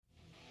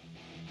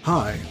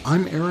Hi,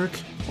 I'm Eric,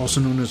 also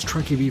known as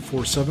Trekkie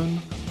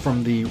V47,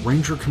 from the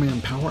Ranger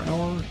Command Power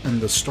Hour and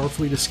the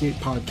Starfleet Escape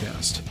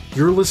podcast.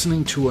 You're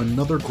listening to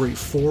another great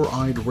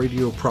Four-Eyed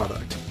Radio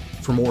product.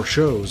 For more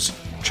shows,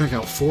 check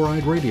out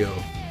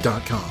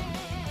foureyedradio.com.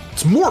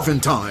 It's morphin'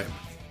 time!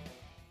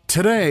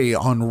 Today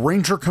on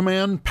Ranger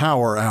Command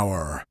Power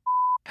Hour.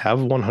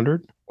 Have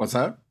 100? What's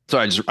that? So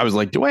I was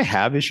like, do I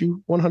have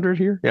issue 100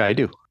 here? Yeah, I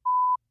do.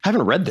 I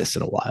haven't read this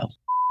in a while.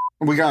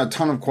 We got a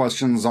ton of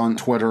questions on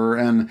Twitter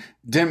and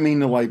didn't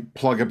mean to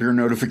plug up your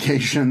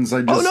notifications.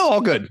 Oh no,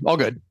 all good. All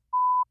good.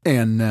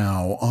 And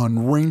now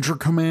on Ranger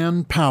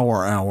Command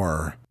Power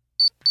Hour.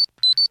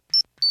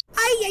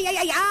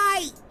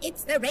 Aye!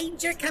 It's the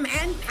Ranger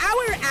Command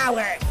Power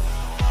Hour.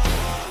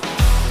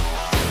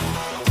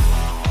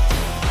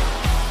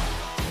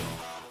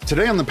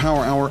 Today on the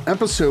Power Hour,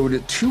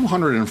 episode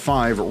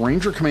 205,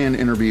 Ranger Command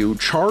interview,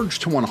 Charge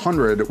to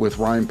 100 with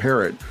Ryan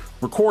Parrott,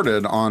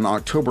 recorded on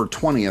October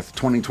 20th,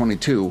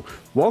 2022.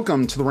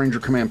 Welcome to the Ranger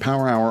Command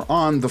Power Hour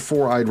on the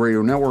Four-Eyed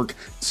Radio Network.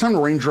 It's time to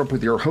Ranger up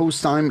with your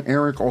host. I'm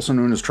Eric, also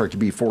known as Trekkie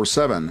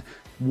B47.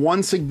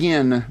 Once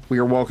again, we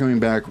are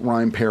welcoming back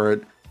Ryan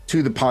Parrott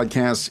to the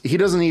podcast. He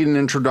doesn't need an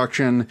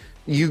introduction.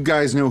 You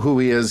guys know who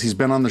he is. He's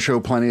been on the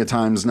show plenty of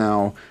times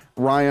now.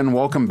 Ryan,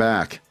 welcome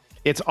back.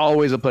 It's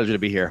always a pleasure to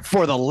be here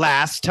for the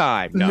last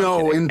time.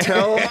 No,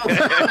 until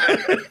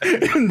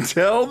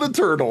until the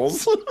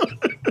turtles.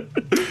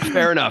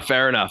 Fair enough.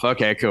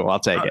 Okay, cool.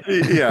 I'll take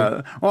it.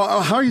 Yeah.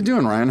 Well, how are you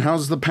doing, Ryan?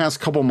 How's the past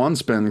couple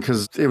months been?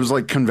 Because it was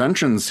like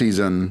convention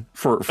season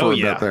for a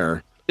bit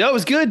there. Yeah, it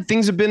was good.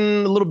 Things have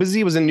been a little busy.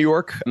 I was in New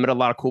York. I met a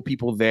lot of cool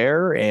people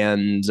there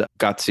and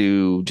got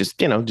to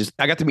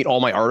I got to meet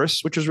all my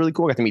artists, which was really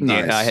cool. I got to meet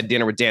Dan. I had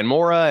dinner with Dan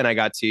Mora and I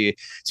got to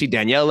see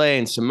Daniele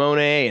and Simone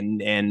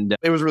and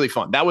it was really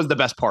fun. That was the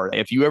best part.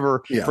 If you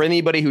ever, for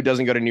anybody who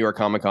doesn't go to New York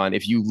Comic Con,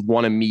 if you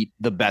want to meet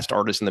the best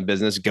artists in the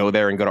business, go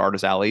there and go to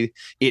Artist Alley.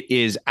 It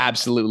is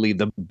absolutely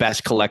the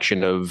best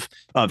collection of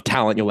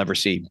talent you'll ever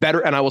see.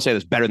 Better, and I will say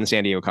this, better than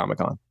San Diego Comic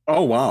Con.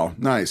 Oh, wow.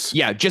 Nice.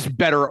 Yeah, just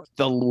better.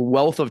 The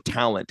wealth of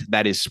talent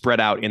that is spread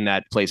out in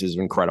that place is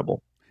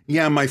incredible.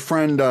 Yeah, my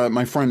friend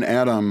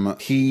Adam,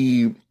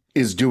 he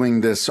is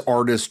doing this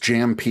artist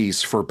jam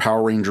piece for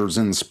Power Rangers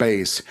in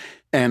Space.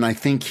 And I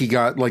think he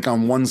got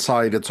on one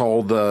side, it's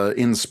all the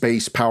in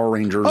space Power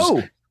Rangers.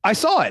 Oh, I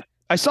saw it.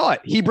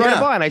 He brought it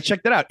by and I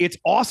checked it out. It's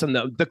awesome,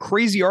 though. The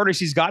crazy artist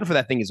he's gotten for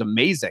that thing is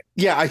amazing.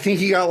 Yeah, I think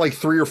he got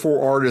 3 or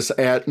 4 artists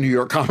at New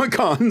York Comic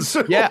Con.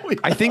 So, yeah,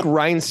 I think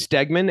Ryan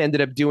Stegman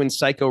ended up doing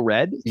Psycho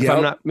Red.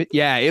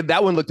 That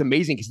one looked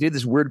amazing because he did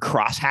this weird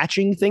cross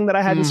hatching thing that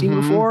I hadn't seen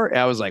before. And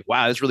I was like,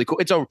 wow, that's really cool.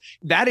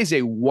 That is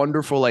a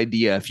wonderful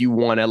idea if you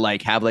want to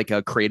have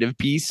a creative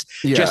piece.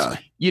 Yeah. Just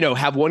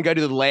have one guy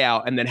do the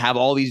layout and then have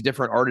all these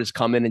different artists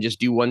come in and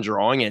just do one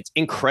drawing. And it's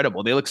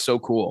incredible. They look so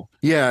cool.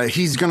 Yeah,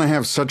 he's going to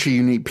have such a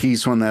unique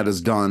piece when that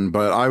is done.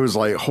 But I was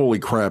like, holy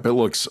crap, it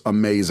looks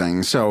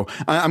amazing. So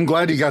I'm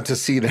glad you got to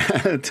see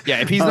that. Yeah,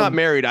 if he's not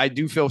married, I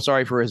do feel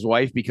sorry for his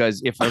wife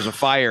because if there's a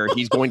fire,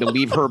 he's going to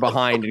leave her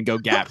behind and go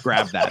grab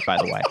that, by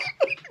the way.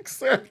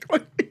 Exactly.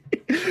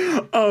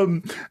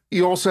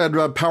 You also had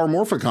Power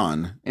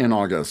Morphicon in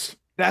August.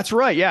 That's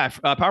right. Yeah.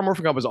 Power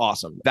Morphicon was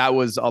awesome. That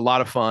was a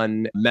lot of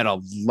fun. Met a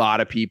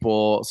lot of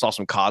people. Saw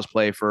some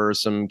cosplay for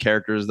some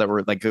characters that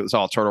were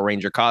saw Turtle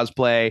Ranger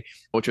cosplay,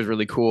 which was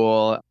really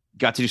cool.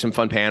 Got to do some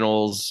fun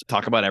panels,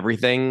 talk about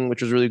everything,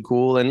 which was really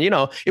cool. And, it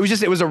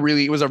was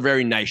a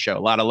very nice show. A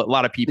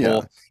lot of people.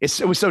 Yeah.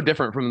 It was so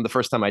different from the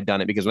first time I'd done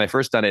it because when I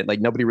first done it,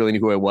 nobody really knew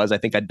who I was. I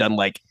think I'd done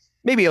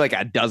maybe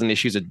a dozen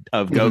issues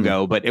of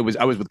Go-Go, but I was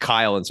with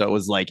Kyle. And so it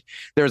was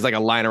there was a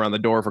line around the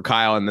door for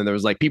Kyle. And then there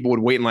was people would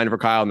wait in line for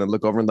Kyle and then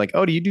look over and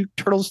oh, do you do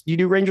Turtles? Do you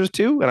do Rangers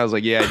too? And I was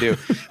like, yeah, I do.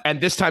 And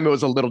this time it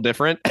was a little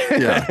different.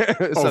 Yeah.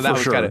 So that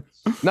was kind of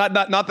not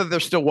that there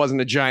still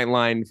wasn't a giant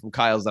line from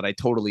Kyle's that I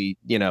totally,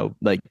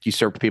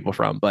 usurped people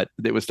from, but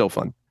it was still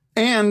fun.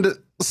 And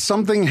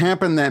something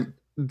happened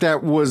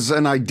that was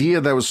an idea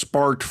that was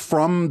sparked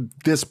from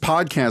this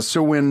podcast.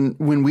 So when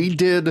we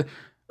did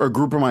a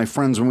group of my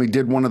friends, when we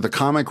did one of the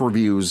comic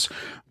reviews,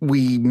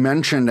 we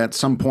mentioned at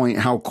some point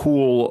how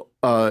cool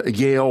a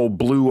Yale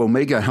blue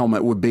Omega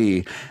helmet would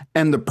be.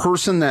 And the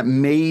person that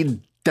made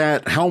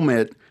that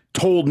helmet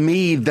told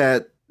me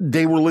that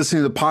they were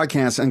listening to the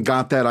podcast and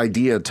got that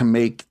idea to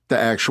make the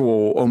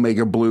actual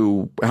Omega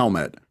blue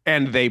helmet.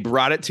 And they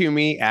brought it to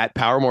me at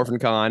Power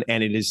Morphicon,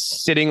 and it is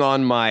sitting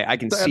on I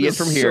can see it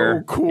from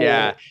here. So cool.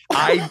 Yeah.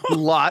 I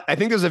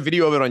think there's a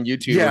video of it on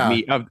YouTube of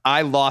me.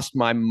 I lost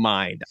my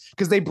mind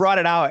because they brought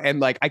it out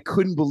and I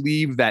couldn't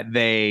believe that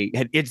they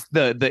had,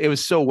 it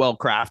was so well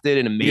crafted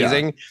and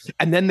amazing. Yeah.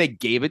 And then they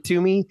gave it to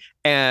me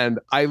and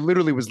I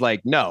literally was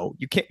like, no,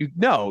 you can't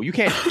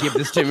give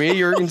this to me.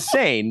 You're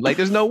insane.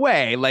 There's no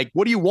way.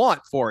 What do you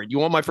want for it? You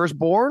want my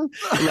firstborn?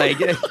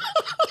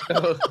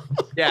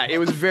 Yeah, it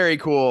was very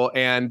cool.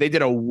 And they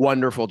did a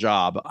wonderful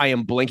job. I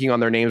am blinking on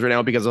their names right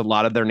now because a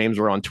lot of their names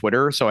were on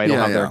Twitter. So I don't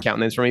have their account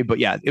names for me. But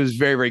yeah, it was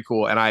very, very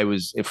cool. And I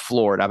was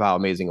floored of how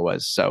amazing it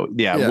was. So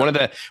yeah,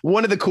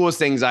 one of the coolest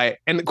things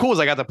and the cool is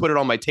I got to put it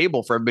on my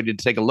table for everybody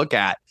to take a look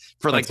at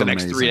for like the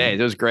next 3 days.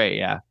 It was great.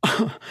 Yeah.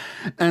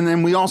 And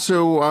then we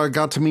also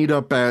got to meet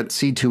up at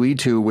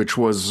C2E2, which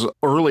was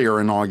earlier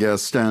in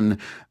August. And,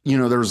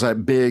 there's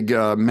that big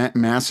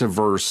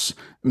Massiverse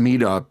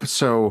meetup.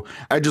 So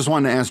I just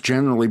wanted to ask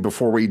generally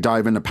before we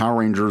dive into Power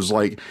Rangers,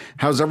 like,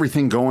 how's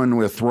everything going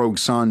with Rogue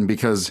Sun?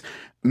 Because,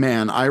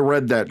 man, I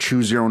read that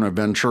Choose Your Own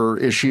Adventure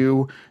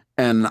issue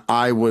and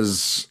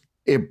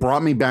it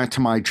brought me back to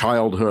my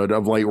childhood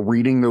of like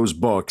reading those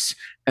books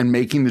and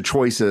making the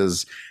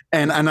choices.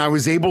 And I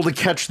was able to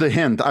catch the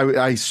hint.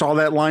 I saw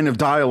that line of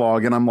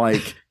dialogue and I'm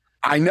like,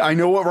 I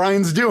know what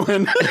Ryan's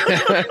doing.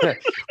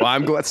 Well,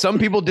 I'm glad some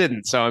people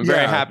didn't. So I'm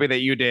very happy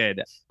that you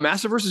did.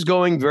 Massiverse is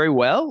going very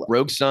well.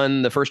 Rogue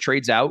Sun, the first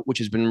trade's out, which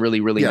has been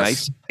really, really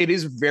nice. It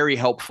is very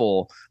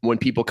helpful when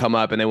people come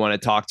up and they want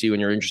to talk to you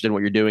and you're interested in what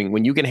you're doing.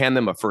 When you can hand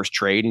them a first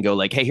trade and go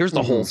like, hey, here's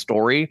the whole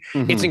story.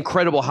 It's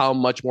incredible how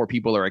much more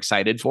people are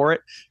excited for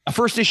it. A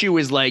first issue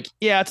is like,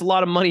 yeah, it's a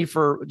lot of money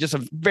for just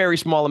a very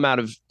small amount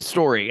of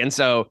story. And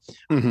so,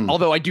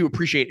 although I do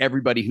appreciate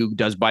everybody who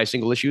does buy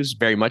single issues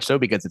very much so,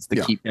 because it's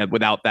the key.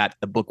 Without that,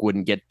 the book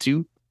wouldn't get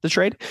to the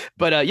trade.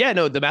 But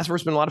the Massiverse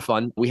has been a lot of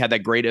fun. We had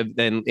that great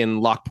event in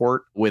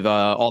Lockport with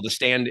all the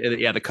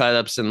the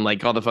cut-ups and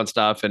like all the fun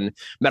stuff, and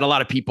met a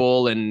lot of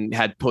people and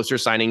had poster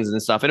signings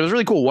and stuff. And it was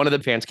really cool. One of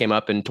the fans came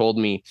up and told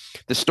me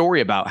the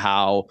story about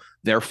how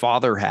their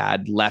father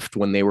had left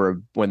when they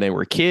were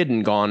a kid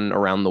and gone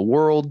around the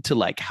world to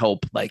like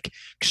help like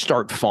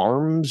start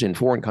farms in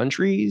foreign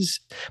countries,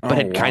 but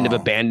had kind of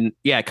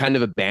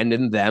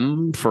abandoned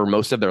them for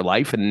most of their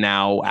life. And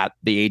now at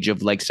the age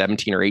of like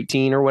 17 or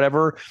 18 or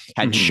whatever,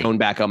 had shown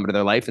back up into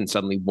their life and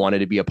suddenly wanted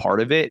to be a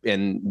part of it.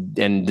 And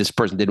this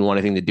person didn't want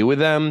anything to do with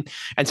them.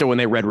 And so when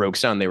they read Rogue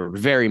Sun, they were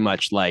very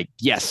much like,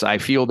 yes, I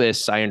feel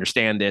this, I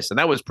understand this. And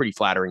that was pretty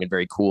flattering and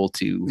very cool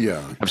to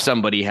have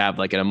somebody have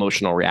like an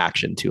emotional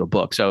reaction to a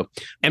book. So,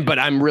 but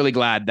I'm really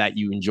glad that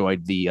you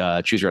enjoyed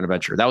the Choose Your Own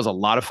Adventure. That was a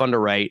lot of fun to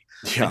write.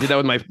 I did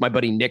that with my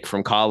buddy Nick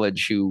from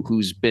college,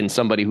 who's been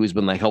somebody who's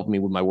been like helping me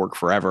with my work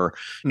forever.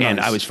 Nice. And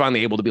I was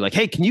finally able to be like,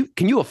 hey, can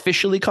you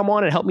officially come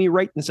on and help me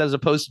write instead as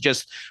opposed to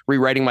just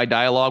rewriting my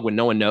dialogue when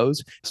no one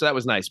knows? So that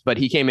was nice. But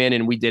he came in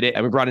and we did it.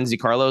 And we brought in Z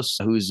Carlos,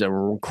 who's an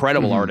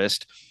incredible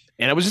artist.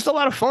 And it was just a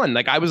lot of fun.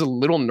 Like I was a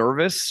little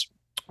nervous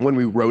when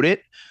we wrote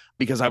it,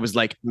 because I was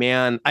like,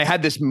 man, I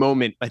had this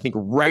moment, I think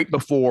right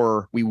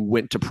before we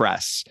went to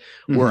press,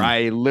 where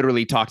I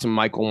literally talked to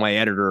Michael, my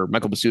editor,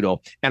 Michael Basuto,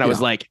 and I was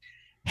like,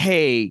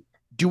 hey,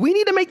 do we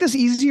need to make this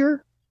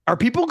easier? Are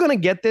people going to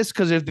get this?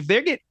 Because if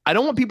I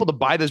don't want people to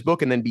buy this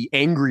book and then be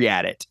angry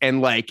at it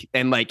and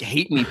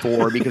hate me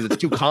for it because it's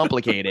too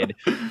complicated.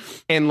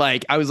 And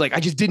like, I was like, I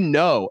just didn't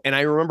know. And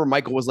I remember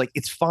Michael was like,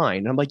 it's fine.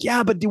 And I'm like,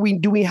 yeah, but do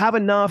we have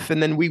enough?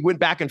 And then we went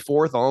back and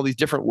forth on all these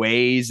different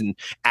ways and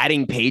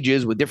adding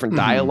pages with different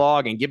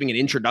dialogue and giving an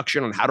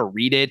introduction on how to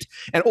read it.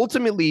 And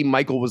ultimately,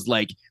 Michael was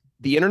like,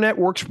 the internet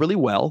works really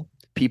well.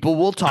 People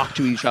will talk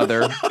to each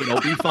other.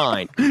 It'll be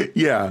fine.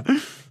 Yeah.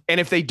 And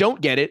if they don't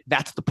get it,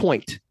 that's the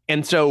point.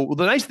 And so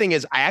the nice thing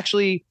is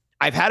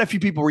I've had a few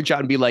people reach out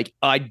and be like,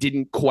 I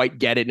didn't quite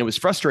get it. And it was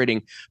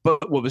frustrating.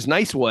 But what was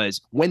nice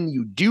was when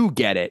you do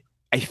get it,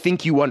 I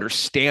think you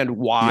understand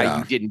why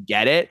you didn't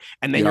get it.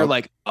 And then you're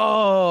like,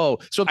 oh,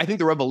 so I think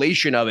the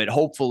revelation of it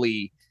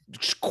hopefully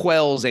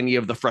quells any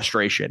of the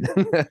frustration.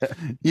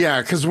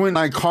 Yeah. Cause when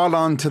I caught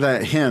on to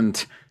that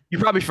hint, you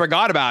probably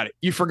forgot about it.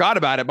 You forgot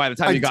about it by the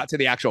time you got to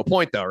the actual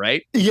point though,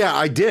 right? Yeah,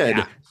 I did.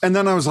 Yeah. And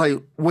then I was like,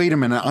 wait a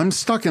minute, I'm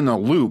stuck in a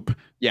loop.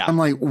 Yeah. I'm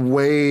like,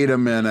 wait a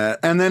minute.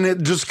 And then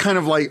it just kind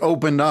of like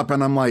opened up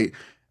and I'm like,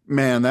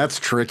 man, that's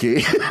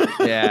tricky.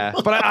 Yeah.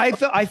 But I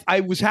thought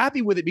I was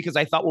happy with it because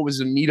I thought what was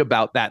neat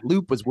about that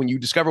loop was when you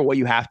discover what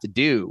you have to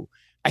do,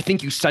 I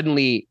think you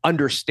suddenly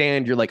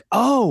understand, you're like,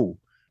 oh,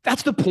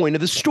 that's the point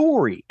of the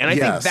story. And I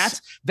think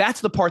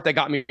that's the part that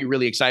got me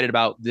really excited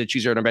about the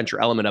Choose Your Own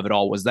Adventure element of it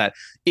all, was that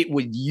it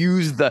would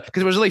use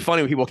because it was really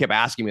funny when people kept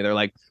asking me, they're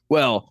like,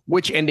 well,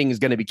 which ending is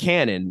going to be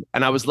canon?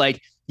 And I was like,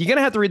 you're going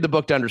to have to read the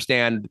book to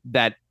understand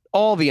that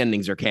all the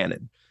endings are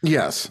canon.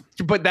 Yes.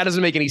 But that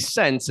doesn't make any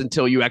sense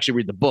until you actually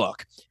read the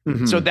book.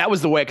 So that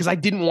was the way, because I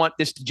didn't want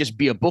this to just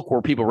be a book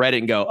where people read it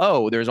and go,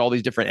 oh, there's all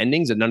these different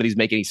endings and none of these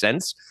make any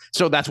sense.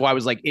 So that's why I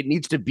was like, it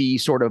needs to be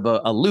sort of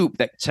a loop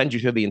that sends you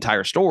through the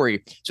entire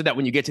story so that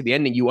when you get to the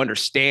ending, you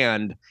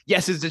understand,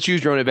 yes, it's a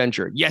Choose Your Own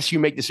Adventure. Yes, you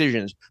make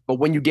decisions. But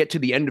when you get to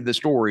the end of the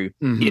story,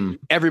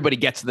 everybody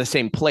gets to the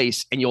same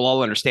place and you'll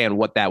all understand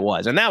what that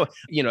was. And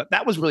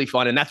that was really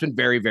fun. And that's been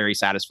very, very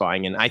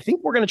satisfying. And I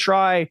think we're going to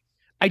try.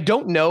 I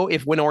don't know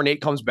if when Ornate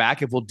comes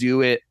back, if we'll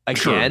do it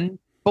again,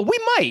 but we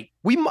might.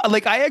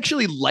 I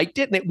actually liked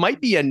it, and it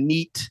might be a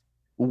neat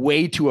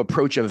way to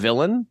approach a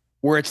villain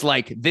where it's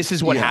like, this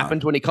is what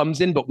happens when he comes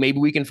in, but maybe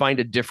we can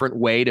find a different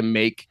way to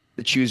make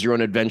the Choose Your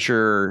Own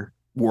Adventure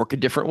work a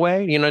different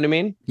way. You know what I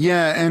mean?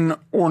 Yeah, and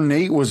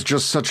Ornate was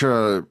just such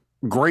a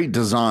great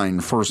design,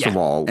 first of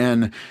all.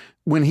 And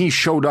when he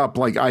showed up,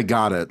 like, I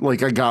got it.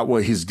 Like, I got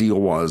what his deal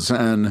was.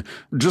 And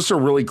just a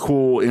really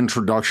cool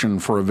introduction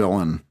for a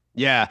villain.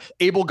 Yeah,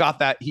 Abel got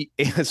that.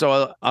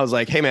 So I was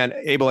like, "Hey, man,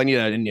 Abel, I need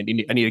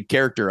a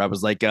character." I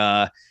was like,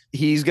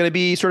 "He's gonna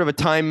be sort of a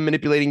time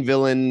manipulating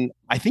villain.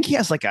 I think he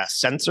has like a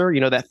sensor,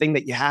 that thing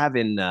that you have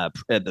in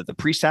the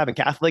priest have in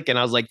Catholic." And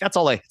I was like, "That's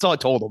all I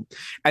told him."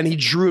 And he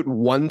drew it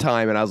one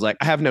time, and I was like,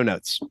 "I have no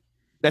notes.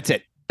 That's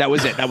it. That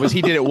was it.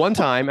 He did it one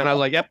time." And I was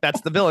like, "Yep,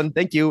 that's the villain.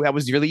 Thank you. That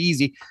was really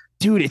easy."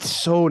 Dude, it's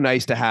so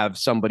nice to have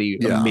somebody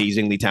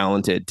amazingly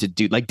talented to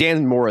do. Like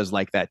Dan Mora's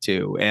like that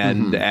too,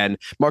 and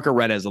Marco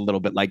Retta is a little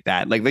bit like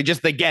that. Like they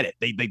get it.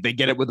 They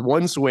get it with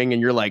one swing,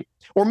 and you're like,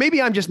 or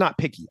maybe I'm just not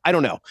picky. I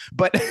don't know,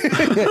 but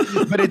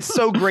but it's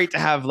so great to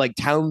have like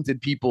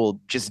talented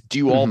people just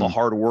do all the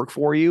hard work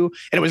for you.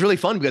 And it was really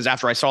fun because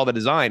after I saw the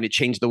design, it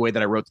changed the way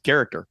that I wrote the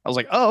character. I was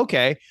like, oh,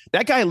 okay,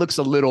 that guy looks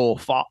a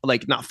little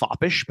like not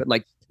foppish, but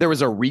like there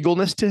was a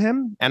regalness to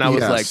him, and I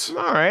was like,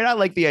 all right, I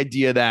like the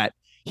idea that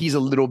he's a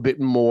little bit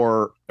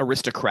more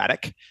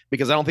aristocratic,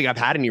 because I don't think I've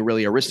had any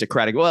really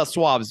aristocratic. Well,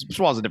 Suave's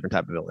a different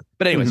type of villain.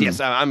 But anyways, yes,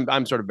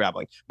 I'm sort of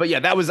babbling. But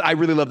yeah, I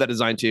really love that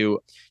design too.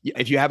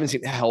 If you haven't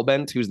seen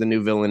Hellbent, who's the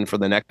new villain for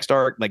the next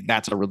arc, like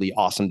that's a really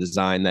awesome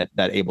design that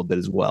Abel did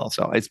as well.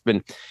 So that's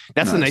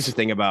nice. The nicest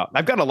thing about,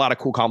 I've gotten a lot of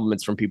cool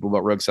compliments from people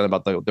about Rogue Sun,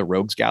 about the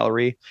Rogues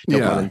Gallery, no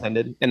pun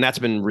intended. And that's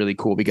been really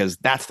cool, because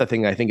that's the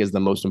thing I think is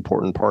the most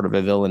important part of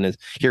a villain is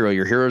hero.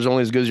 Your hero's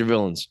only as good as your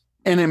villains.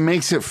 And it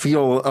makes it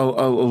feel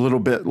a little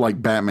bit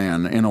like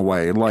Batman in a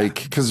way,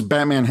 like, because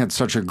Batman had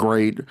such a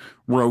great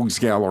rogues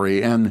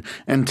gallery, and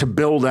to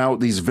build out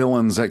these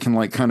villains that can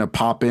like kind of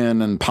pop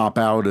in and pop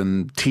out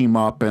and team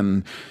up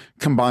and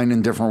combine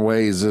in different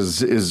ways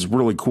is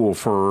really cool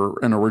for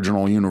an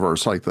original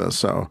universe like this.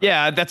 So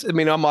yeah,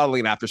 I'm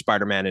modeling it after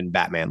Spider-Man and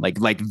Batman,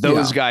 like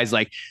those guys.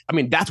 Like, I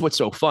mean, that's what's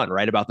so fun,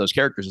 right, about those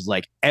characters is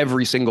like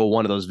every single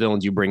one of those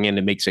villains you bring in,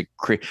 it makes it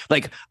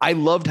like, I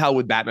loved how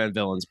with Batman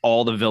villains,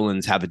 all the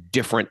villains have a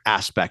different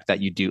aspect that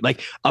you do.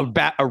 Like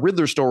a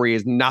Riddler story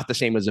is not the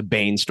same as a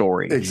Bane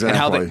story. Exactly. And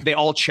how they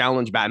all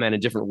challenge Batman in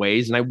different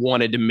ways. And I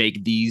wanted to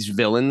make these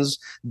villains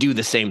do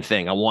the same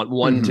thing. I want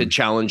one to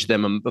challenge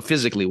them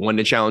physically, one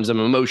to challenge them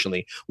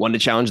emotionally, one to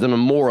challenge them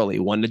morally,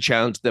 one to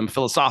challenge them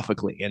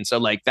philosophically. And so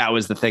like that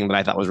was the thing that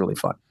I thought was really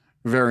fun.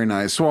 Very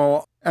nice.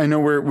 Well, I know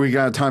we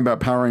got time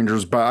about Power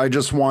Rangers, but I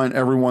just want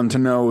everyone to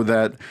know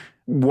that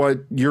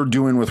what you're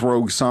doing with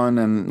Rogue Sun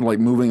and like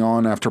moving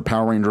on after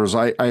Power Rangers,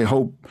 I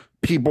hope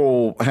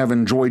people have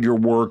enjoyed your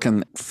work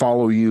and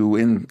follow you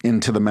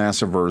into the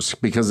Massiverse,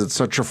 because it's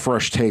such a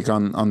fresh take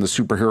on the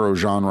superhero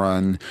genre,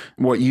 and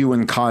what you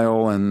and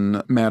Kyle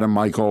and Matt and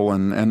Michael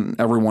and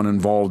everyone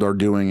involved are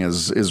doing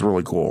is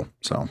really cool.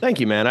 So thank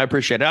you, man. I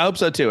appreciate it. I hope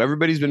so too.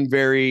 Everybody's been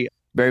very,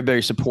 very,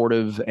 very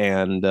supportive,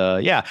 and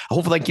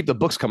hopefully I can keep the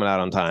books coming out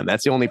on time.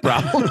 That's the only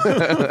problem.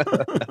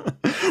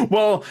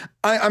 Well,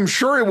 I'm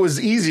sure it was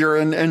easier.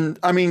 And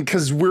I mean,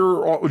 because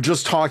we're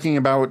just talking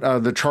about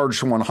the Charge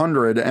to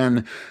 100,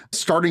 and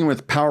starting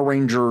with Power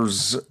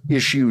Rangers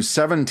issue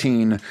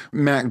 17,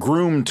 Matt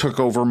Groom took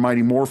over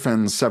Mighty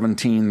Morphin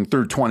 17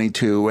 through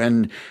 22,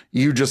 and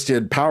you just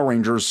did Power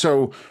Rangers.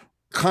 So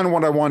kind of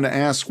what I wanted to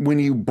ask, when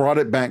you brought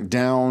it back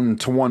down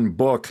to one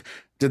book,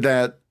 did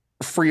that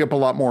free up a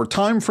lot more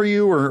time for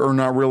you, or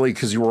not really,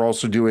 because you were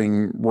also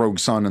doing Rogue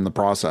Sun in the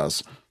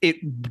process?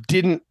 It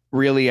didn't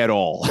really at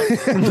all.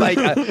 Like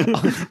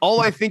all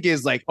I think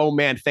is like, oh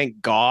man,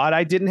 thank God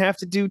I didn't have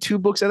to do 2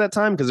 books at that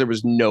time, because there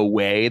was no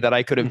way that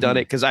I could have done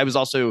it, because I was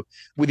also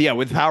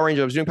with Power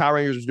Rangers. I was doing Power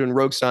Rangers, I was doing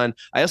Rogue Sun.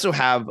 I also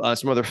have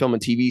some other film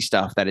and TV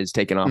stuff that is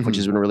taken off, which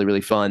has been really,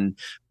 really fun.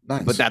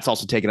 Nice. But that's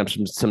also taken up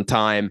some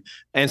time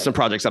and some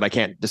projects that I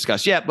can't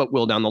discuss yet, but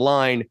will down the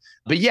line.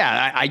 But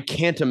yeah, I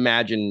can't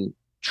imagine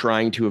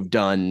trying to have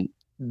done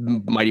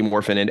Mighty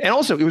Morphin. And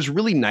also it was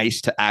really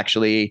nice to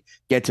actually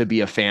get to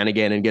be a fan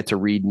again and get to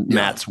read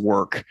Matt's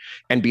work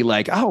and be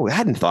like, oh, I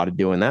hadn't thought of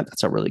doing that.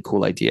 That's a really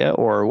cool idea.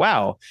 Or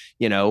wow,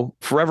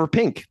 Forever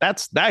Pink.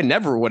 I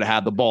never would have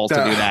had the balls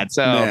to do that.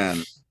 So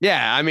man.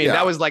 Yeah, I mean,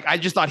 that was like, I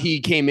just thought he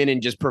came in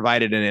and just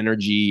provided an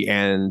energy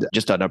and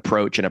just an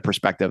approach and a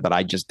perspective that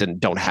I just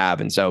don't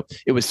have. And so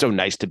it was so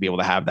nice to be able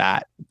to have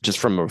that just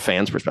from a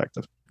fan's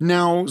perspective.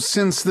 Now,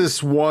 since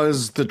this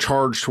was the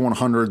Charge to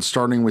 100,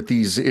 starting with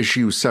these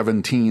issue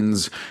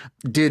 17s,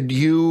 did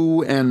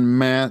you and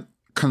Matt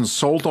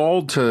consult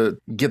all to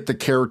get the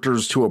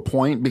characters to a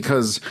point?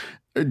 Because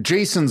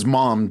Jason's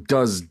mom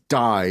does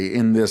die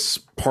in this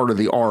part of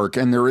the arc,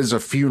 and there is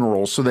a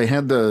funeral, so they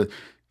had to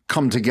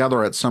come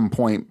together at some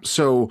point.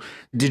 So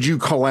did you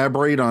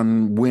collaborate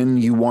on when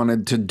you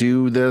wanted to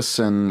do this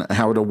and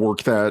how to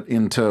work that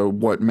into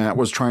what Matt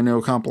was trying to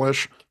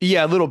accomplish?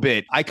 Yeah, a little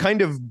bit. I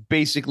kind of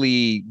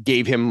basically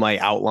gave him my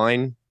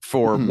outline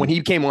for when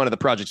he came onto the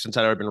project. Since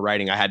I'd already been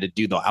writing, I had to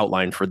do the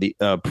outline for the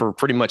for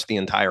pretty much the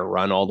entire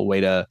run all the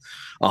way to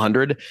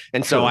 100.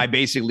 And so I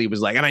basically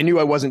was like, and I knew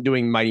I wasn't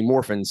doing Mighty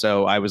Morphin.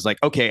 So I was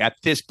like, okay, at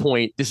this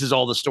point, this is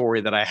all the story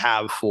that I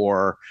have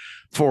for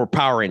for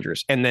Power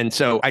Rangers. And then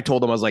so I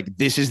told him, I was like,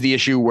 this is the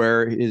issue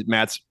where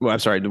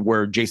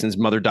where Jason's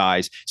mother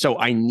dies. So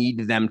I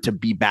need them to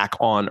be back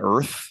on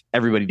Earth,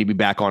 everybody to be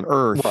back on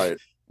Earth. Right.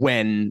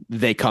 When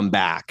they come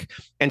back.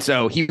 And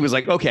so he was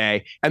like,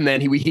 okay. And then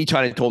he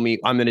tried to told me,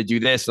 I'm going to do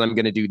this and I'm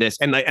going to do this.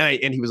 And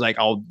he was like,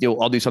 I'll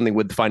do something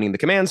with finding the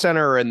command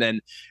center. And then,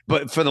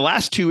 but for the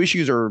last two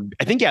issues,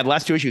 the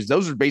last two issues,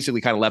 those were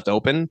basically kind of left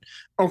open.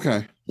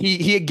 Okay.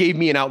 He gave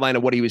me an outline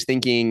of what he was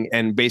thinking.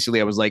 And basically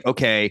I was like,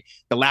 okay,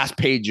 the last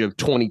page of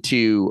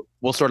 22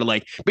 will sort of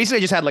like, basically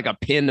I just had like a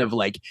pin of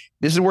like,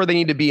 this is where they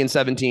need to be in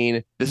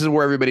 17. This is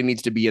where everybody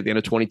needs to be at the end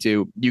of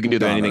 22. You can do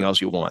anything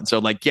else you want. So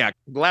like, yeah,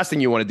 the last thing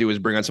you want to do is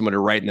bring on someone to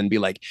write and then be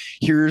like,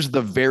 here's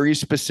the very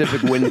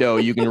specific window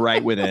you can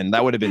write within.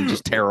 That would have been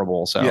just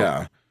terrible. So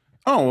yeah.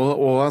 Oh,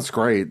 well, that's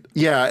great.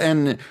 Yeah.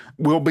 And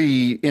we'll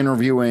be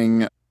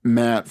interviewing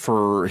Matt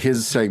for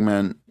his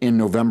segment in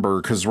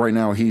November, because right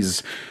now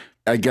he's,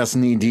 I guess,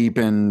 knee deep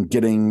in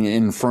getting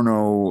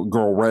Inferno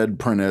Girl Red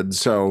printed.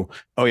 So,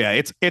 oh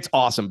yeah, it's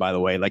awesome. By the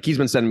way, like he's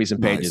been sending me some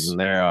pages, and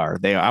they are.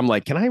 I'm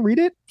like, can I read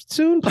it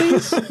soon,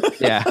 please?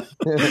 Yeah,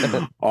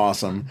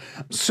 awesome.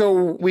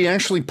 So we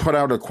actually put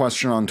out a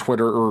question on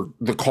Twitter, or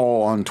the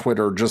call on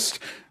Twitter, just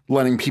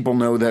letting people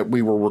know that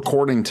we were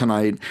recording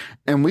tonight,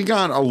 and we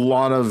got a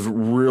lot of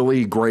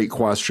really great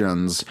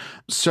questions.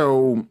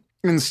 So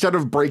instead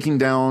of breaking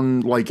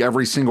down like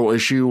every single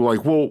issue,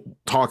 like we'll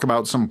talk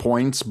about some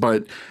points,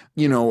 but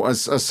you know,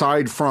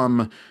 aside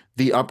from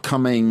the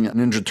upcoming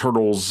Ninja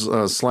Turtles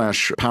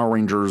 / Power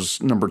Rangers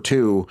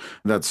 #2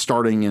 that's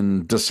starting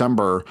in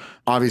December,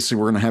 obviously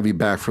we're going to have you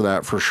back for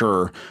that for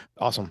sure.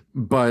 Awesome.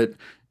 But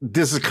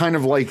this is kind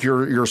of like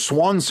your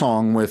swan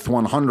song with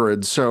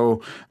 100.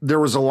 So there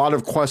was a lot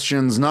of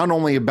questions, not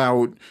only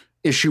about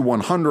issue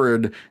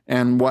 100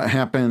 and what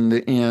happened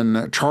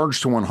in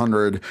Charge to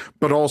 100,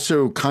 but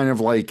also kind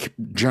of like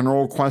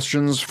general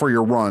questions for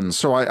your run.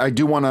 So I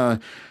do want to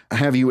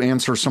have you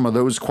answer some of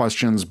those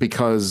questions,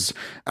 because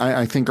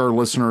I think our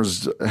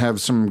listeners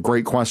have some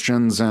great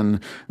questions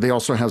and they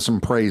also have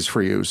some praise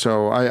for you.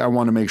 So I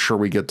want to make sure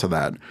we get to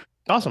that.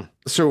 Awesome.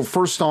 So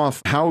first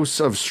off, House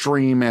of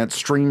Stream at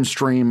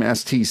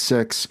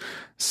StreamStreamST6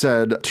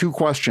 said 2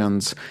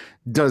 questions.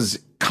 Does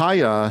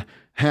Kaya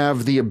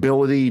have the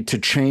ability to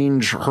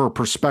change her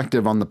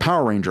perspective on the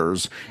Power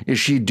Rangers? Is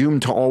she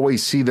doomed to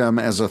always see them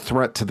as a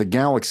threat to the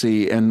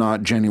galaxy and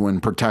not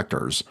genuine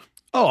protectors?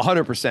 Oh,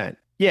 100%.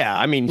 Yeah,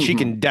 I mean, she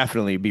can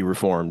definitely be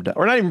reformed,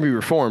 or not even be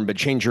reformed, but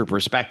change her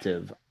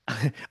perspective.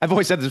 I've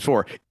always said this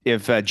before.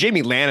 If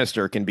Jaime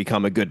Lannister can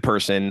become a good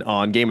person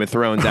on Game of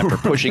Thrones after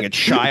pushing a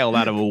child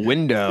out of a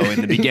window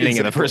in the beginning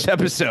of the first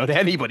episode,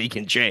 anybody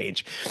can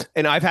change.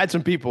 And I've had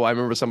some people, I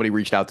remember somebody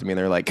reached out to me and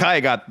they're like, Kaya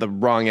got the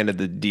wrong end of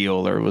the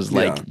deal, or was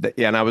like,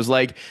 and I was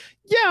like,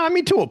 yeah, I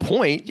mean, to a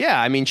point. Yeah,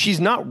 I mean,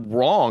 she's not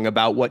wrong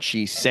about what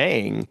she's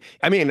saying.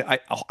 I mean,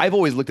 I've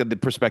always looked at the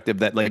perspective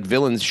that like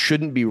villains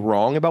shouldn't be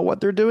wrong about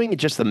what they're doing.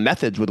 It's just the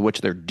methods with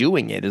which they're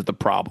doing it is the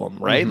problem,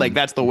 right? Like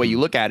that's the way you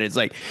look at it. It's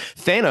like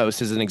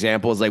Thanos, as an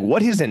example, is like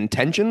what his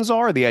intentions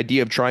are. The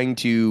idea of trying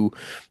to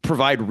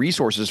provide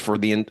resources for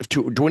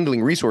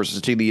dwindling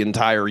resources to the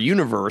entire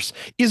universe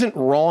isn't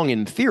wrong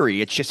in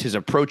theory. It's just his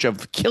approach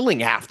of killing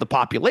half the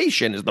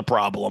population is the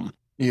problem.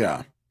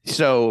 Yeah.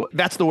 So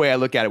that's the way I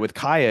look at it with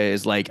Kaya,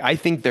 is like, I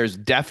think there's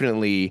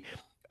definitely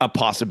a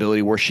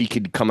possibility where she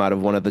could come out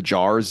of one of the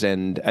jars.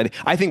 And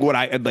I think what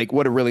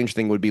a really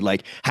interesting would be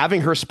like having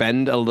her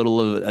spend a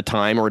little of a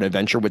time or an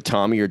adventure with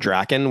Tommy or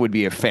Draken would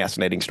be a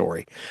fascinating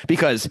story,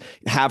 because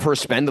have her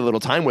spend a little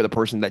time with a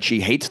person that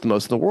she hates the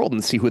most in the world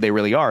and see who they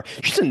really are.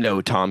 She doesn't know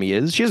who Tommy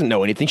is. She doesn't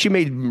know anything. She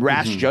made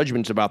rash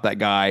judgments about that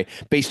guy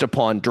based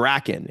upon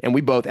Draken. And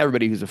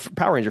everybody who's a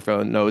Power Ranger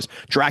fan knows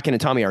Draken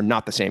and Tommy are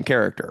not the same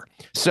character.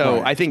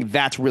 So I think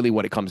that's really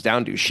what it comes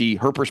down to.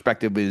 Her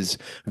perspective is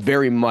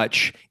very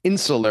much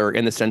insular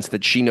in the sense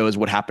that she knows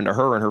what happened to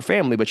her and her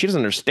family, but she doesn't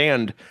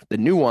understand the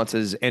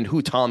nuances and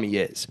who Tommy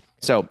is.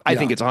 So I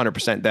think it's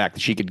 100% that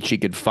she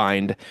could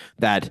find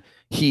that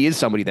he is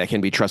somebody that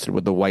can be trusted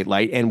with the white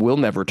light and will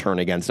never turn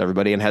against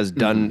everybody and has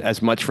done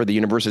as much for the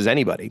universe as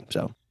anybody.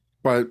 So,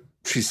 but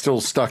she's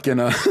still stuck in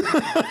a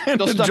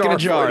in a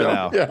jar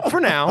though. Yeah. For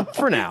now,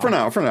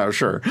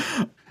 sure.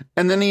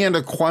 And then he had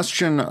a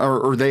question,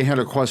 or they had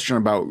a question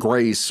about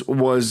Grace.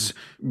 Was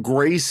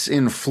Grace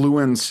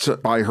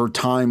influenced by her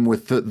time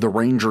with the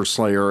Ranger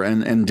Slayer,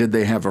 and did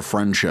they have a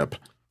friendship?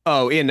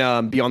 Oh, in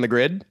Beyond the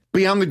Grid?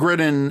 Beyond the Grid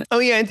and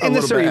in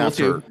Necessary Evil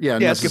too. Yeah,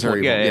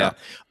 Necessary Evil. Yeah.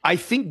 I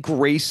think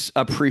Grace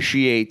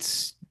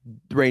appreciates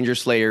Ranger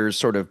Slayer's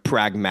sort of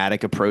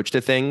pragmatic approach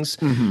to things.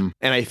 And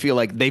I feel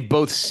like they've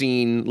both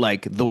seen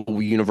like the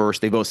universe.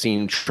 They've both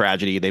seen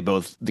tragedy. They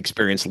both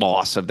experienced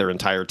loss of their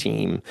entire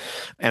team.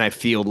 And I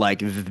feel like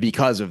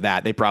because of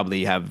that, they're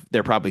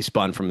probably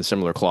spun from a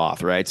similar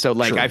cloth. Right. So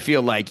like, I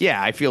feel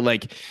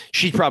like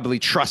she probably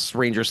trusts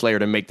Ranger Slayer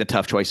to make the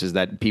tough choices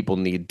that people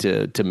need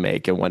to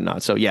make and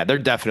whatnot. So yeah, they're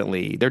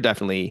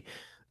definitely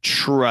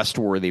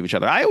trustworthy of each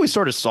other. I always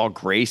sort of saw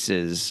Grace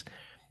as,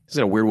 this is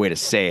a weird way to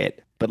say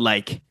it, but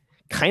like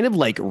kind of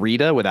like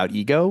Rita without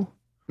ego.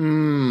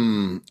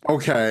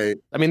 Okay.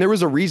 I mean, there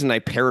was a reason I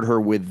paired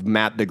her with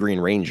Matt the Green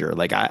Ranger.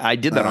 Like I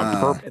did that on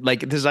purpose.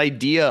 Like this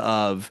idea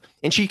of,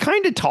 and she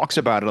kind of talks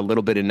about it a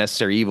little bit in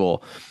Necessary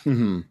Evil,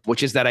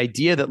 which is that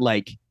idea that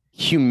like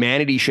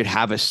humanity should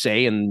have a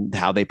say in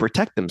how they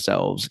protect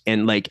themselves.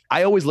 And like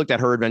I always looked at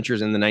her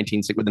adventures in the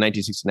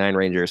 1969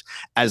 Rangers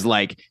as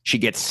like she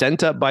gets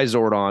sent up by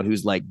Zordon,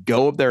 who's like,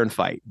 go up there and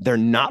fight. They're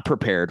not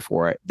prepared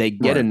for it. They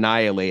get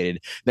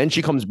annihilated. Then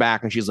she comes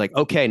back and she's like,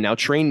 okay, now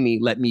train me.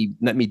 Let me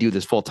do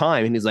this full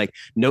time. And he's like,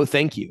 no,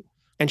 thank you.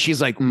 And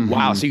she's like,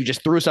 wow, so you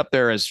just threw us up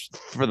there as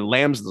for the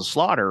lambs of the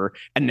slaughter.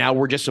 And now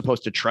we're just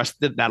supposed to trust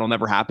that that'll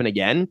never happen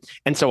again.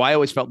 And so I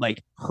always felt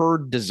like her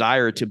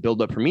desire to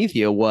build up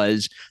Promethea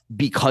was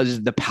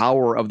because the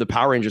power of the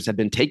Power Rangers had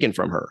been taken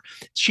from her.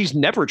 She's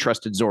never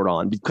trusted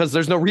Zordon because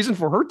there's no reason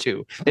for her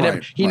to.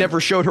 He never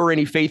showed her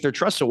any faith or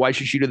trust. So why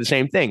should she do the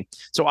same thing?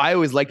 So I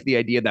always liked the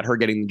idea that her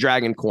getting the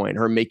Dragon Coin,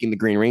 her making the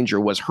Green Ranger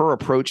was her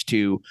approach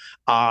to,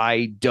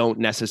 I don't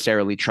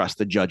necessarily trust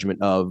the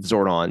judgment of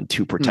Zordon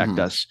to protect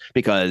us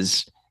because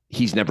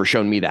he's never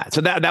shown me that.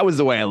 So that was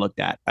the way I looked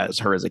at as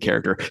her as a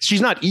character.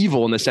 She's not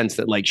evil in the sense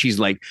that like she's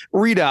like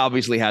Rita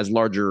obviously has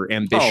larger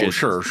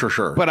ambitions. Oh,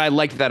 sure. But I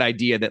liked that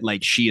idea that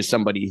like she is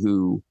somebody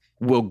who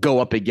will go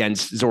up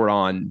against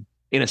Zordon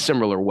in a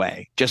similar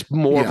way. Just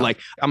more of like,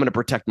 I'm going to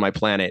protect my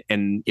planet.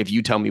 And if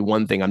you tell me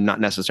one thing, I'm not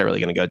necessarily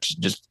going to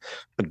just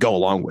go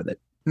along with it.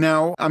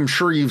 Now, I'm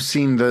sure you've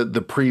seen the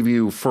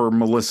preview for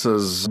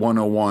Melissa's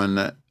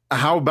 101.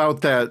 How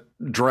about that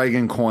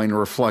dragon coin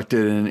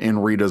reflected in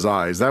Rita's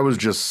eyes? That was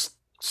just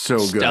so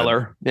good.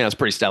 Stellar. Yeah, it's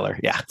pretty stellar.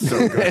 Yeah.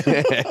 So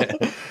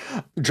good.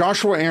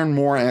 Joshua Aaron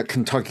Moore at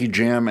Kentucky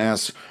Jam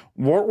asks,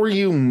 what were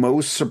you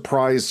most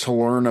surprised to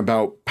learn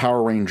about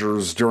Power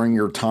Rangers during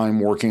your time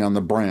working on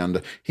the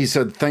brand? He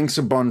said, thanks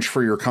a bunch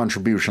for your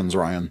contributions,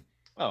 Ryan.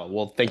 Oh,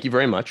 well, thank you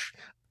very much.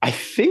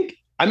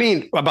 I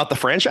mean, about the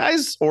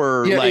franchise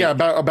or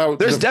about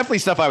there's definitely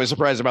stuff I was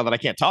surprised about that I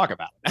can't talk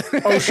about.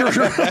 Oh, sure.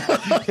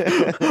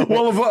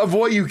 Well, of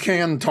what you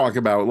can talk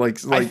about,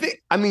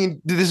 I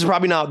mean, this is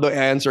probably not the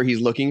answer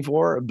he's looking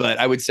for, but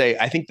I would say,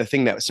 I think the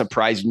thing that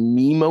surprised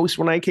me most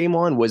when I came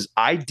on was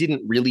I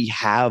didn't really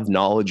have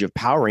knowledge of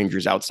Power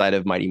Rangers outside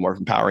of Mighty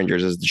Morphin Power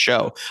Rangers as the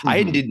show.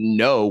 I didn't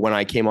know when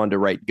I came on to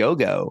write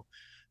Go-Go.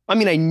 I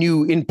mean, I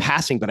knew in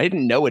passing, but I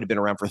didn't know it had been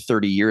around for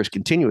 30 years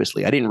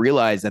continuously. I didn't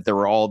realize that there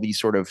were all these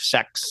sort of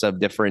sects of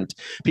different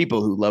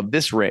people who love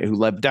who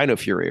love Dino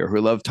Fury, or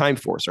who love Time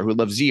Force, or who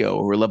love Zeo,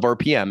 or who love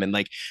RPM. And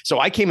like, so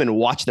I came and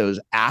watched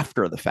those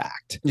after the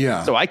fact.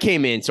 Yeah. So I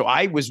came in, so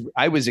I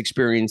was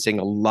experiencing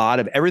a lot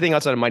of everything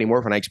outside of Mighty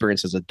Morphin I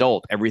experienced as an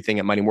adult, everything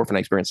at Mighty Morphin I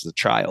experienced as a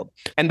child.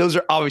 And those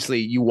are obviously,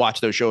 you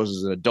watch those shows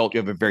as an adult, you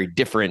have a very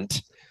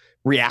different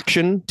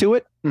reaction to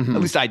it.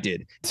 At least I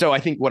did. So I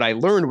think what I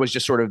learned was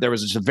just sort of, it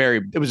was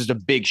just a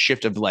big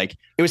shift of like,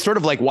 it was sort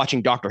of like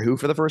watching Doctor Who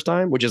for the first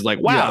time, which is like,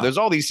 wow, there's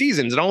all these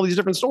seasons and all these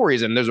different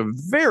stories. And there's a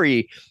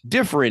very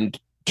different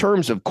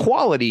terms of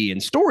quality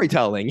and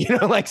storytelling,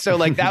 like, so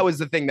like that was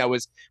the thing that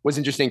was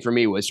interesting for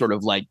me, was sort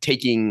of like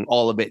taking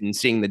all of it and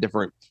seeing the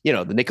different, the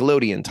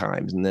Nickelodeon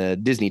times and the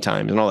Disney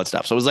times and all that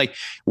stuff. So it was like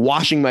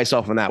washing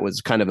myself in that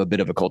was kind of a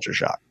bit of a culture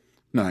shock.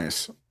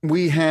 Nice.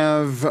 We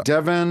have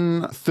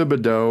Devin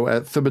Thibodeau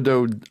at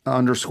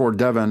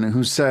Thibodeau_Devin,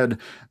 who said,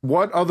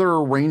 what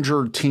other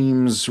Ranger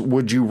teams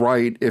would you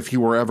write if you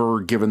were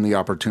ever given the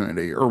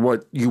opportunity, or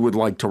what you would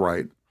like to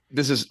write?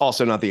 This is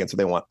also not the answer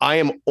they want. I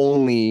am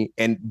only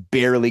and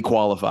barely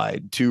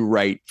qualified to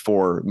write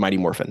for Mighty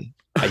Morphin.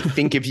 I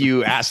think if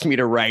you asked me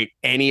to write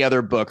any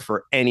other book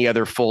for any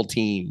other full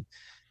team,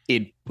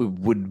 it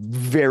would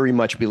very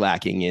much be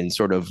lacking in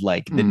sort of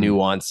like the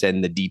nuance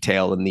and the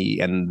detail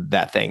and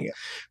that thing,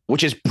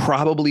 which is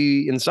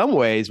probably in some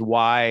ways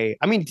why,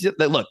 I mean,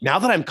 look, now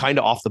that I'm kind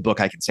of off the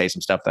book, I can say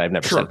some stuff that I've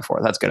never said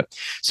before. That's good.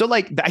 So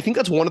like, I think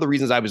that's one of the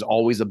reasons I was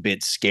always a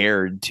bit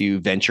scared to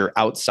venture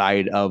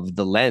outside of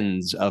the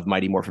lens of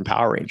Mighty Morphin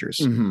Power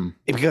Rangers,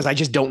 because I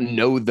just don't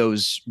know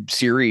those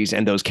series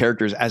and those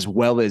characters as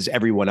well as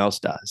everyone else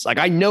does. Like,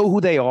 I know who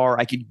they are.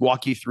 I could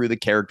walk you through the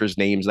characters'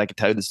 names. I could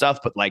tell you the stuff,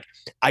 but like,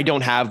 I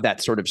don't have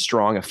that sort of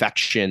strong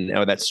affection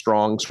or that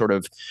strong sort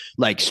of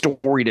like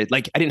story to,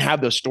 like, I didn't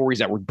have those stories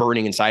that were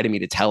burning inside of me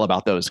to tell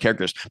about those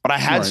characters, but I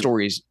had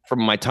stories from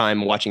my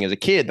time watching as a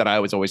kid that I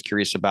was always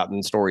curious about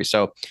in stories.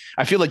 So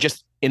I feel like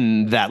just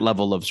in that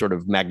level of sort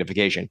of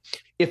magnification.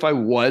 If I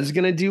was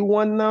going to do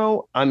one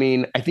though, I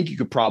mean, I think you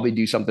could probably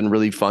do something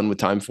really fun with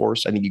Time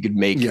Force. I think you could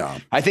make,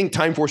 I think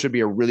Time Force would be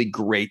a really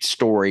great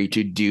story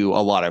to do a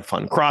lot of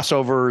fun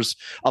crossovers,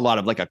 a lot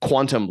of like a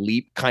Quantum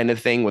Leap kind of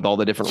thing with all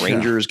the different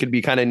Rangers could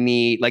be kind of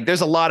neat. Like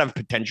there's a lot of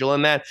potential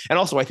in that. And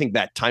also I think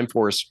that Time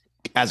Force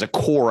as a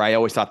core, I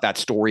always thought that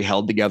story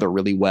held together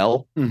really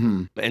well.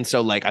 And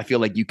so like, I feel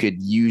like you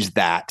could use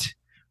that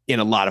in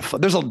a lot of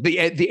fun.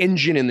 The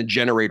engine and the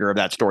generator of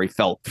that story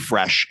felt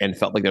fresh and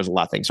felt like there's a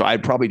lot of things. So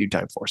I'd probably do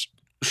Time Force.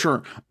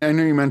 Sure. I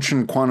know you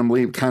mentioned Quantum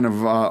Leap, kind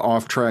of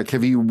off track.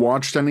 Have you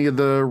watched any of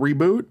the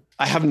reboot?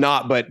 I have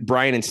not, but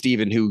Brian and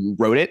Steven, who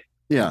wrote it,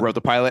 wrote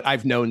the pilot.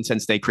 I've known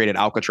since they created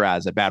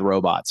Alcatraz at Bad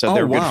Robot. So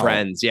they're good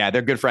friends. Yeah,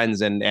 they're good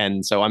friends.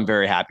 And so I'm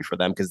very happy for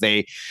them because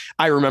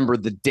I remember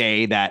the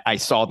day that I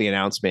saw the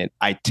announcement,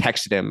 I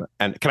texted him.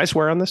 And can I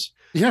swear on this?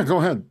 Yeah, go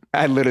ahead.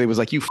 I literally was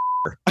like, you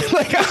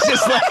like,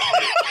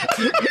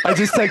 I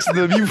just texted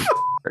them, you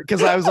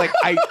because I was like,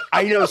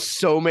 I know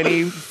so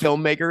many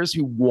filmmakers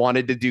who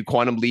wanted to do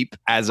Quantum Leap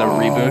as a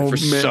reboot for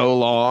so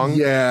long.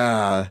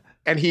 Yeah.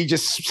 And he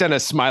just sent a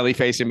smiley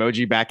face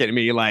emoji back at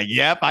me like,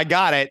 yep, I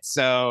got it.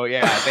 So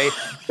yeah,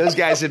 those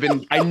guys have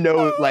been, I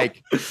know,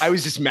 like, I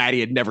was just mad he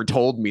had never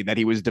told me that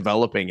he was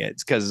developing it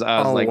because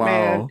I was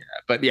man.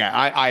 But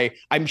yeah,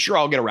 I'm sure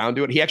I'll get around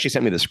to it. He actually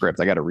sent me the script.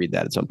 I got to read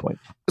that at some point.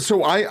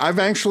 So I've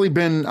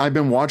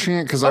been watching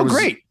it because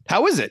great.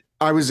 How is it?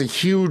 I was a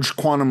huge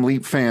Quantum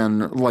Leap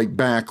fan, like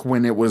back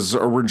when it was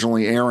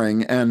originally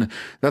airing. And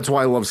that's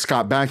why I love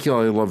Scott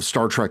Bakula. I love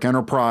Star Trek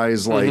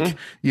Enterprise, like,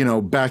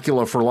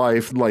 Bakula for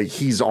life. Like,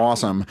 he's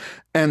awesome.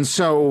 And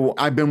so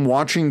I've been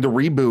watching the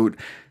reboot.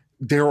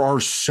 There are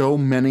so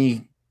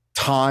many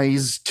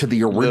ties to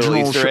the original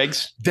Easter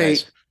eggs.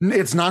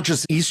 It's not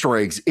just Easter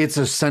eggs. It's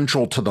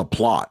essential to the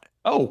plot.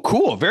 Oh,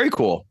 cool. Very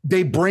cool.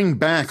 They bring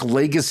back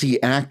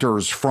legacy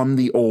actors from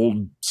the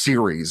old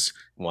series.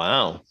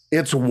 Wow.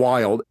 It's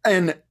wild.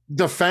 And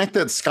the fact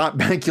that Scott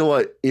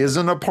Bakula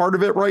isn't a part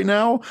of it right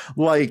now,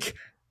 like...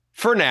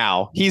 For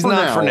now. He's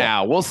not for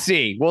now. We'll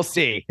see.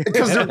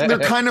 Because they're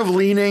kind of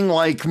leaning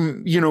like,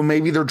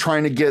 maybe they're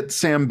trying to get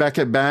Sam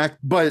Beckett back,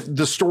 but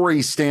the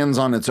story stands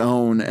on its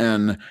own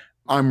and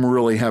I'm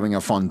really having a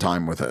fun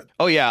time with it.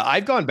 Oh, yeah.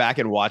 I've gone back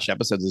and watched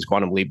episodes of this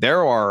Quantum Leap.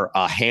 There are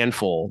a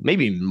handful,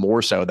 maybe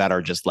more so, that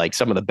are just like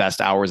some of the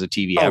best hours of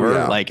TV ever.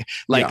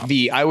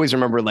 Yeah. I always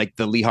remember like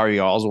the Lee Harvey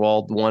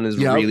Oswald one is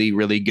really,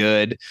 really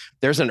good.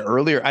 There's an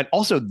earlier, and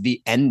also the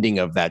ending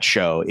of that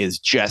show is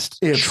just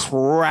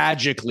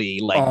tragically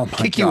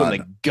kick you in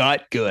the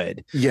gut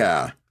good.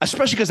 Yeah.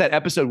 Especially because that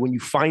episode, when you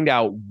find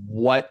out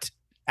what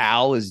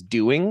Al is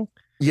doing.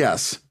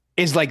 Yes.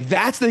 Is like,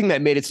 that's the thing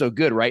that made it so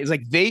good, right? It's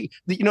like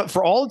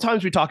for all the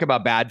times we talk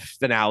about bad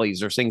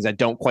finales or things that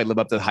don't quite live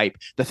up to the hype,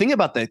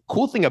 the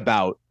cool thing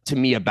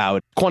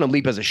about Quantum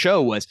Leap as a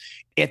show was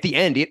at the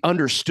end, it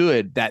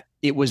understood that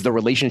it was the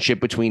relationship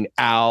between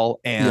Al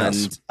and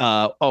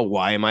Sam,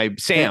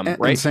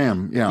 right? And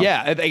Sam,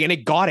 yeah, and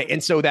it got it,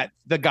 and so that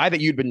the guy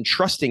that you'd been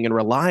trusting and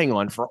relying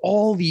on for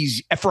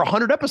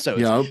 100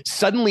 episodes,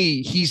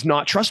 suddenly he's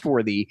not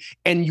trustworthy,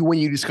 and when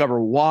you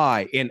discover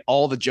why, and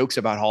all the jokes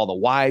about all the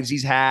wives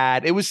he's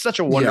had, it was such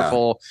a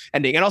wonderful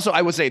ending. And also,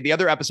 I would say the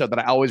other episode that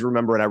I always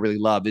remember and I really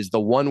love is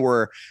the one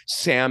where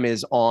Sam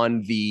is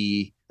on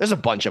the. There's a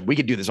bunch of, we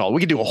could do this all. We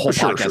could do a whole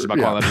podcast about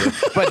Quantum Leap.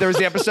 But there's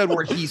the episode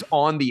where he's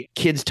on the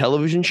kids'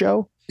 television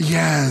show.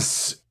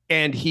 Yes.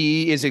 And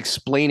he is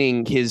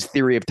explaining his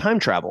theory of time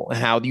travel and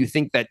how do you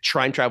think that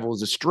time travel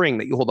is a string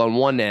that you hold on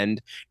one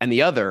end and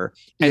the other.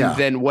 And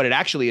then what it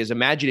actually is,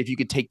 imagine if you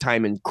could take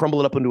time and crumble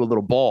it up into a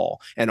little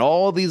ball and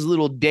all these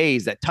little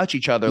days that touch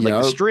each other like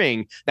a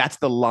string, that's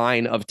the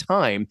line of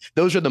time.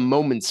 Those are the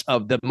moments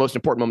of the most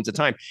important moments of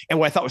time. And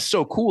what I thought was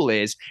so cool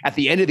is at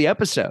the end of the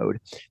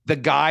episode, the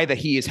guy that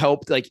he has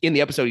helped, like in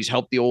the episode, he's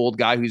helped the old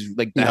guy who's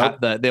like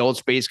the old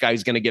space guy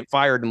who's going to get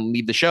fired and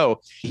leave the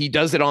show. He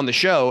does it on the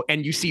show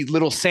and you see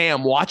little Sam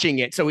watching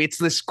it. So it's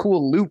this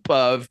cool loop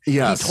of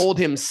he told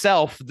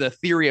himself the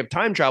theory of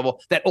time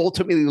travel that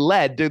ultimately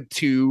led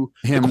to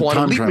the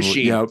Quantum Leap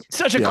machine.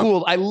 Such a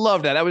cool, I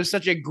love that. That was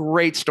such a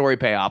great story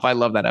payoff. I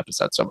love that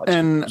episode so much.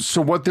 And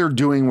so what they're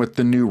doing with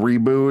the new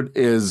reboot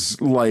is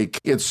like,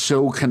 it's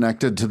so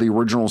connected to the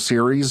original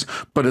series,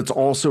 but it's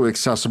also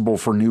accessible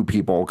for new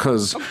people.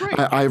 Cause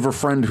I have a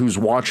friend who's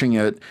watching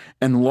it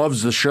and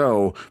loves the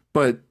show,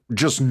 but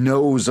just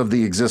knows of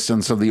the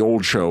existence of the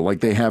old show.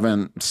 Like they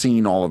haven't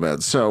seen all of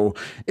it. So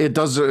it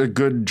does a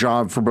good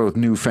job for both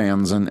new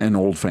fans and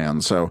old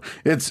fans. So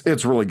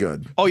it's really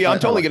good. Oh yeah. I'm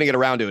totally going to get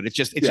around to it. It's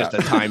just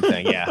a time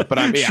thing. Yeah. But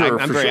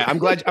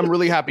I'm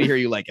really happy to hear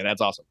you like it.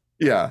 That's awesome.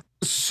 Yeah.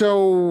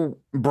 So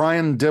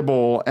Brian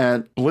Dibble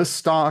at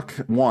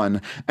Blissstock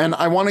 1, and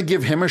I want to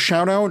give him a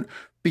shout out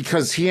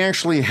because he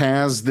actually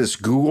has this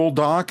Google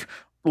Doc.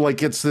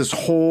 Like it's this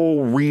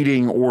whole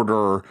reading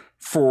order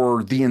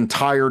for the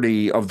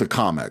entirety of the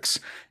comics.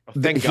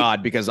 Thank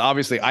God, because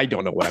obviously I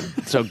don't know what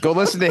so go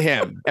listen to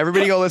him.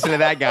 Everybody go listen to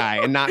that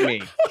guy and not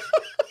me.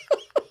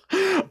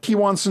 He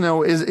wants to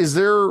know, is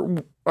there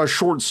a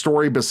short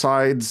story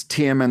besides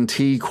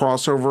TMNT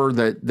crossover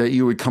that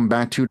you would come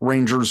back to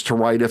Rangers to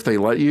write if they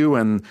let you?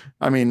 And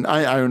I mean,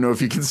 I don't know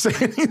if you can say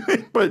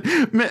anything, but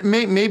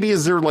maybe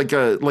is there like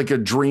a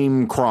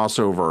dream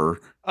crossover?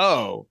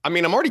 Oh, I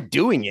mean, I'm already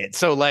doing it.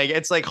 So like,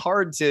 it's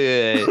hard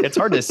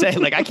to say.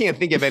 Like, I can't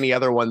think of any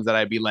other ones that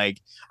I'd be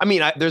like, I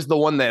mean, there's the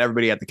one that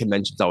everybody at the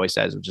conventions always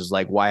says, which is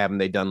like, why haven't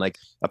they done like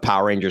a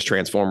Power Rangers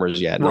Transformers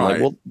yet? And I'm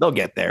like, well, they'll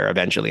get there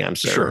eventually. I'm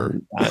sure.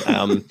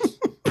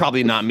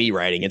 Probably not me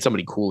writing it.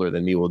 Somebody cooler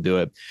than me will do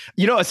it.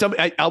 You know,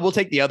 I will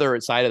take the other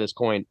side of this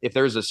coin. If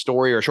there's a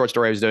story or a short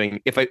story I was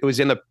doing, if it was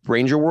in the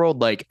Ranger world,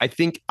 like, I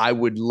think I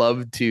would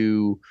love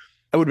to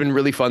It would have been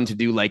really fun to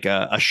do like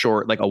a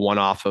short, like a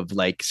one-off of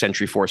like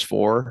Century Force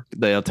 4,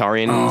 the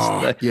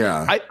Eltarians.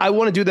 Yeah. I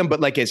want to do them, but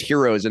like as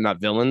heroes and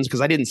not villains,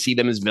 because I didn't see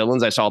them as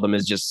villains. I saw them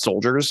as just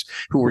soldiers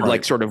who were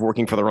like sort of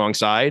working for the wrong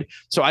side.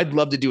 So I'd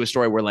love to do a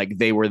story where like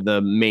they were the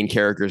main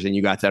characters and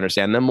you got to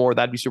understand them more.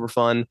 That'd be super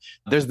fun.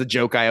 There's the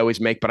joke I always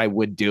make, but I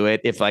would do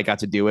it if I got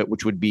to do it,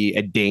 which would be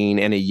a Dane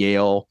and a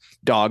Yale,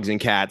 dogs and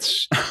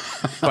cats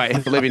by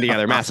living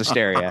together, mass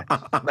hysteria.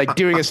 Like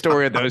doing a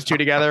story of those two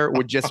together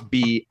would just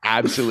be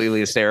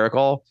absolutely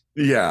hysterical.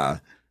 Yeah.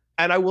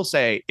 And I will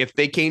say, if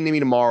they came to me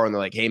tomorrow and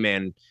they're like, hey,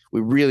 man, we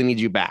really need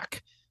you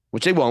back,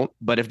 which they won't.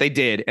 But if they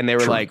did and they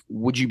were like,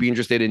 would you be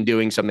interested in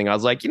doing something? I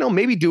was like,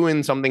 maybe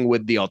doing something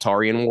with the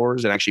Eltarian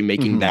Wars and actually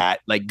making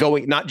that like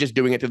going, not just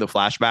doing it through the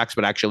flashbacks,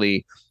 but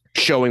actually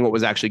showing what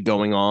was actually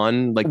going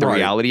on, like the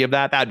reality of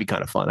that. That'd be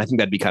kind of fun. I think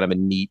that'd be kind of a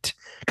neat,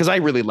 because I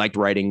really liked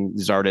writing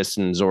Zardos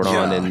and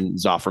Zordon and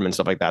Zophram and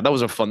stuff like that.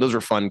 Those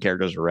were fun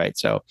characters to write.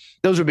 So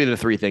those would be the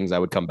three things I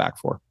would come back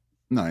for.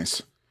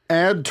 Nice.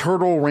 Add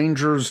Turtle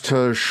Rangers to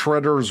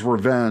Shredder's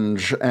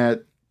Revenge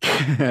at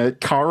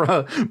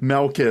Kara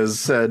Melkis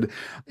said,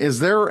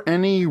 is there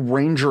any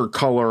Ranger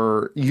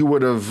color you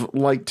would have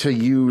liked to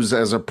use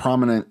as a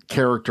prominent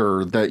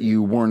character that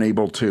you weren't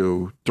able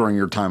to during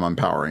your time on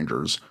Power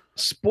Rangers?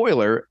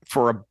 Spoiler,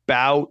 for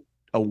about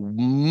a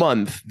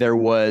month, there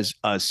was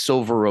a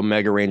Silver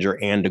Omega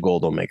Ranger and a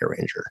Gold Omega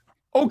Ranger.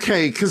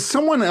 Okay, because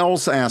someone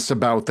else asked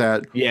about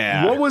that.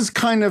 Yeah. What was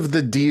kind of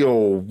the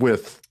deal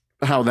with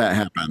how that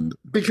happened?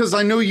 Because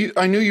I knew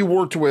you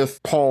worked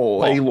with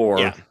Paul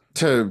Alor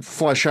to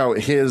flesh out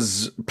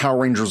his Power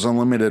Rangers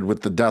Unlimited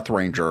with the Death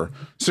Ranger.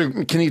 So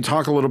can you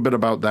talk a little bit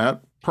about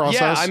that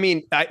process? Yeah, I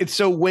mean,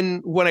 so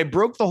when I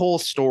broke the whole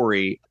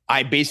story,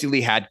 I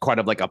basically had quite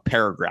of like a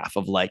paragraph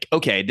of like,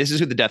 okay, this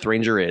is who the Death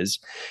Ranger is.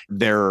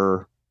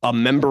 They're a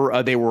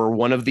member. They were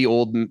one of the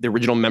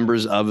original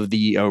members of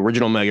the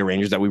original Mega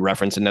Rangers that we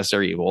referenced in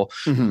Necessary Evil,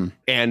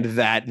 and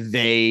that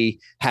they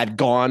had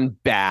gone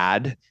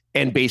bad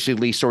and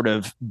basically sort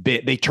of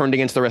they turned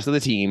against the rest of the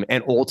team.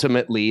 And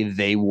ultimately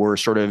they were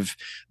sort of,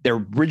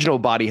 their original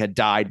body had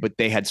died, but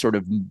they had sort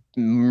of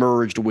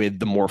merged with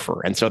the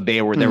Morpher. And so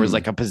there was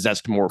like a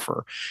possessed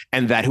Morpher,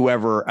 and that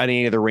whoever,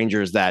 any of the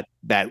Rangers that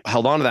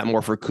held on to that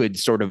Morpher could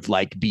sort of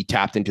like be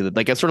tapped into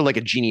like a sort of like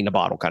a genie in a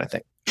bottle kind of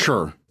thing.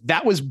 Sure.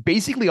 That was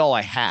basically all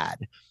I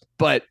had.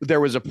 But there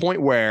was a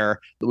point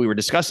where we were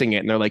discussing it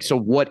and they're like, so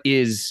what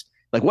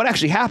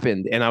actually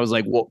happened? And I was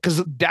like, well,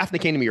 because Daphne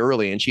came to me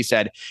early and she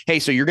said, hey,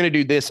 so you're going to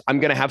do this. I'm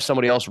going to have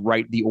somebody else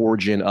write the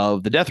origin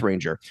of the Death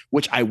Ranger,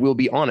 which I will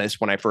be honest,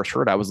 when I first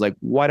heard, I was like,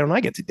 why don't I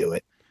get to do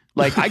it?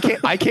 Like,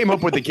 I came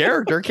up with the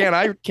character. Can't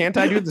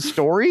I do the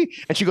story?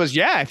 And she goes,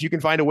 yeah, if you can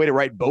find a way to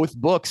write both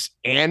books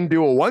and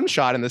do a one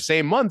shot in the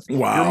same month, you're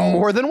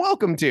more than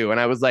welcome to. And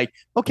I was like,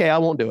 okay, I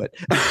won't do it.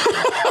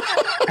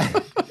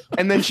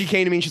 And then she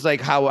came to me and she's like,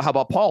 how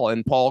about Paul?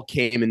 And Paul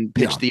came and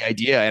pitched the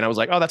idea. And I was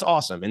like, oh, that's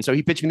awesome. And so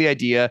he pitched me the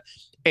idea.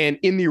 And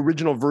in the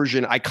original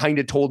version, I kind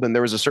of told them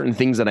there was a certain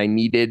things that I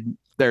needed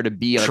there to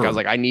be. Like, I was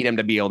like, I need him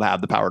to be able to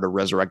have the power to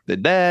resurrect the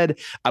dead.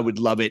 I would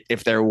love it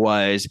if there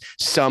was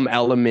some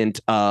element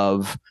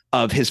of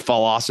his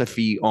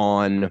philosophy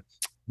on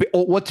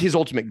what his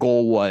ultimate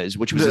goal was,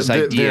 which was this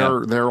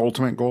idea. Their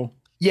ultimate goal.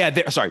 Yeah,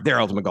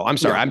 their ultimate goal. I'm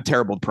sorry, I'm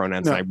terrible with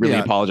pronouns, and I really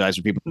apologize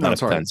for people. Not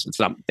offense.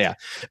 It's not. Yeah,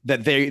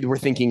 that they were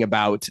thinking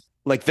about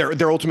like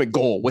their ultimate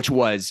goal, which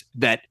was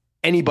that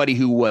anybody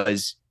who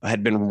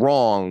had been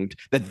wronged,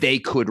 that they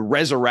could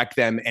resurrect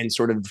them and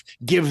sort of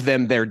give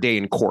them their day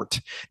in court,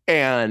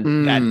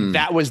 and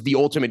that was the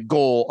ultimate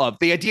goal of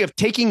the idea of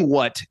taking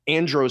what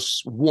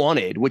Andros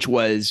wanted, which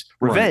was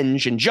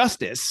revenge and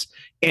justice,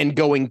 and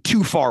going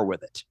too far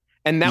with it.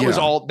 And that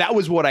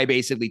was what I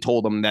basically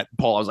told them, that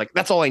Paul, I was like,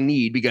 that's all I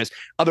need, because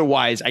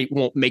otherwise I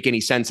won't make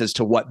any sense as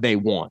to what they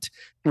want.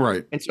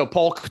 Right. And so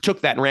Paul took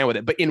that and ran with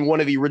it. But in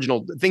one of the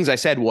original things I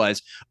said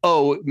was,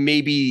 oh,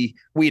 maybe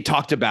we had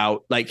talked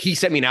about, like, he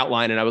sent me an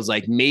outline and I was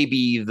like,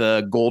 maybe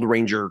the Gold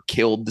Ranger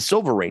killed the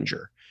Silver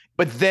Ranger.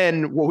 But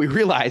then what we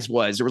realized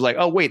was, it was like,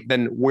 oh, wait,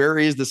 then where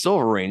is the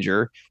Silver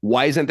Ranger?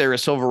 Why isn't there a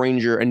Silver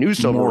Ranger, a new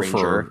Silver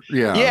Ranger?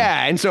 Yeah.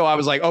 Yeah. And so I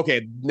was like,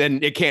 okay, then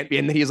it can't be.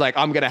 And then he's like,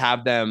 I'm going to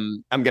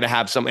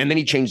have some. And then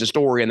he changed the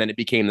story. And then it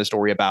became the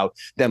story about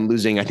them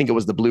losing, I think it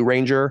was the Blue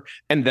Ranger,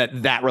 and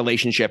that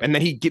relationship. And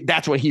then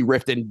that's what he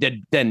riffed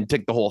and then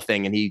took the whole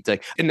thing. And he's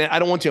like, and then I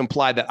don't want to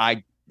imply that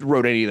I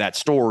wrote any of that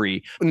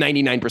story.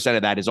 99%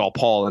 of that is all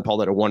Paul, and Paul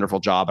did a wonderful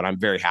job, and I'm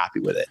very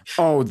happy with it.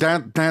 Oh,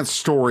 that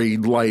story,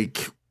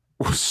 like,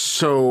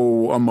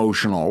 so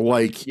emotional.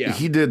 Like,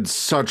 he did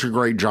such a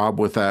great job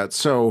with that.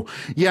 So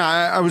yeah,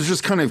 I was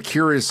just kind of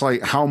curious,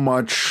 like, how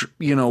much,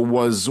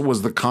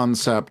 was the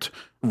concept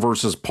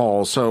versus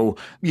Paul. So,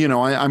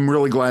 I'm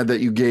really glad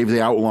that you gave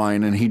the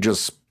outline and he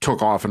just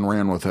took off and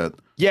ran with it.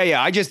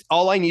 Yeah.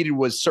 All I needed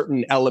was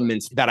certain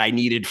elements that I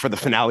needed for the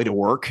finale to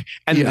work.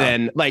 And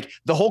then, like,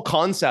 the whole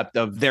concept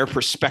of their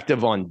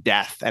perspective on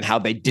death and how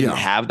they didn't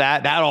have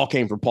that all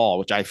came from Paul,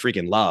 which I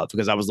freaking love,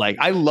 because I was like,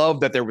 I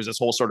love that there was this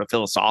whole sort of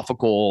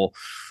philosophical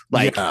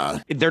Like, Yeah.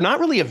 they're not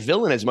really a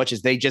villain as much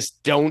as they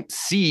just don't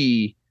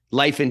see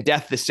life and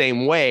death the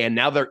same way. And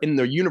now they're in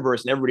their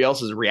universe and everybody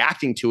else is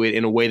reacting to it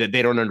in a way that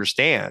they don't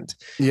understand.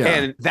 Yeah.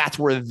 And that's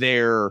where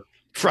their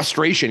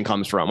frustration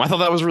comes from. I thought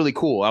that was really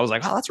cool. I was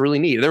like, oh, that's really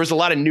neat. There was a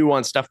lot of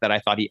nuanced stuff that I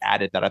thought he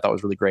added that I thought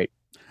was really great.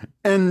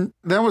 And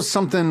that was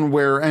something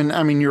where, and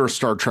I mean, you're a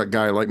Star Trek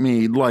guy like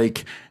me,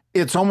 like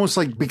it's almost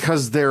like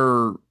because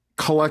their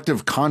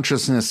collective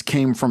consciousness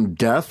came from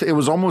death, it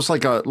was almost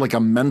like a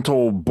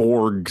mental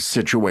Borg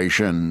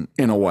situation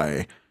in a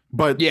way.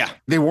 But yeah,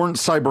 they weren't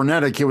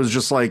cybernetic. It was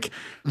just like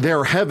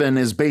their heaven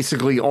is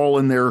basically all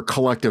in their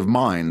collective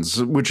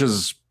minds, which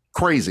is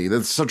crazy.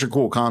 That's such a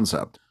cool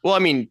concept. Well, I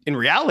mean, in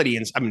reality,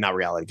 and I mean, not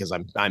reality, because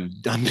I'm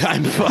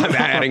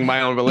adding my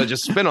own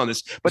religious spin on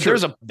this, but Sure.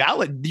 there's a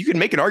valid, you can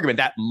make an argument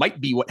that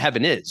might be what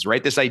heaven is,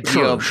 right? This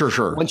idea of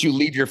Sure. once you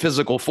leave your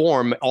physical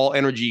form, all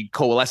energy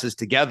coalesces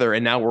together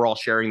and now we're all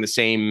sharing the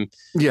same,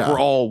 we're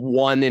all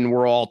one and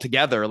we're all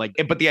together. Like,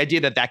 but the idea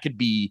that could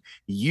be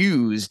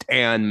used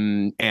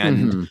and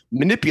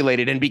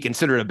manipulated and be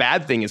considered a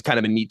bad thing is kind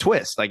of a neat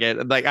twist. I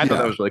thought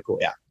that was really cool.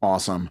 Yeah.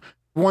 Awesome.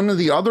 One of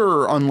the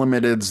other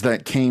Unlimiteds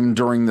that came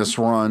during this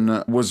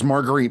run was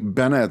Marguerite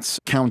Bennett's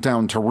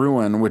Countdown to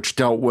Ruin, which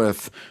dealt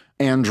with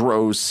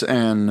Andros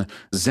and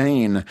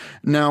Zane.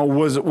 Now,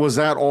 was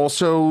that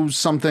also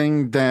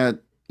something that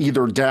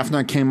either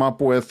Daphne came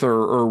up with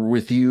or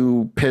with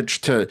you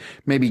pitched to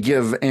maybe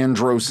give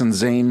Andros and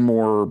Zane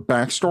more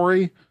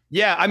backstory?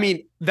 Yeah, I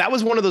mean, that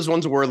was one of those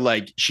ones where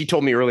like she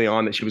told me early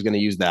on that she was going to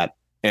use that.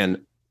 And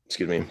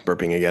excuse me,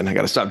 burping again. I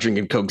got to stop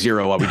drinking Coke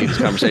Zero while we do these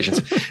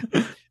conversations.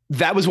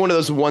 That was one of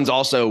those ones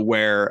also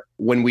where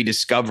when we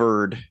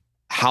discovered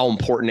how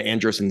important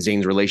Andros and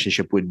Zane's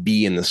relationship would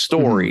be in the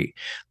story,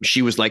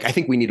 she was like, I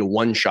think we need a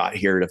one shot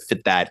here to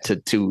fit that,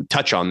 to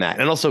touch on that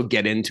and also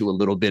get into a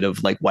little bit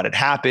of like what had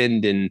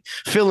happened and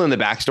fill in the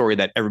backstory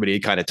that everybody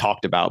had kind of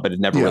talked about, but had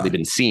never really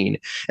been seen.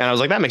 And I was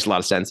like, that makes a lot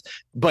of sense.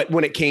 But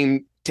when it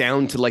came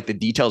down to like the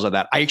details of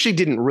that, I actually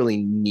didn't really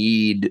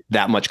need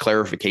that much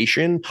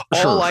clarification.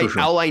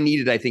 All I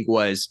needed, I think,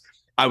 was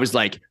I was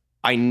like,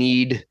 I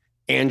need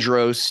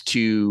Andros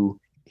to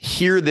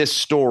hear this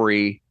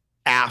story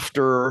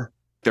after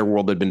their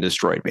world had been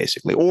destroyed,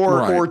 basically,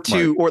 or I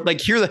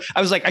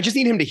was like, I just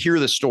need him to hear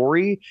the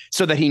story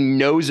so that he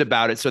knows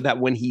about it, so that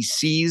when he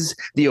sees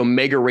the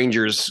Omega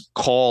Rangers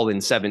call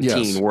in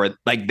 17, where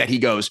like that he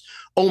goes,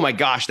 oh my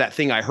gosh, that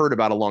thing I heard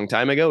about a long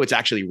time ago, it's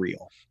actually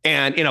real.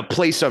 And in a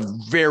place of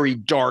very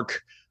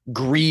dark,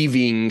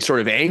 grieving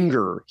sort of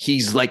anger,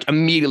 he's like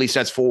immediately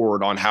sets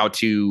forward on how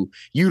to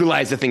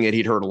utilize the thing that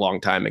he'd heard a long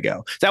time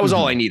ago. That was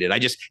all I needed. I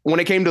just, when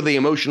it came to the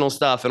emotional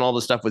stuff and all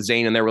the stuff with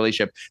Zane and their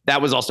relationship,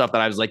 that was all stuff that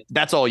I was like,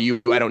 that's all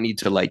you, I don't need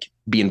to like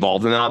be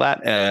involved in all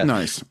that.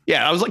 Nice.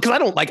 Yeah. I was like, cause I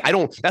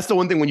don't, that's the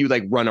one thing when you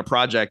like run a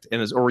project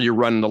or you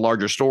run the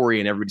larger story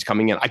and everybody's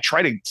coming in, I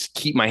try to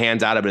keep my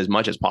hands out of it as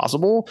much as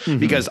possible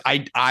because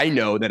I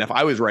know that if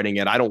I was writing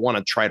it, I don't want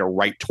to try to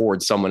write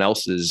towards someone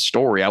else's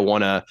story. I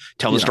want to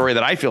tell the story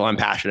that I feel I'm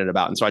passionate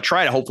about. And so I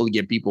try to hopefully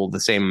give people the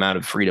same amount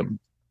of freedom.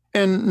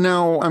 And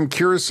now I'm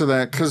curious to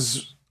that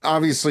because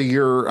obviously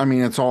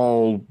it's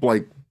all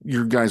like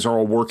you guys are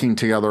all working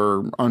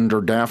together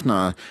under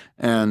Daphne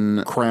and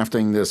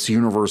crafting this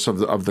universe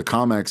of the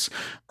comics.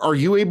 Are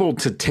you able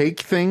to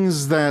take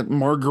things that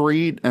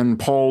Marguerite and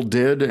Paul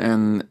did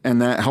and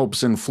that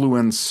helps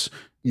influence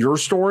your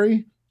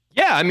story?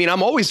 Yeah, I mean,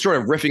 I'm always sort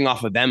of riffing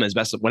off of them as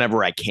best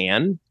whenever I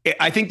can.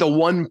 I think the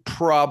one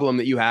problem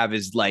that you have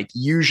is like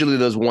usually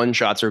those one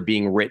shots are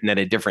being written at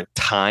a different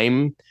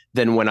time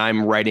than when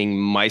I'm writing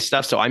my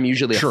stuff. So I'm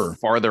usually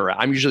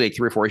I'm usually like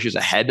 3 or 4 issues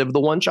ahead of the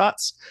one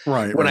shots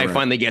when I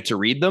finally get to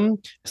read them.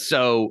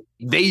 So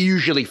they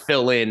usually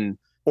fill in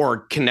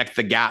or connect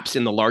the gaps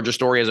in the larger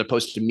story as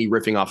opposed to me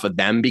riffing off of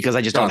them because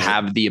I just don't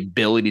have the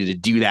ability to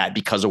do that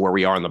because of where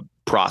we are in the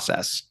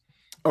process.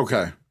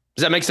 Okay.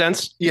 Does that make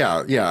sense?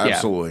 Yeah,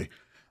 absolutely.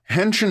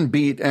 Henshin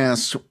Beat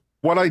asks,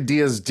 what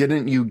ideas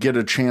didn't you get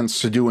a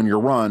chance to do in your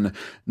run?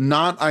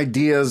 Not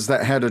ideas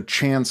that had a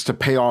chance to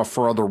pay off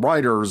for other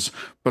writers,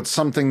 but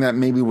something that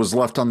maybe was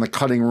left on the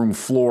cutting room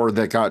floor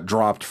that got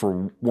dropped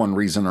for one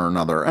reason or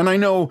another. And I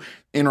know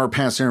in our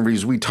past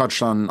interviews, we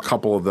touched on a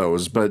couple of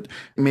those, but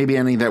maybe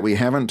any that we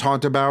haven't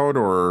talked about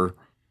or...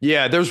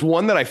 Yeah, there's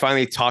one that I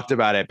finally talked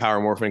about at Power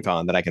Morphin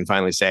Con that I can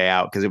finally say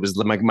out because it was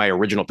like my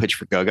original pitch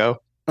for Go-Go.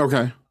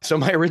 Okay. So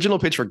my original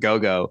pitch for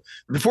Go-Go,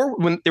 before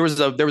when there was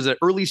an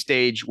early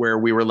stage where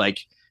we were like,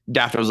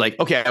 Daphne was like,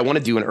 okay, I want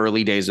to do an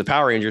early days of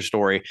Power Ranger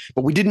story,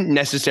 but we didn't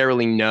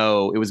necessarily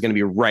know it was going to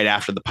be right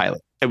after the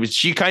pilot.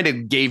 She kind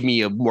of gave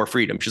me more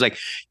freedom. She's like,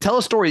 tell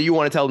a story you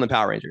want to tell in the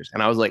Power Rangers.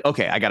 And I was like,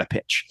 okay, I got a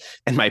pitch.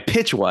 And my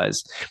pitch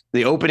was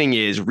the opening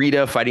is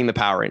Rita fighting the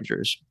Power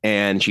Rangers.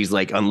 And she's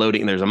like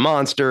unloading. There's a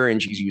monster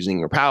and she's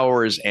using her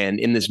powers. And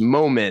in this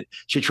moment,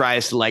 she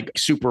tries to like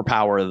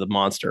superpower the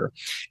monster.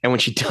 And when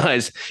she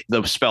does,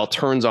 the spell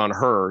turns on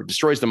her,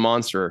 destroys the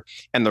monster,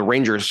 and the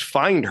Rangers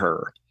find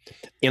her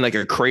in like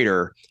a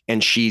crater.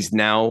 And she's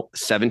now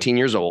 17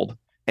 years old.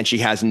 and she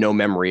has no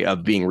memory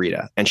of being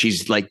Rita. And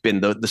she's like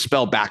been the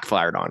spell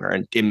backfired on her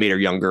and it made her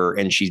younger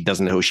and she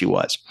doesn't know who she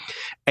was.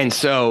 And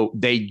so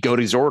they go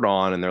to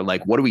Zordon and they're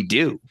like, what do we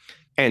do?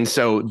 And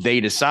so they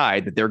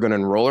decide that they're going to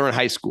enroll her in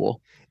high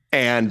school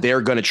and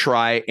they're going to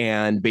try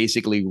and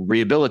basically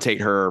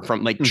rehabilitate her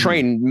from like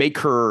make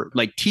her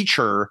like teach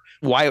her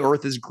why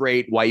Earth is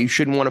great, why you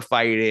shouldn't want to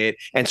fight it,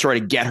 and sort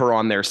of get her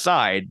on their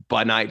side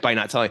by not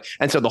telling.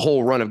 And so the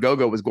whole run of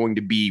Go-Go was going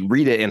to be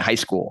Rita in high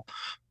school.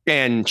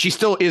 And she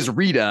still is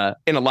Rita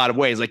in a lot of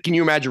ways. Like, can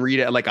you imagine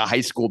Rita at like a high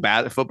school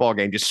football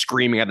game, just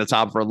screaming at the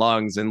top of her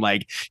lungs and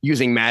like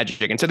using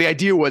magic? And so the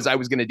idea was I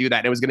was going to do that.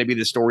 And it was going to be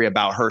the story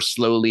about her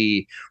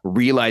slowly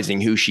realizing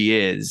who she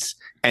is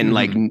and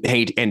like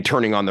hate and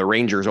turning on the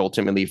Rangers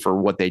ultimately for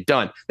what they'd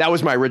done. That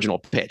was my original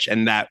pitch.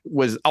 And that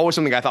was always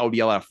something I thought would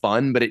be a lot of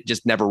fun, but it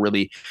just never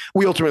really,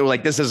 we ultimately were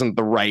like, this isn't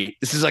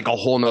this is like a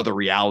whole nother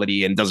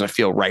reality and doesn't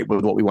feel right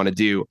with what we want to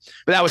do.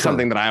 But that was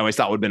something that I always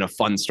thought would have been a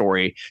fun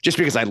story just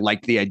because I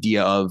liked the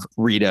idea of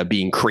Rita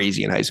being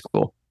crazy in high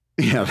school.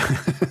 Yeah,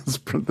 that's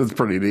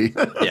pretty neat.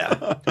 Yeah,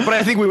 but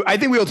I think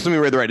we ultimately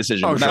made the right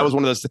decision. That was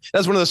one of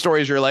those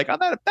stories where you're like, oh,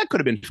 that could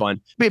have been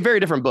fun. It'd be a very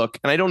different book,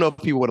 and I don't know if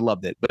people would have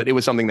loved it, but it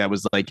was something that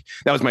was like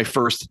that was my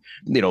first,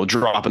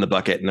 drop in the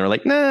bucket, and they're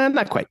like, nah,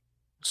 not quite.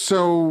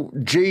 So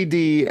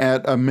JD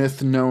at A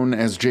Myth Known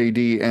as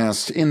JD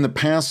asked, in the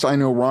past, I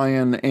know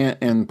Ryan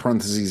and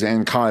parentheses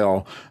and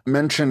Kyle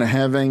mentioned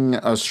having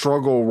a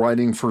struggle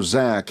writing for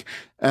Zach,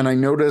 and I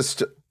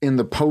noticed in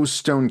the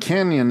post-Stone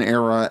Canyon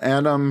era,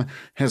 Adam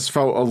has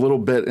felt a little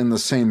bit in the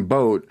same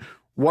boat.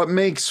 What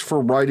makes for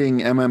writing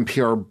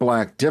MMPR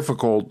Black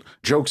difficult?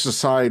 Jokes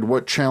aside,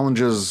 what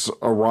challenges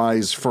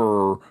arise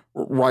for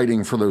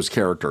writing for those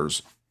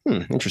characters?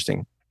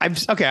 Interesting. I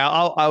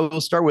will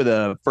start with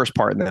a first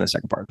part and then a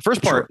second part. The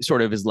first part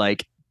sort of is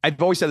like, I've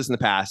always said this in the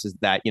past, is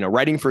that,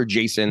 writing for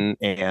Jason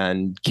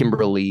and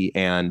Kimberly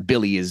and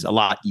Billy is a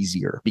lot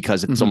easier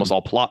because it's almost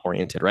all plot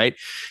oriented, right?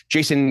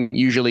 Jason,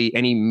 usually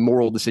any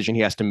moral decision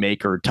he has to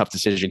make or tough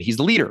decision, he's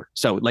the leader.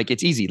 So like,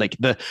 it's easy. Like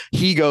the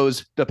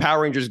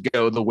Power Rangers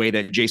go the way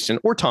that Jason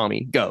or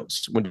Tommy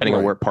goes, depending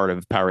on what part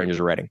of Power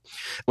Rangers are writing.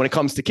 When it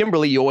comes to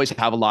Kimberly, you always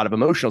have a lot of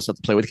emotional stuff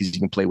to play with because you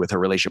can play with her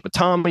relationship with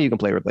Tommy, you can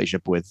play a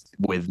relationship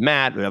with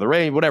Matt, the other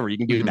Ray, whatever, you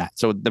can do that.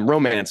 So the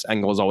romance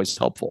angle is always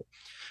helpful.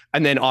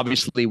 And then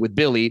obviously with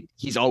Billy,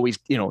 he's always,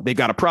 they've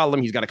got a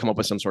problem. He's got to come up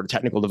with some sort of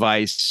technical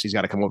device. He's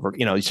got to come over,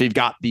 so you've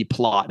got the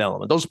plot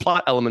element. Those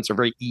plot elements are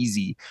very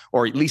easy,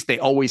 or at least they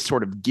always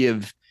sort of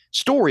give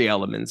story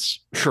elements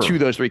to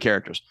those three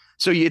characters.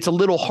 So it's a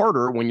little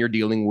harder when you're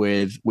dealing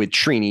with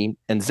Trini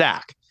and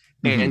Zach.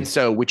 And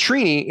so with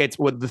Trini, it's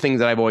what the things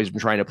that I've always been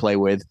trying to play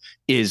with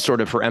is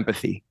sort of her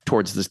empathy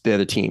towards the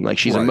other team. Like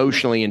she's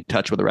emotionally in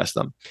touch with the rest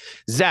of them.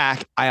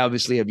 Zach, I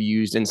obviously have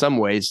used in some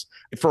ways.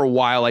 For a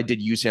while, I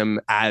did use him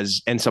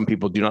as, and some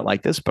people do not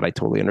like this, but I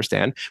totally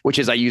understand, which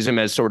is I use him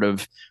as sort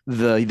of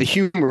the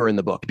humor in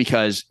the book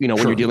because, when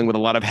you're dealing with a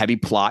lot of heavy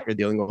plot, you're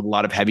dealing with a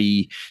lot of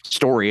heavy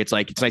story. It's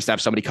like, it's nice to have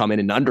somebody come in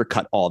and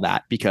undercut all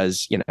that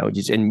because,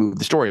 and move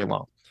the story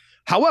along.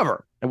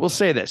 However, I will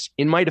say this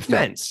in my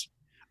defense,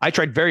 I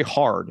tried very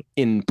hard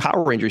in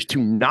Power Rangers to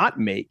not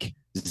make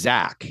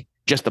Zach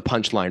just the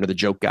punchline or the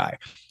joke guy.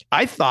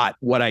 I thought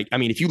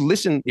if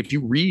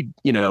you read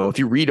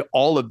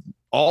all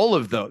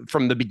of the,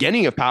 from the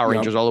beginning of Power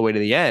Rangers all the way to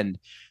the end,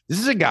 this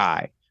is a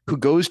guy who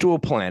goes to a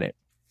planet,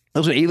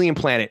 an alien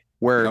planet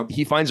where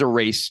he finds a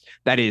race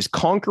that is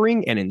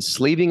conquering and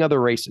enslaving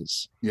other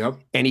races.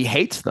 And he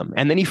hates them.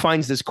 And then he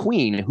finds this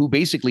queen who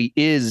basically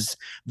is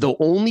the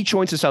only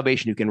choice of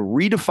salvation who can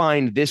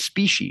redefine this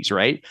species,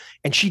 right?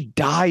 And she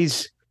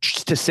dies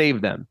to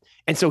save them.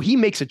 And so he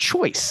makes a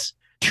choice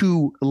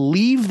to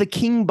leave the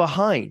king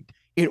behind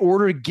in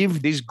order to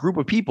give this group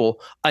of people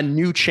a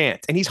new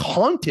chance. And he's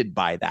haunted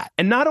by that.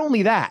 And not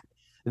only that,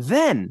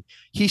 then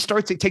he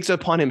takes it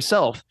upon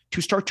himself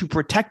to start to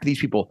protect these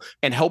people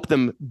and help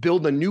them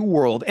build a new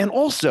world, and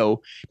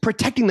also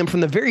protecting them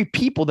from the very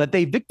people that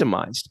they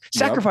victimized,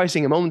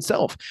 sacrificing his own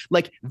self.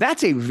 Like,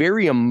 that's a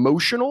very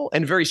emotional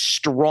and very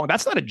strong,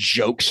 that's not a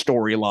joke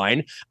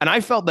storyline. And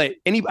I felt that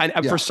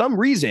for some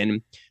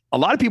reason, a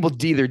lot of people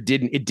either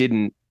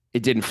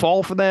it didn't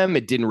fall for them.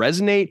 It didn't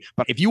resonate.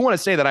 But if you want to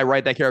say that I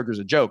write that character as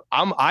a joke,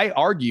 I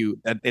argue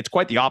that it's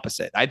quite the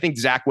opposite. I think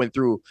Zach went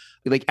through,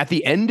 like, at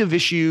the end of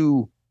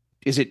issue,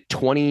 is it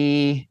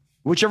 20?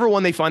 Whichever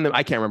one they find them,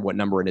 I can't remember what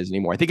number it is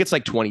anymore. I think it's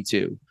like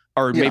 22,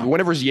 or maybe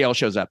whenever Yale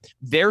shows up,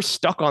 they're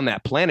stuck on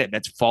that planet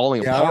that's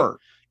falling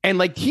apart. And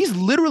like, he's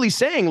literally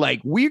saying,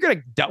 like, we're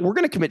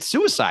gonna commit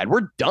suicide.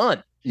 We're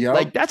done.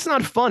 Like, that's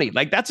not funny.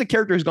 Like, that's a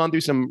character who's gone through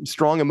some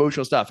strong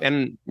emotional stuff.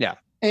 And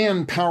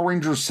And Power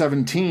Rangers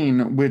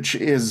 17, which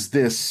is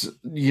this,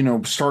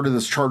 started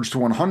this charge to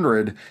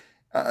 100,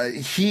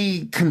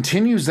 he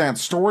continues that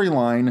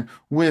storyline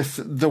with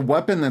the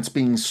weapon that's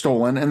being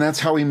stolen, and that's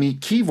how we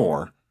meet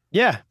Kivor.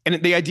 Yeah.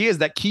 And the idea is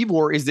that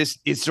Kivor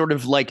is sort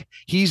of like,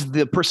 he's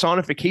the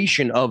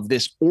personification of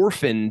this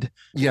orphaned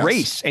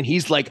race. And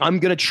he's like, I'm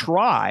going to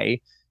try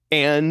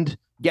and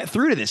get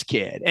through to this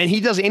kid. And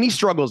he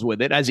struggles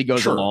with it as he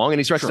goes along, and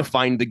he starts to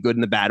find the good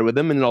and the bad with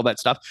him and all that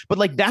stuff. But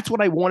like, that's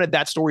what I wanted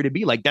that story to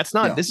be. Like, that's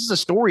not, this is a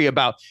story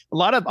about a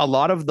lot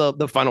of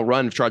the final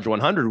run of Charge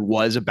 100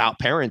 was about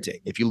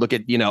parenting. If you look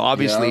at,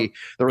 obviously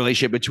the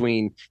relationship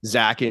between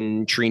Zach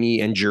and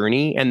Trini and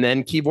Journey, and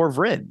then Keevor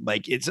Vryn,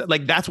 like, it's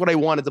like, that's what I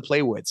wanted to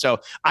play with. So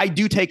I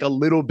do take a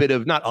little bit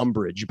of, not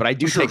umbrage, but I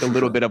do take a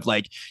little bit of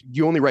like,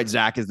 you only write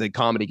Zach as the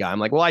comedy guy. I'm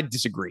like, well, I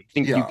disagree.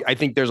 I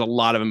think there's a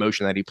lot of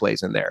emotion that he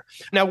plays in there.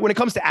 Now, when it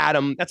comes to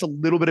Adam, that's a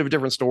little bit of a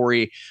different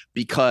story,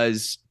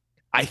 because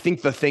I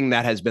think the thing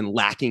that has been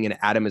lacking in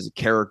Adam as a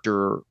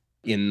character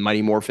in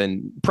Mighty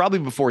Morphin, probably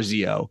before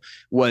Zeo,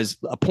 was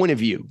a point of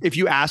view. If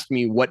you asked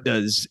me, what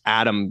does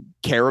Adam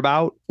care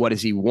about? What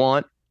does he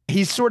want?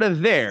 He's sort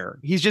of there.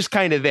 He's just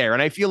kind of there.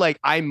 And I feel like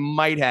I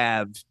might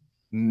have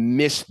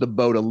missed the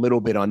boat a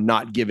little bit on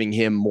not giving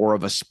him more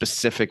of a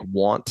specific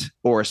want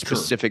or a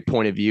specific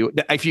point of view.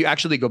 If you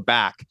actually go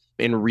back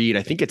and read,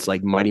 I think it's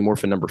like Mighty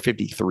Morphin number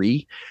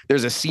 53,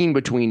 there's a scene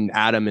between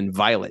Adam and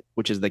Violet,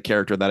 which is the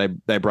character that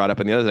I brought up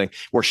in the other thing,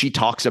 where she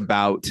talks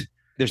about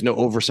there's no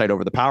oversight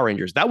over the Power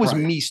Rangers. That was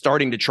me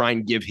starting to try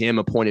and give him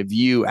a point of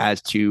view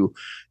as to,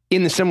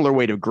 in the similar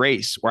way to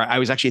Grace, where I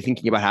was actually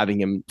thinking about having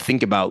him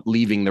think about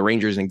leaving the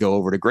Rangers and go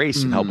over to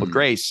Grace and help with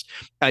Grace.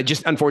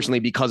 Just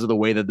unfortunately, because of the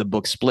way that the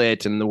book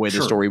split and the way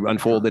the story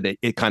unfolded,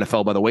 it kind of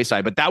fell by the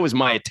wayside. But that was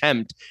my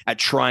attempt at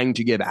trying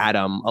to give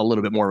Adam a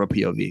little bit more of a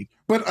POV.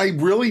 But I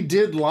really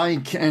did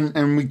like,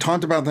 and we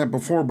talked about that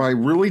before, but I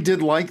really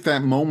did like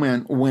that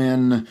moment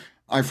when,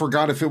 I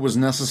forgot if it was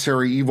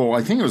Necessary Evil,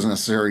 I think it was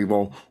Necessary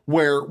Evil,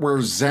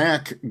 where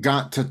Zach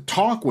got to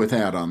talk with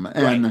Adam,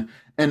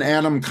 and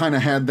Adam kind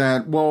of had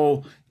that,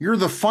 well, you're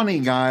the funny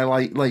guy,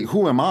 like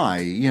who am I,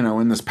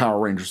 in this Power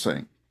Rangers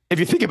thing. If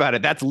you think about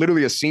it, that's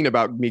literally a scene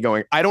about me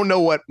going, I don't know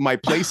what my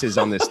place is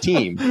on this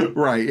team.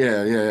 Right.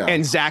 Yeah.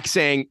 And Zach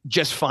saying,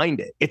 just find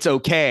it. It's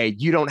okay.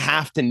 You don't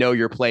have to know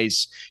your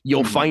place.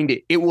 You'll find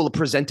it. It will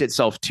present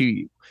itself to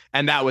you.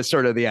 And that was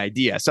sort of the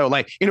idea. So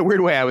like, in a weird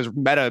way, I was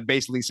meta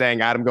basically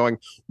saying, Adam going,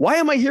 why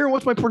am I here? And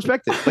what's my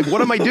perspective? Like, what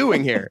am I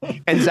doing here?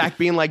 And Zach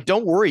being like,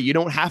 don't worry. You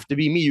don't have to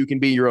be me. You can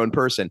be your own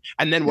person.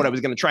 And then what I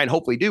was going to try and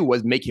hopefully do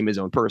was make him his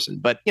own person.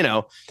 But,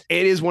 it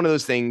is one of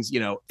those things,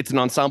 it's an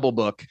ensemble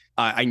book.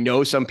 I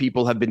know some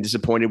people have been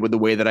disappointed with the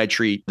way that I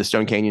treat the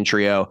Stone Canyon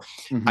Trio.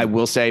 I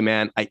will say,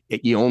 man,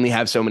 you only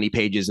have so many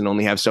pages and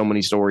only have so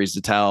many stories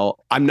to tell.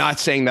 I'm not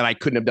saying that I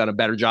couldn't have done a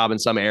better job in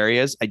some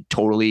areas. I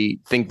totally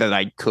think that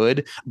I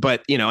could.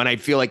 But, and I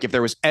feel like if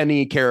there was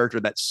any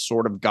character that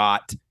sort of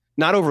got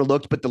not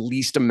overlooked, but the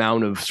least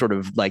amount of sort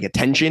of like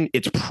attention,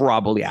 it's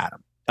probably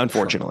Adam,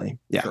 unfortunately.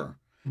 Sure.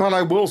 But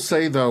I will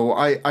say, though,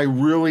 I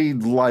really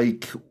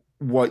like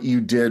what you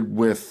did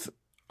with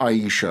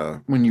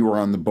Aisha when you were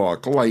on the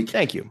book. Like,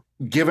 thank you.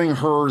 Giving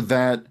her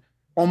that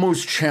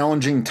almost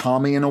challenging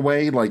Tommy in a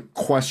way, like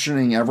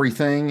questioning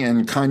everything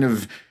and kind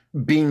of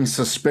being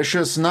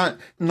suspicious, not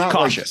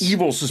cautious. Like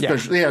evil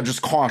suspicious. Yeah,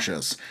 just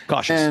cautious.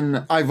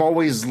 And I've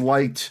always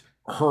liked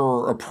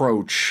her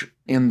approach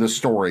in the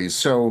stories.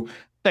 So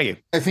thank you.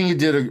 I think you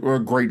did a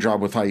great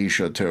job with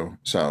Aisha too.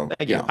 So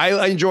thank you.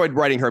 I enjoyed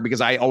writing her because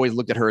I always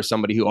looked at her as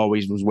somebody who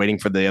always was waiting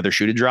for the other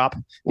shoe to drop,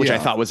 which I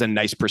thought was a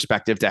nice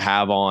perspective to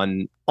have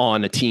on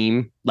a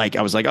team. Like,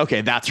 I was like, okay,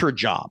 that's her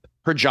job.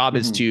 Her job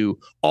is to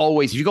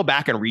always, if you go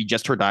back and read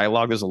just her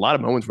dialogue, there's a lot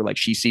of moments where like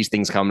she sees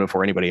things coming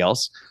before anybody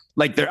else.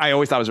 Like, I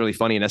always thought it was really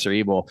funny in Necessary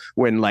Evil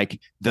when like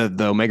the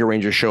Omega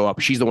Rangers show up.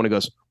 She's the one who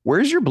goes,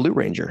 "Where's your Blue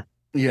Ranger?"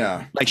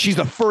 Yeah. Like, she's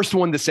the first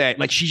one to say it.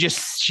 Like,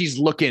 she's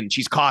looking,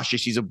 she's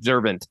cautious, she's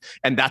observant.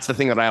 And that's the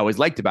thing that I always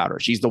liked about her.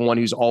 She's the one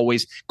who's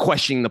always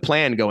questioning the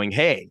plan, going,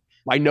 hey,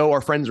 I know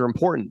our friends are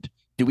important.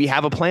 Do we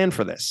have a plan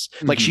for this?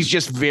 Like, she's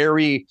just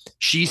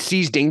she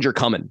sees danger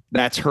coming.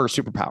 That's her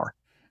superpower.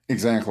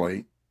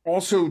 Exactly.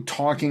 Also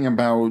talking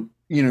about,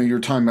 you're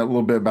talking about a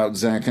little bit about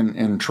Zach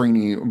and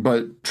Trini,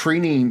 but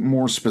Trini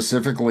more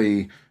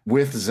specifically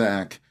with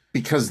Zach,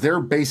 because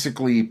they're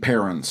basically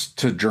parents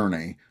to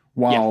Journey.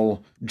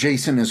 While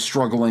Jason is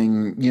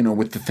struggling,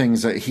 with the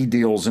things that he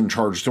deals in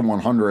Charge to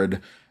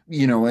 100,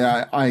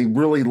 I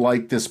really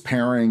like this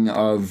pairing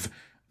of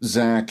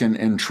Zach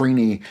and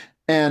Trini.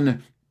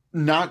 And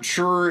not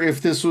sure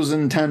if this was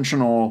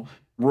intentional,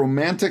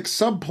 romantic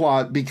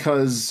subplot,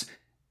 because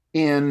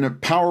in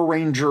Power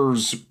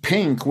Rangers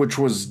Pink, which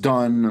was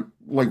done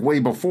like way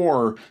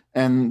before,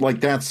 and like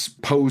that's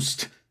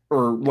post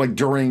or like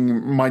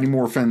during Mighty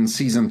Morphin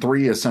season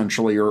 3,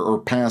 essentially, or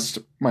past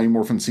Mighty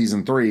Morphin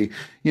season 3,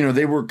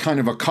 they were kind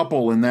of a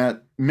couple in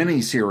that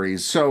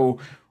miniseries. So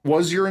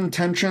was your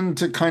intention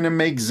to kind of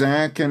make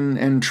Zach and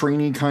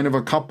Trini kind of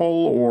a couple,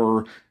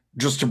 or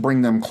just to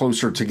bring them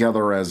closer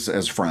together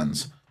as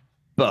friends?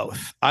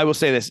 Both. I will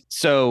say this.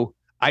 So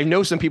I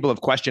know some people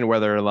have questioned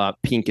whether or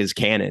not Pink is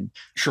canon.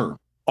 Sure.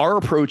 Our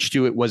approach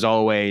to it was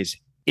always,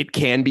 it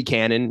can be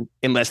canon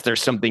unless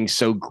there's something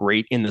so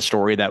great in the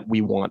story that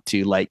we want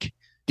to like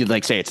you'd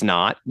like say it's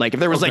not. Like if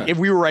there was like, if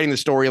we were writing the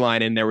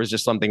storyline and there was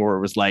just something where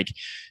it was like,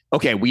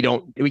 okay, we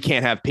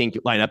can't have Pink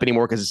line up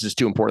anymore because this is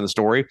too important to the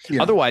story.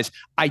 Yeah. Otherwise,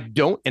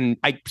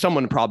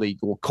 someone probably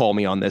will call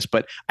me on this,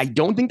 but I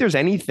don't think there's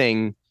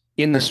anything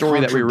in the story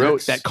that we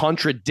wrote that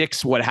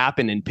contradicts what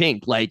happened in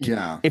Pink. Like,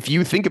 if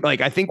you think about, like,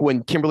 I think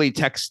when Kimberly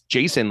texts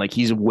Jason, like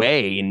he's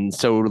away. And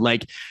so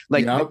like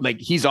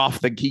he's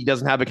off he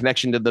doesn't have a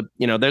connection to the,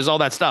 there's all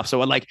that stuff. So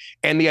like,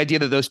 and the idea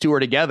that those two are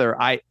together,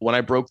 when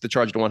I broke the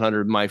Charge to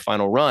 100, my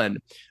final run,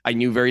 I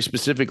knew very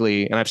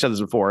specifically, and I've said this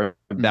before,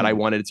 that I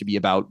wanted it to be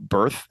about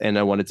birth and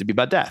I wanted it to be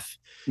about death.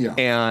 Yeah.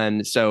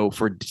 And so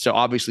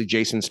obviously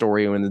Jason's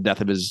story and the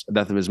death of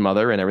his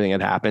mother and everything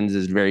that happens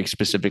is very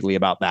specifically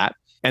about that.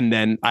 And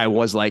then I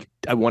was like,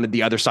 I wanted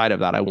the other side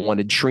of that. I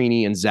wanted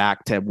Trini and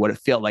Zach to have what it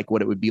felt like,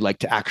 what it would be like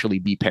to actually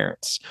be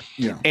parents.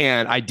 Yeah.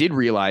 And I did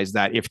realize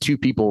that if two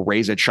people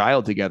raise a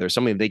child together,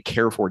 somebody they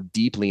care for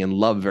deeply and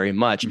love very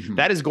much,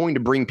 that is going to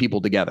bring people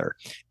together.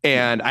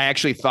 And I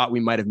actually thought we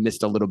might have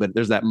missed a little bit.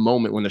 There's that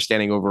moment when they're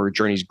standing over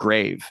Journey's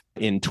grave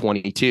in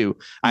 22.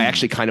 I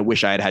actually kind of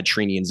wish I had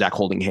Trini and Zach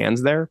holding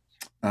hands there.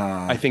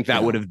 I think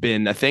that would have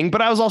been a thing, but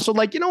I was also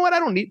like, you know what? I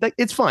don't need, like,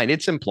 it's fine.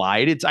 It's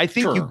implied. I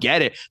think you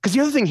get it. Because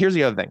here's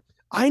the other thing.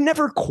 I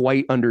never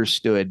quite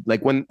understood,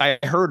 like when I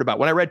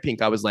read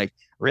Pink, I was like,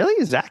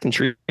 really? Zach and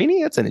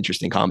Trini? That's an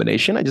interesting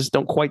combination. I just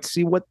don't quite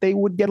see what they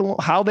would get along,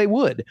 how they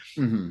would.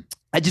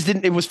 I just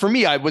didn't, it was for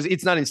me,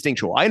 it's not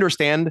instinctual. I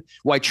understand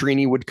why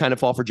Trini would kind of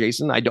fall for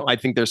Jason. I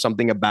think there's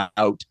something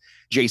about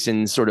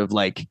Jason's sort of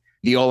like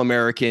the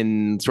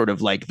all-American sort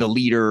of like the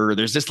leader.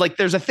 There's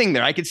a thing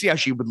there. I could see how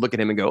she would look at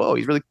him and go, oh,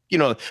 he's really,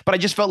 but I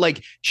just felt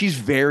like she's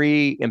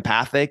very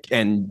empathic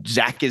and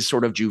Zach is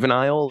sort of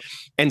juvenile.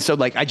 And so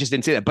like, I just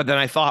didn't say that. But then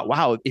I thought,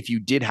 wow, if you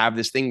did have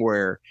this thing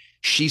where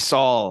she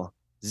saw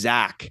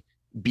Zach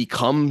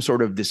become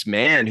sort of this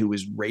man who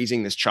was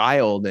raising this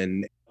child.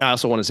 And I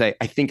also want to say,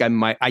 I think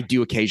I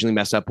do occasionally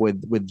mess up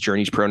with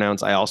Journey's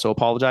pronouns. I also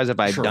apologize if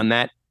I've done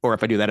that. Or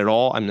if I do that at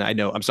all,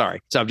 I'm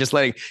sorry. So I'm just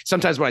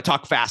sometimes when I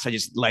talk fast,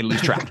 I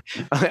lose track.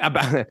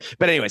 But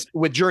anyways,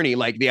 with Journey,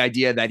 like the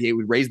idea that he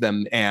would raise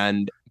them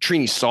and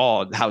Trini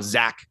saw how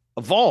Zach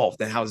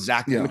evolved and how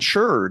Zach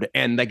matured.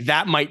 And like,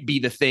 that might be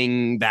the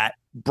thing that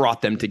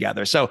brought them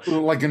together. So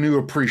like a new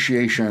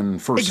appreciation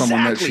for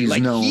someone that she's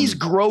like known. He's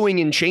growing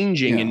and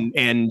changing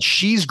and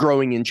she's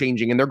growing and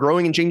changing and they're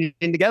growing and changing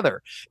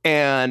together.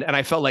 And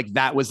I felt like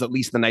that was at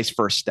least the nice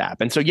first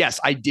step. And so, yes,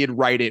 I did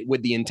write it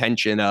with the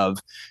intention of,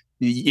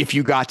 if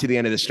you got to the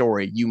end of the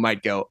story, you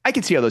might go, I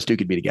can see how those two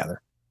could be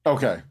together.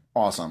 Okay,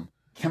 awesome.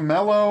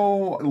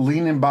 Camelo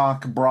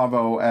Linenbach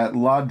Bravo at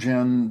La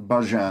Jen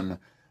Bajen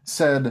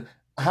said,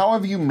 how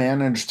have you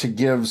managed to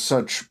give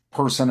such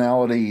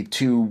personality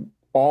to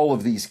all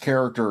of these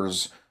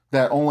characters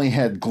that only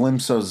had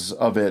glimpses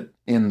of it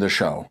in the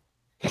show?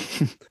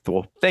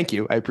 Well, thank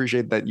you. I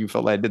appreciate that you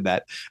felt I did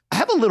that. I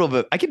have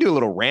I could do a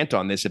little rant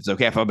on this if it's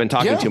okay. If I've been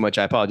talking too much,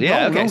 I apologize.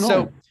 Yeah, okay. No.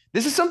 So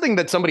this is something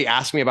that somebody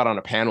asked me about on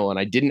a panel and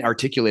I didn't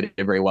articulate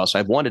it very well. So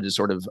I've wanted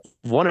to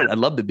I'd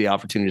love the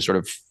opportunity to sort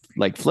of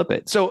like flip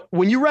it. So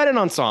when you write an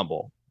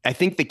ensemble, I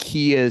think the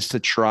key is to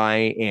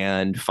try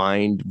and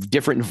find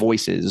different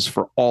voices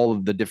for all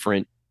of the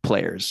different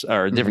players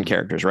or different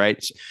characters, right?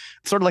 It's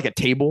sort of like a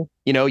table.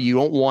 You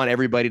don't want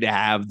everybody to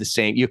have the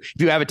same. If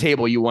you have a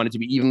table, you want it to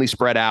be evenly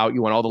spread out.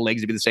 You want all the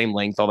legs to be the same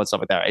length, all that stuff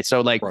like that, right? So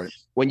like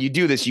when you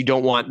do this, you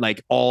don't want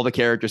like all the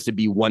characters to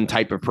be one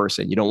type of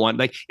person. You don't want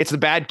like it's the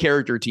bad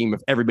character team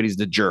if everybody's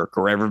the jerk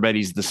or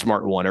everybody's the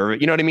smart one, or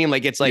you know what I mean?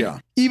 Like it's like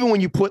even when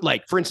you put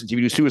like, for instance, if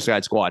you do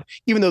Suicide Squad,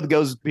 even though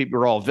those people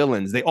are all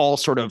villains, they all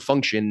sort of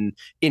function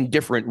in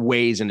different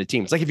ways in the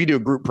team. It's like if you do a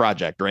group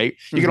project, right?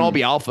 You can all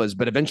be alphas,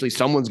 but eventually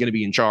someone's going to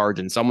be in charge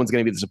and someone's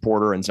going to be the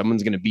supporter and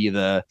someone's going to be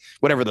the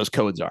whatever those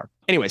codes are.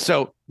 Anyway,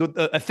 so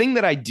a thing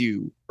that I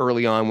do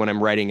early on when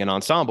I'm writing an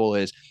ensemble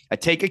is I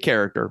take a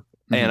character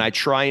and I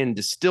try and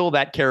distill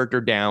that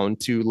character down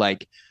to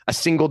like a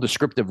single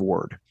descriptive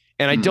word.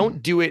 And I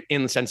don't do it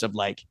in the sense of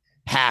like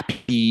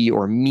happy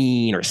or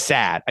mean or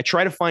sad. I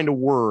try to find a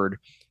word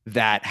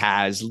that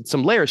has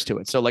some layers to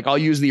it. So like I'll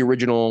use the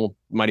original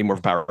Mighty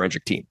Morphin Power Ranger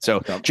team.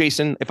 So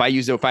Jason, if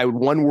I would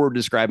one word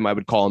describe him, I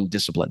would call him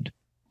disciplined.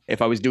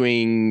 If I was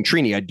doing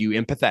Trini, I'd do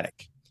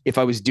empathetic. If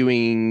I was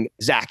doing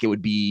Zach, it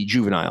would be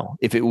juvenile.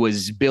 If it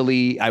was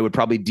Billy, I would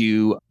probably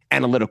do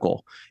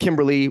analytical.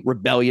 Kimberly,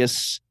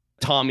 rebellious.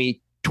 Tommy,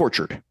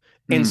 tortured.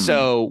 And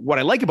so what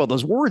I like about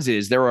those words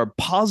is there are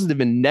positive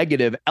and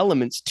negative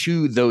elements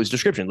to those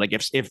descriptions. Like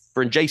if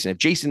for Jason, if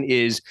Jason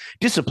is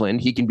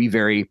disciplined, he can be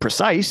very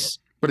precise.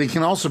 But he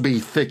can also be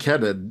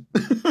thick-headed.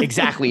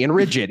 Exactly. And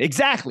rigid.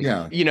 Exactly.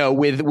 Yeah.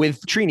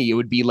 With Trini, it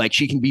would be like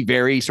she can be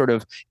very sort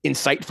of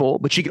insightful,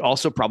 but she could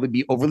also probably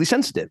be overly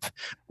sensitive.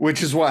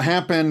 Which is what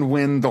happened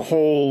when the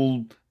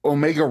whole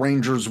Omega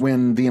Rangers,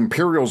 when the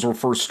Imperials were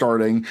first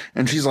starting.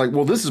 And she's like,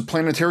 well, this is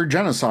planetary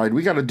genocide.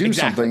 We got to do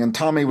something. And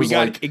Tommy was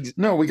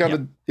no, we got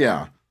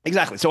to.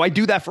 Exactly. So I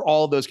do that for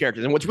all of those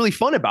characters. And what's really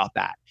fun about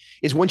that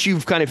is once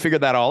you've kind of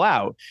figured that all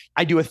out,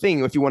 I do a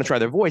thing, if you want to try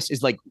their voice,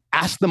 is like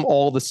ask them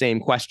all the same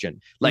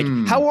question. Like,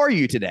 how are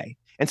you today?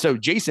 And so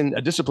Jason,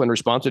 a discipline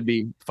response would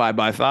be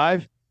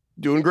 5x5,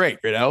 doing great,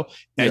 you know.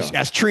 As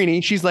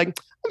Trini, she's like,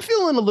 I'm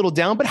feeling a little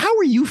down, but how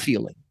are you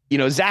feeling? You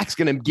know, Zach's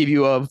going to give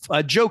you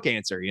a joke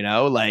answer, you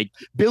know, like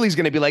Billy's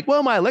going to be like,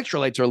 well, my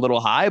electrolytes are a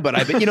little high, but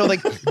I've been, you know,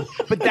 like,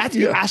 but that's,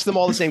 you ask them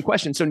all the same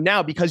question. So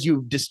now, because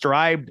you've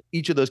described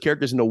each of those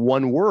characters into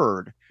one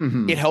word,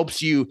 it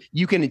helps you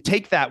can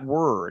take that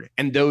word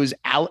and those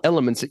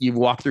elements that you've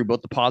walked through,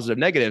 both the positive,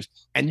 negatives,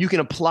 and you can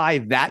apply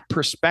that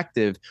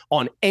perspective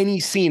on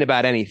any scene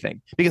about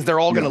anything, because they're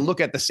all going to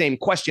look at the same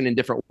question in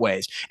different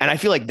ways. And I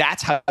feel like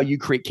that's how you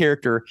create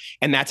character,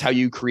 and that's how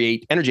you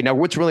create energy. Now,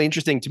 what's really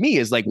interesting to me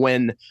is like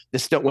when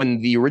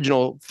the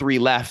original 3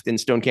 left and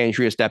Stone Canyon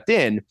Trio stepped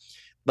in,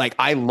 like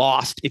I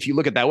lost, if you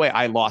look at it that way,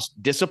 I lost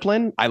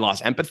discipline, I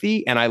lost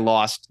empathy, and I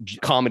lost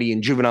comedy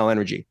and juvenile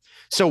energy.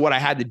 So what I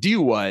had to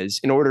do was,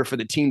 in order for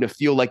the team to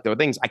feel like there were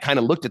things, I kind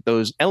of looked at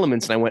those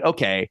elements and I went,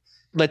 okay,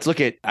 let's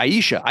look at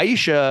Aisha.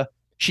 Aisha,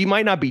 she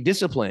might not be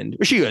disciplined,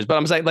 or she is, but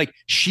I'm saying like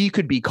she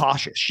could be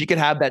cautious. She could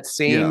have that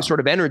same sort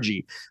of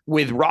energy.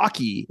 With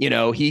Rocky, you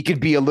know, he could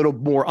be a little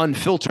more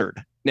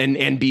unfiltered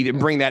and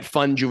bring that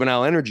fun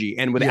juvenile energy.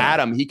 And with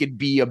Adam, he could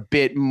be a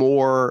bit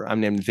more,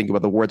 I'm not even thinking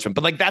about the words from,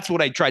 but like that's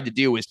what I tried to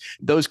do, is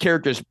those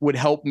characters would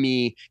help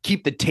me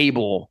keep the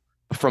table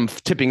from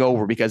tipping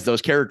over, because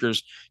those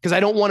characters, because I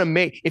don't want to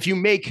make, if you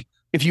make,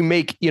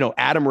 you know,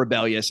 Adam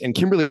rebellious and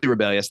Kimberly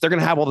rebellious, they're going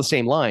to have all the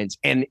same lines.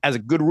 And as a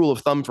good rule of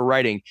thumb for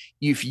writing,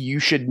 if you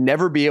should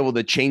never be able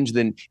to change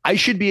I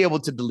should be able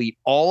to delete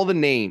all the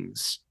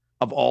names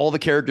of all the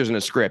characters in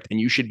a script, and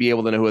you should be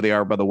able to know who they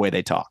are by the way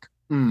they talk.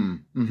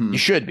 You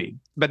should be.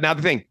 But now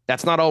the thing,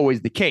 that's not always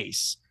the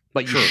case,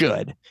 but you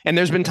should. And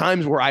there's been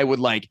times where I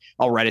would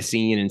I'll write a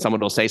scene and someone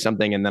will say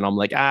something, and then I'm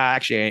like,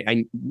 actually,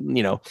 I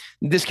you know,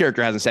 this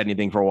character hasn't said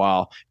anything for a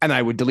while. And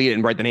I would delete it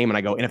and write the name, and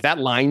I go, and if that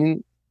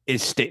line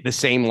is the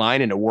same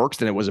line and it works,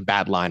 then it was a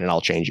bad line and I'll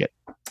change it.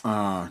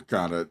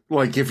 Got it.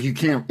 Like if you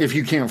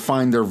can't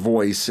find their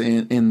voice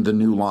in the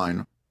new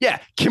line. Yeah,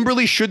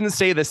 Kimberly shouldn't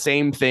say the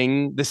same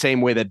thing the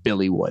same way that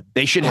Billy would.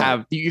 They should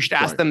you should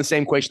ask them the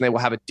same question. They will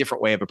have a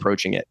different way of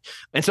approaching it.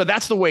 And so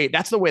that's the way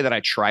that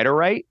I try to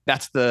write.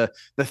 That's the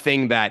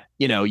thing that,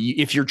 you know,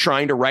 if you're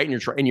trying to write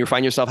and you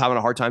find yourself having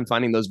a hard time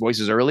finding those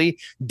voices early,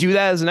 do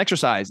that as an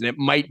exercise. And it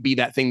might be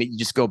that thing that you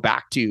just go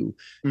back to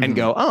and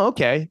go, oh,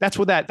 okay, that's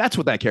what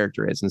that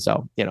character is. And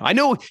so, you know, I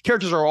know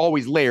characters are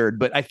always layered,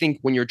 but I think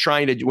when you're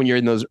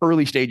in those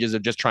early stages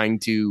of just trying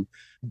to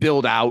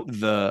build out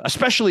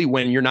especially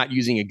when you're not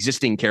using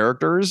existing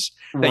characters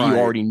that you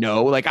already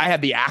know. Like I have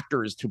the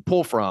actors to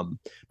pull from,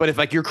 but if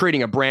like you're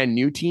creating a brand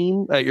new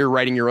team, you're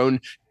writing your own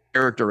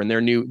character and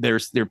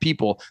their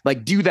people,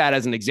 like do that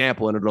as an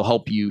example, and it'll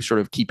help you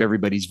sort of keep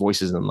everybody's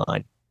voices in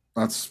line.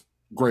 That's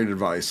great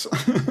advice.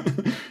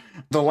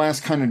 The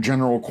last kind of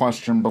general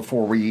question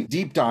before we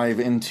deep dive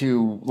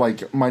into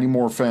like Mighty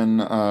Morphin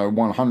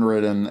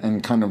 100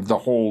 and kind of the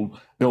whole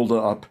build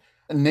up.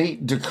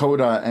 Nate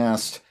Dakota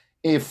asked,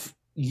 if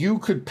you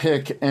could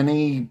pick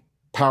any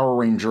Power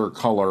Ranger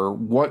color,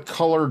 what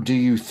color do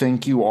you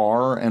think you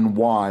are and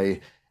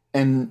why?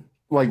 And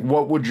like,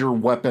 what would your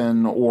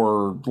weapon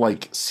or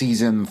like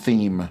season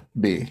theme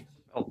be?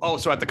 Oh,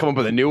 so I have to come up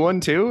with a new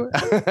one too?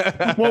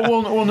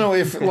 well, no,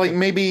 if like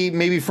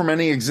maybe from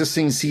any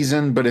existing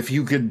season, but if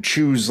you could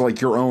choose like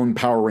your own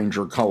Power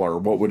Ranger color,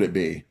 what would it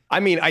be?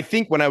 I mean, I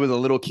think when I was a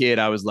little kid,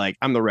 I was like,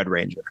 I'm the Red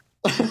Ranger.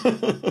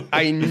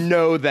 I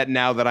know that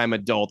now that I'm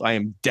adult, I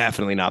am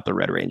definitely not the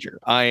Red Ranger.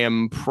 I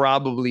am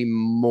probably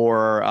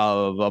more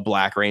of a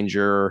Black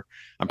Ranger.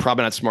 I'm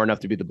probably not smart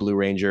enough to be the Blue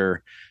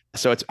Ranger.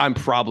 So I'm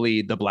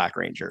probably the Black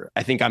Ranger.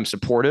 I think I'm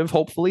supportive,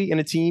 hopefully, in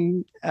a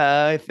team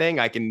thing.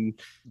 I can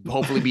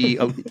hopefully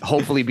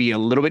be a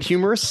little bit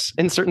humorous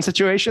in certain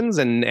situations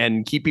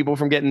and keep people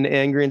from getting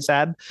angry and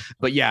sad.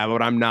 But yeah,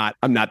 but I'm not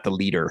the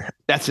leader.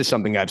 That's just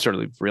something I've sort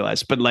of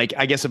realized. But like,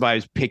 I guess if I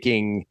was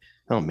picking,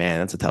 oh man,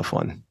 that's a tough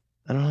one.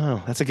 I don't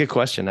know. That's a good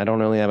question. I don't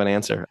really have an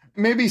answer.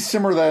 Maybe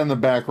simmer that in the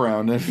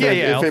background if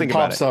it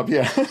pops up.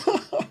 Yeah.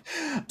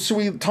 So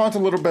we talked a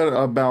little bit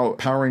about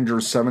Power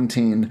Rangers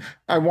 17.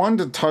 I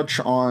wanted to touch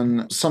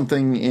on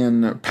something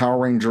in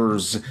Power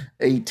Rangers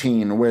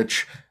 18,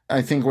 which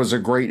I think was a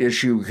great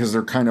issue because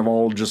they're kind of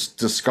all just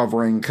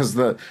discovering, because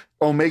the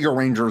Omega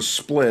Rangers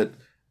split,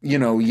 you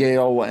know,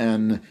 Yale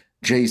and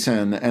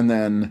Jason, and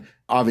then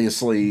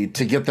obviously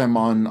to get them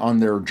on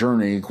their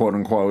journey, quote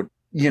unquote,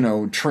 you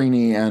know,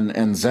 Trini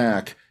and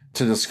Zach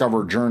to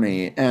discover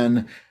Journey.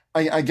 And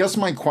I guess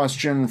my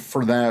question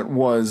for that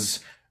was,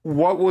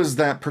 what was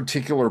that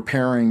particular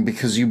pairing?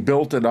 Because you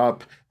built it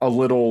up a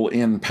little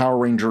in Power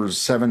Rangers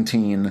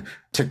 17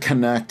 to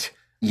connect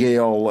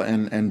Yale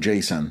and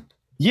Jason.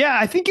 Yeah,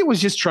 I think it was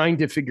just trying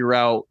to figure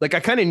out, like, I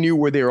kind of knew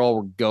where they all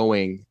were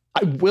going.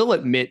 I will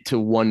admit to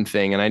one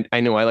thing, and I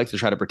know I like to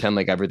try to pretend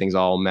like everything's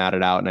all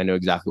matted out and I know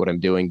exactly what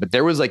I'm doing, but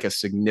there was like a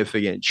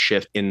significant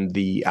shift in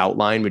the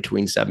outline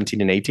between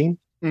 17 and 18.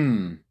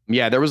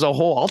 Yeah, there was a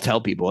whole, I'll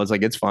tell people, it's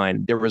like, it's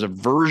fine. There was a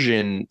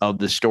version of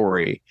the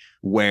story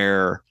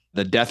where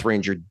the Death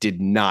Ranger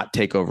did not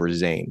take over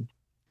Zane.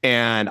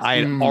 And I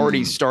had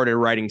already started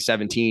writing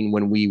 17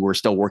 when we were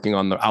still working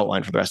on the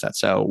outline for the rest of that.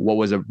 So what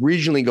was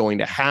originally going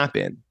to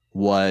happen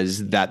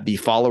was that the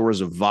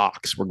followers of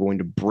Vox were going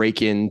to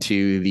break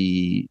into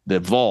the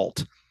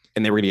vault,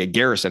 and they were going to get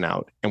Garrison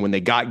out. And when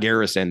they got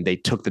Garrison, they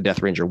took the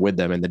Death Ranger with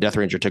them, and the Death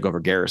Ranger took over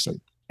Garrison.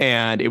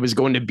 And it was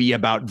going to be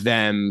about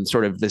them,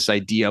 sort of this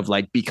idea of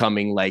like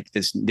becoming like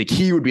this, like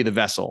he would be the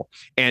vessel.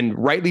 And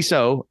rightly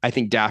so. I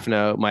think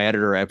Daphne, my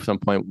editor, at some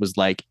point was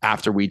like,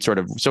 after we'd sort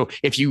of, so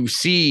if you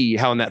see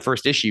how in that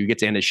first issue, you get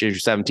to end of issue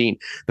 17,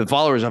 the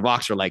followers of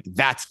Vox are like,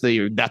 that's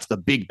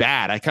the big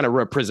bad. I kind of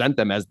represent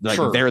them as like,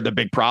 they're the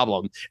big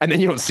problem. And then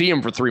you don't see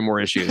them for 3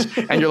 more issues.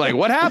 And you're like,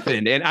 what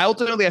happened? And I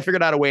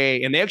figured out a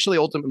way, and they actually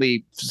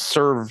ultimately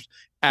served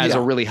as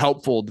a really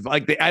helpful,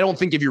 like, I don't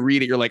think if you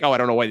read it, you're like, oh, I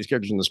don't know why these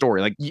characters in the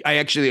story. Like, I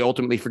actually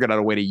ultimately figured out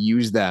a way to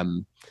use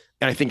them,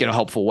 and I think in a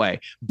helpful way.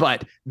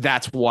 But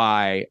that's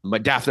why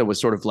Daphne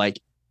was sort of like,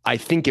 I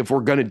think if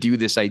we're going to do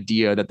this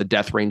idea that the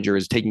Death Ranger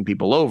is taking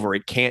people over,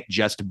 it can't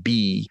just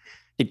be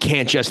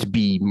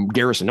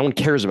Garrison. No one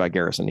cares about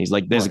Garrison. He's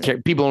like,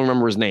 people don't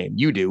remember his name.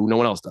 You do. No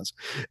one else does.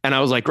 And I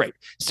was like, great.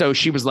 So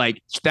she was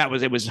like,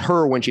 it was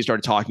her when she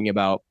started talking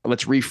about,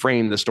 let's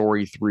reframe the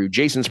story through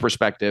Jason's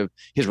perspective,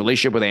 his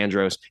relationship with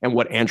Andros, and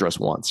what Andros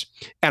wants.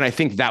 And I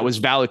think that was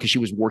valid because she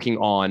was working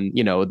on,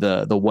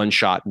 the one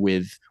shot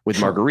with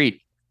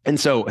Marguerite. And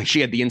so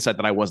she had the insight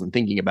that I wasn't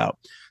thinking about.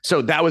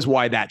 So that was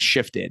why that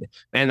shifted.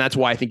 And that's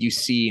why I think you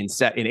see in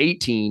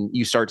 18,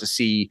 you start to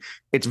see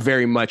it's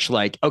very much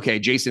like, okay,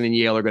 Jason and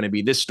Yale are going to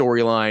be this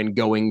storyline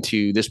going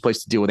to this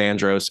place to deal with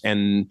Andros.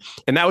 And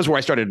that was where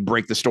I started to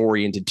break the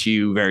story into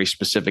 2 very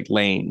specific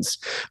lanes.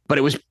 But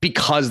it was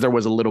because there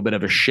was a little bit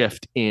of a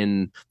shift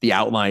in the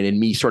outline and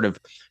me sort of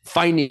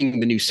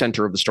finding the new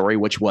center of the story,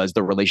 which was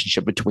the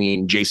relationship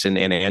between Jason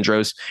and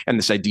Andros, and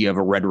this idea of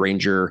a Red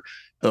Ranger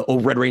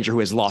who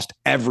has lost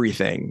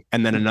everything,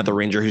 and then another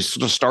Ranger who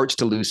sort of starts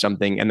to lose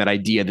something, and that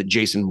idea that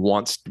Jason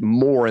wants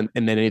more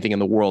than anything in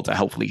the world to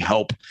hopefully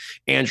help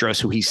Andros,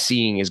 who he's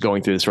seeing is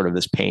going through sort of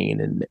this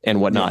pain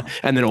and whatnot. Yeah.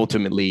 And then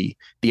ultimately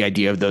the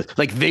idea of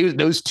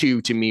those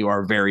 2 to me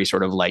are very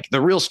sort of like,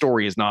 the real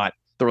story is not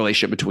the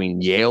relationship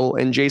between Yale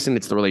and Jason,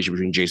 it's the relationship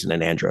between Jason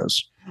and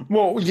Andros.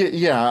 Well,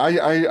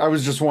 I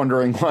was just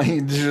wondering,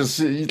 like, just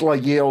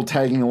like Yale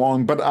tagging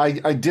along, but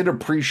I did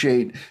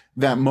appreciate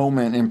that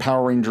moment in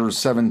Power Rangers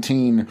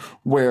 17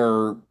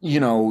 where,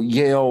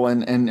 Yale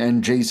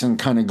and Jason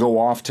kind of go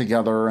off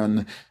together,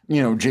 and,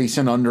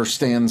 Jason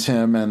understands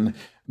him and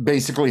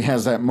basically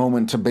has that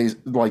moment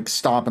to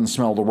stop and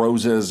smell the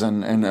roses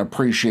and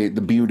appreciate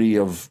the beauty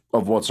of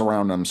what's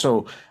around him.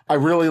 So I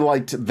really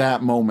liked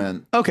that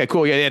moment. Okay,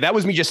 cool. Yeah. That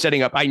was me just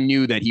setting up. I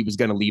knew that he was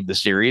going to leave the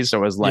series. So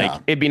I was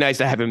like, it'd be nice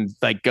to have him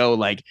like go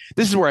like,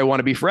 this is where I want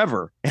to be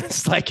forever. And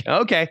it's like,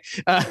 okay.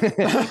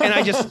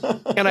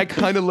 And I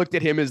kind of looked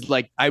at him as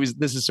like,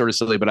 this is sort of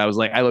silly, but I was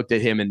like, I looked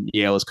at him and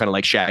Yale as kind of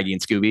like Shaggy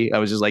and Scooby. I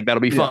was just like,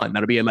 that'll be fun.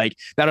 That'll be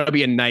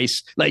a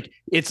nice, like,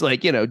 it's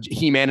like,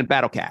 He-Man and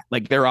Battle Cat,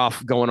 like they're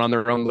off going on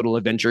their own little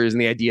adventures. And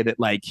the idea that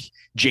like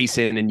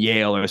Jason and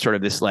Yale are sort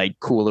of this like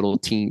cool little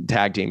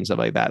tag team, stuff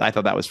like that. I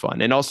thought that was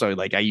fun. And also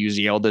like I use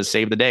Yale to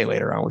save the day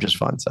later on, which is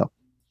fun. So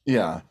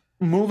yeah.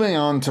 Moving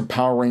on to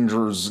Power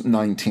Rangers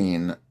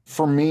 19.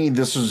 For me,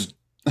 this is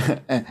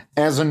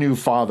as a new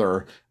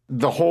father,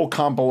 the whole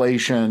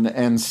compilation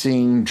and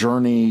seeing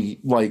Journey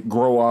like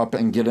grow up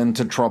and get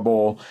into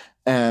trouble,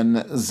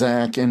 and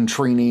Zach and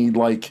Trini,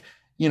 like,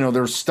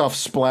 there's stuff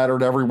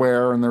splattered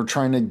everywhere and they're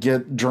trying to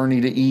get Journey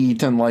to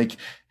eat, and like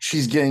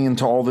she's getting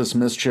into all this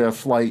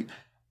mischief. Like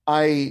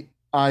I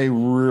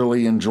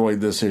really enjoyed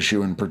this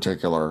issue in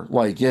particular.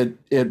 Like it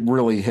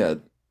really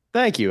hit.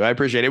 Thank you. I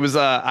appreciate it. It was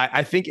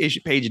I think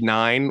issue page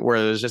 9 where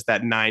there's just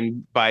that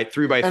 3 by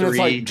 3. And it's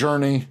like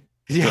Journey.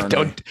 Yeah,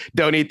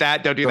 don't eat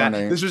that. Don't do that.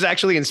 This was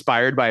actually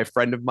inspired by a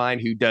friend of mine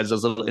who does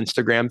those little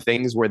Instagram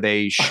things where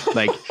they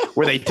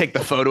where they take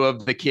the photo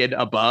of the kid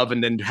above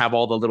and then have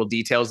all the little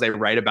details they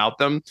write about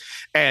them.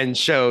 And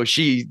so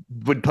she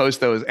would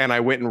post those, and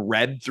I went and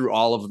read through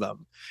all of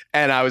them.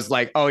 And I was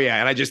like, oh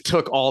yeah. And I just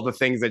took all the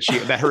things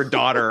that her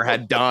daughter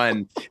had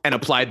done and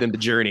applied them to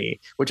Journey,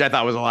 which I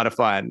thought was a lot of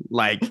fun.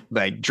 Like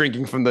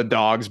drinking from the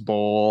dog's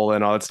bowl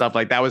and all that stuff.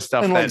 Like that was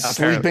stuff, and like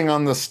sleeping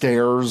on the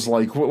stairs.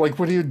 Like what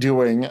are you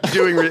doing?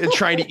 And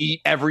trying to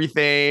eat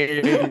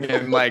everything.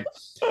 And like,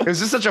 it was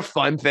just such a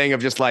fun thing of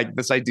just like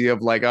this idea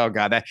of like, oh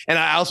God, that. And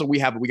I also, we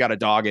got a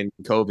dog in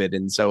COVID.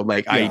 And so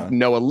like, I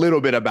know a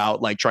little bit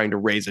about like trying to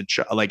raise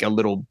a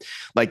little,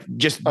 like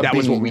just, that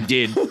was what we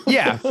did.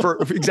 Yeah. For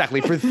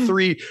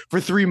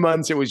 3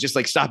 months, it was just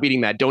like, stop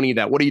eating that. Don't eat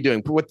that. What are you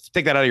doing?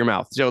 Take that out of your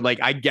mouth. So like,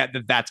 I get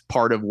that that's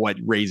part of what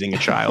raising a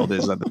child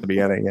is at the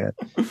beginning. Yeah.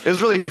 It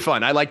was really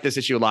fun. I liked this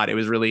issue a lot. It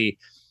was really,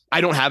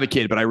 I don't have a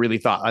kid, but I really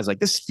thought, I was like,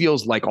 this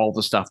feels like all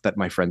the stuff that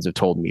my friends have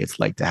told me it's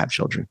like to have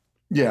children.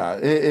 Yeah,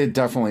 it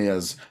definitely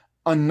is.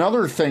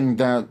 Another thing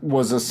that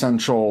was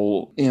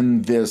essential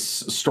in this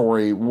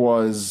story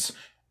was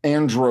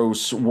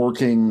Andros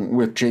working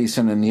with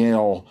Jason and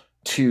Yale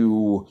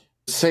to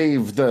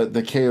save the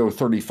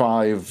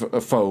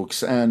KO-35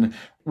 folks. And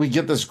we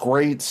get this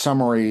great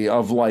summary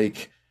of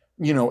like,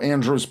 you know,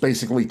 Andros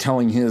basically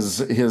telling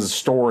his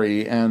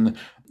story and,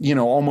 you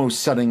know, almost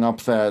setting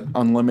up that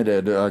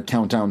unlimited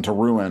countdown to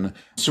ruin.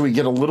 So we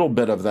get a little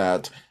bit of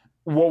that.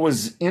 What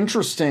was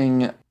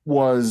interesting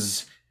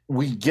was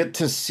we get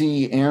to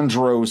see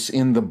Andros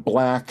in the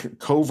black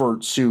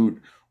covert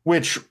suit,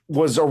 which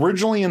was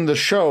originally in the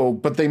show,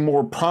 but they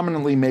more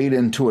prominently made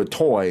into a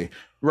toy.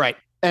 Right.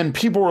 And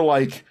people were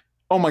like,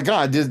 oh my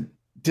God, did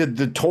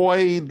the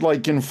toy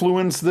like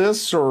influence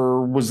this,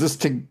 or was this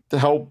to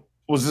help?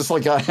 Was this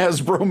like a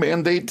Hasbro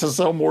mandate to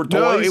sell more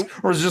toys,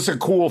 or is this a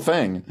cool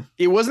thing?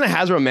 It wasn't a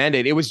Hasbro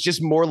mandate. It was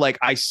just more like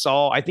I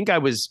think I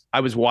was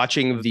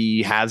watching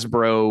the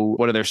Hasbro,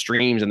 one of their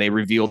streams, and they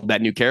revealed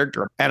that new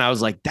character. And I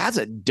was like, that's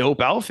a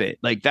dope outfit.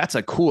 Like, that's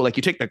a cool, like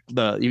you take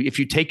if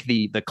you take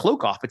the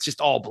cloak off, it's just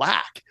all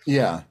black.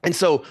 Yeah. And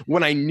so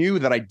when I knew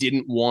that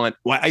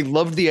I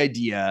loved the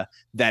idea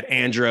that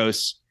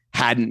Andros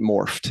hadn't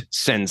morphed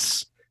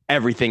since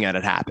everything that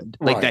had happened,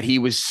 like that he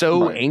was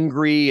so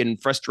angry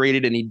and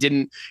frustrated, and he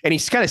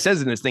kind of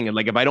says in this thing,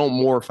 like, if I don't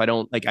morph, I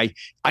don't like,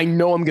 I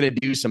know I'm going to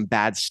do some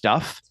bad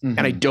stuff, and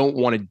I don't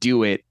want to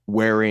do it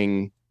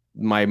wearing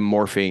my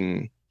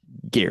morphing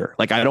gear.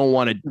 Like, I don't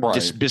want to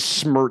just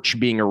besmirch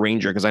being a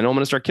ranger, because I know I'm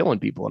going to start killing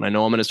people, and I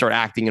know I'm going to start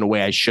acting in a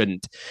way I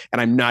shouldn't, and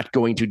I'm not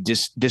going to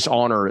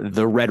dishonor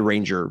the Red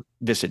Ranger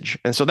visage.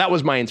 And so that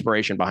was my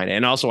inspiration behind it.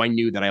 And also I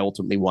knew that I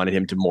ultimately wanted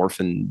him to morph,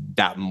 and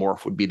that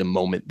morph would be the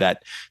moment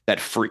that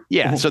free.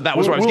 Yeah. So that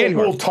was what I was getting.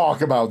 We'll talk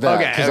about that,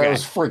 because that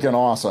was freaking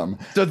awesome.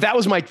 So that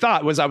was my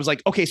thought, was I was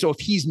like, okay, so if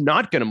he's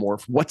not going to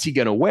morph, what's he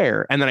going to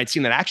wear? And then I'd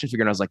seen that action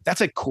figure, and I was like,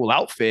 that's a cool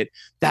outfit.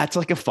 That's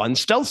like a fun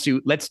stealth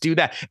suit. Let's do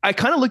that. I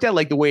kind of looked at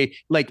like the way,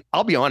 like,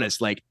 I'll be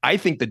honest, like, I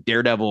think the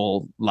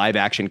Daredevil live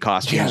action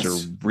costumes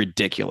are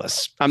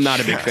ridiculous. I'm not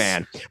a big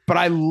fan, but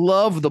I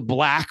love the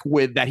black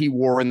that he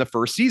wore in the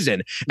first season.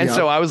 And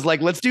so I was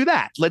like, let's do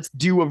that. Let's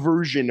do a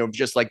version of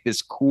just like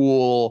this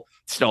cool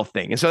stealth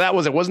thing. And so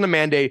it wasn't a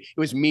mandate. It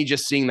was me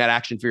just seeing that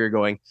action figure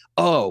going,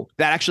 oh,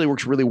 that actually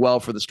works really well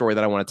for the story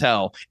that I want to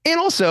tell. And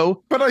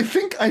also, but I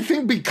think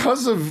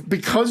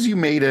because you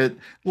made it,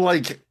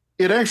 like,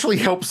 it actually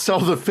helps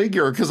sell the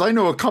figure, because I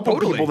know a couple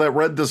people that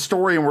read the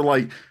story and were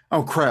like,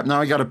 oh crap,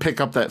 now I got to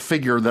pick up that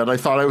figure that I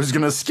thought I was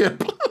going to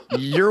skip.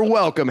 You're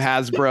welcome,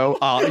 Hasbro.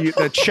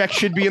 The check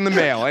should be in the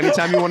mail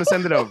anytime you want to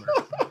send it over.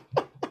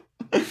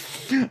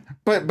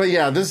 But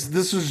yeah,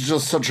 this was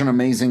just such an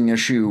amazing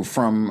issue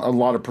from a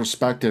lot of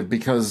perspective,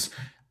 because,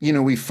 you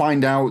know, we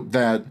find out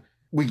that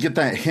we get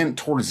that hint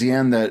towards the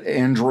end that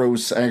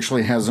Andros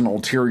actually has an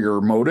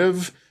ulterior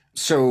motive.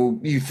 So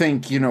you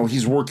think, you know,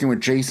 he's working with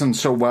Jason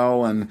so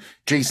well, and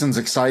Jason's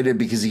excited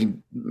because he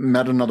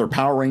met another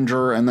Power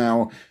Ranger, and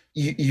now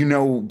you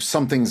know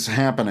something's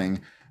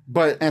happening.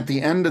 But at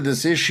the end of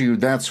this issue,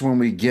 that's when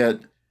we get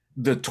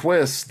the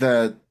twist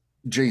that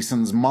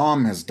Jason's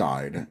mom has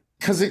died.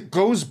 Because it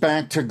goes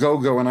back to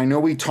Go-Go, and I know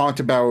we talked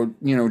about,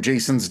 you know,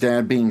 Jason's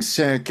dad being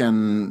sick,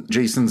 and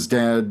Jason's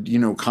dad, you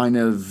know, kind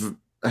of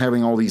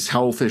having all these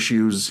health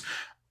issues.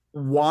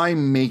 Why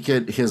make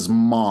it his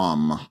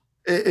mom?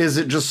 Is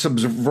it just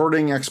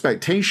subverting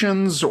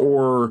expectations,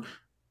 or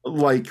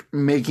like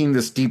making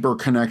this deeper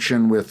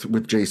connection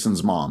with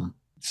Jason's mom?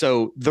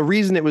 So the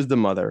reason it was the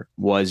mother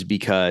was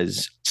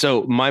because,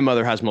 so my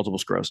mother has multiple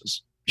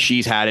sclerosis.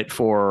 She's had it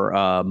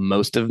for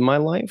most of my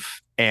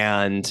life.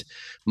 And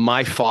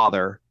my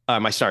father,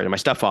 my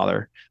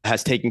stepfather,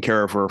 has taken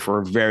care of her for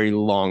a very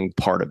long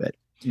part of it.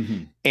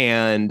 Mm-hmm.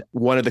 And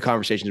one of the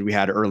conversations we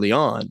had early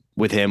on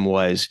with him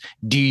was,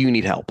 do you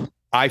need help?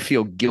 I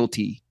feel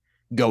guilty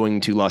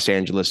going to Los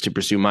Angeles to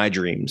pursue my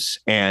dreams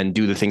and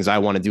do the things I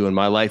want to do in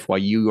my life while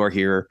you are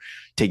here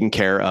taking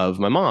care of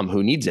my mom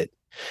who needs it.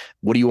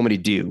 What do you want me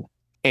to do?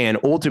 And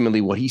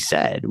ultimately what he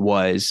said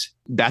was,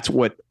 that's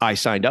what I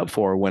signed up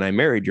for when I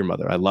married your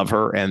mother. I love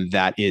her. And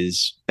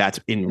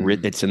it's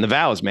in the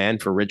vows, man,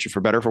 for richer,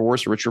 for better, for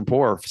worse, for rich or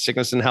poor, for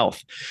sickness and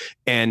health.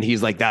 And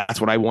he's like,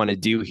 that's what I want to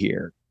do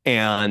here.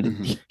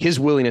 And his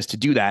willingness to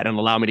do that and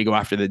allow me to go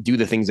after do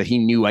the things that he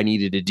knew I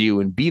needed to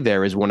do and be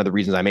there is one of the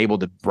reasons I'm able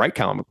to write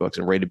comic books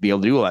and ready to be able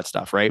to do all that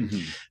stuff. Right.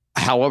 Mm-hmm.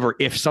 However,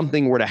 if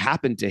something were to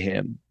happen to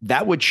him,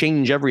 that would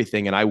change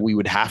everything. And we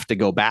would have to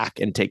go back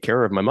and take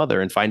care of my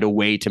mother and find a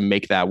way to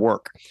make that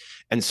work.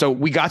 And so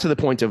we got to the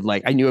point of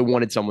like, I knew I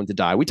wanted someone to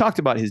die. We talked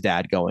about his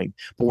dad going,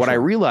 but what I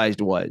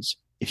realized was,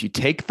 if you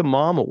take the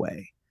mom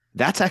away,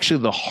 that's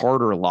actually the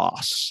harder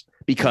loss,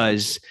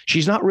 because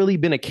she's not really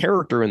been a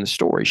character in the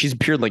story. She's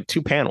appeared like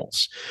 2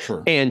 panels.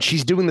 Sure. And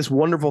she's doing this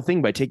wonderful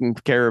thing by taking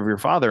care of your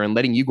father and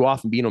letting you go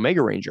off and be an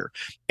Omega Ranger.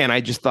 And I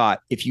just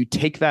thought, if you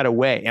take that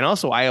away, and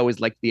also I always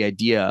liked the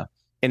idea,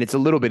 and it's a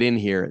little bit in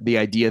here, the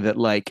idea that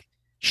like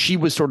she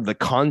was sort of the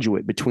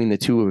conduit between the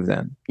two of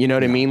them. You know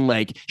what I mean?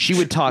 Like she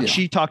would talk,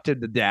 she talked to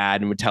the dad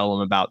and would tell him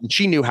about, and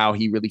she knew how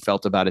he really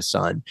felt about his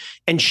son.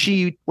 And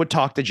she would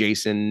talk to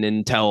Jason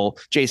and tell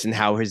Jason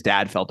how his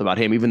dad felt about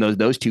him, even though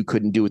those two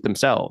couldn't do it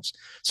themselves.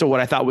 So what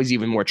I thought was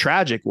even more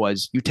tragic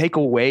was you take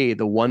away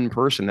the one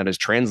person that is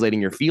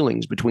translating your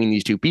feelings between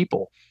these two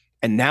people.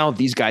 And now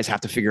these guys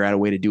have to figure out a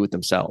way to do it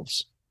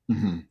themselves.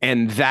 Mm-hmm.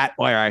 And that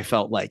where I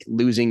felt like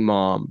losing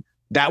mom,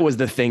 that was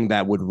the thing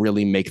that would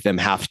really make them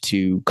have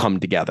to come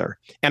together.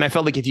 And I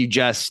felt like if you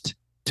just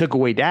took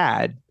away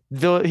dad,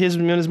 his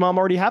and his mom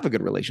already have a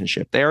good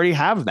relationship. They already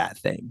have that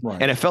thing.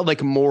 Right. And it felt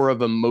like more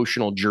of an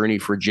emotional journey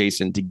for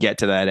Jason to get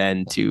to that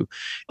end to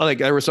like,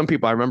 there were some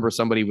people, I remember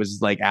somebody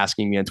was like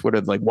asking me on Twitter,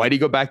 like, why do you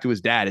go back to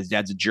his dad? His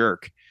dad's a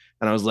jerk.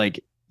 And I was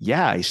like,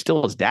 yeah, he's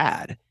still his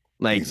dad.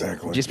 Like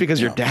exactly. Just because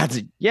your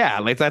dad's,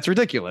 like that's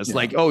ridiculous. Yeah.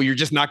 Like, oh, you're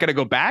just not going to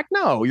go back.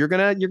 No, you're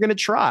going to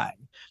try.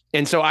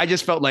 And so I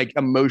just felt like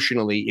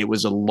emotionally it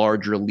was a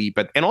larger leap.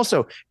 And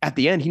also at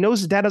the end, he knows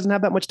his dad doesn't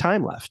have that much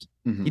time left.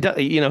 Mm-hmm.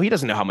 He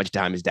doesn't know how much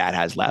time his dad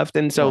has left.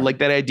 And so like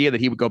that idea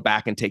that he would go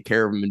back and take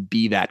care of him and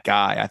be that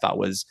guy, I thought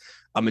was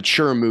a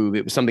mature move.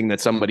 It was something that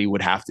somebody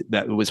would have to,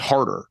 that was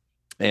harder.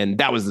 And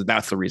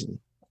that's the reason.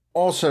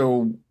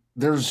 Also,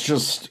 there's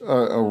just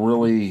a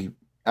really,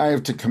 I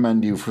have to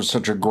commend you for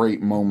such a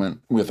great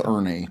moment with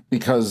Ernie,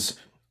 because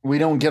we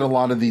don't get a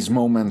lot of these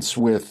moments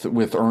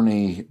with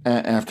Ernie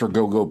after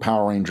Go-Go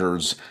Power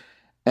Rangers.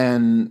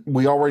 And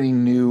we already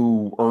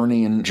knew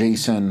Ernie and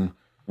Jason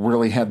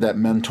really had that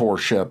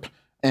mentorship.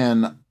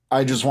 And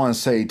I just want to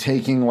say,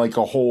 taking like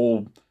a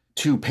whole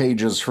 2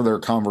 pages for their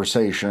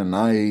conversation,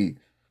 I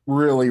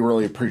really,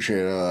 really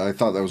appreciate it. I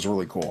thought that was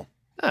really cool.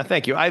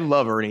 Thank you. I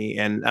love Ernie.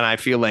 And I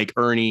feel like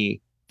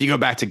Ernie, if you go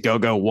back to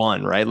Go-Go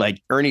 1, right?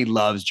 Like Ernie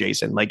loves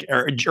Jason. Like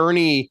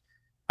Ernie...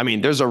 I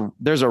mean, there's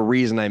a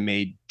reason I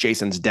made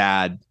Jason's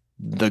dad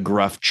the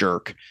gruff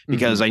jerk,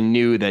 because I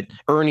knew that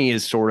Ernie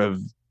is sort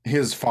of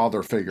his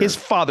father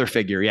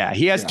figure. Yeah.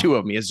 He has 2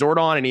 of them. He has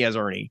Zordon and he has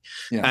Ernie.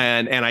 Yeah.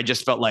 And I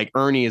just felt like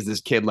Ernie is this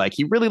kid, like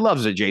he really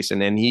loves it,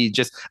 Jason. And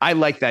I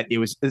like that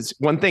it's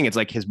one thing. It's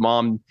like his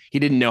mom, he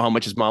didn't know how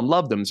much his mom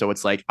loved him. So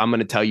it's like, I'm going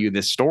to tell you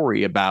this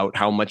story about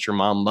how much your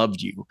mom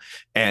loved you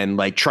and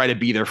like try to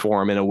be there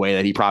for him in a way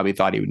that he probably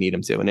thought he would need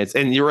him to.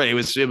 And you're right.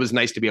 It was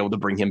nice to be able to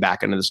bring him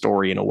back into the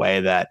story in a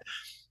way that,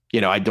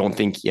 I don't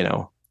think,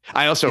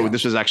 I also,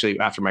 this was actually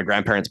after my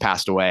grandparents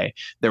passed away.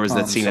 There was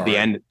that scene at the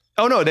end.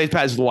 Oh no, they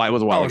passed a while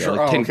ago, sure.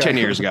 Like 10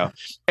 years ago.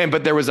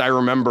 But there was, I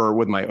remember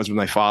I was with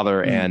my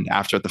father, and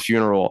after at the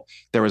funeral,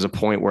 there was a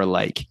point where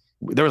like,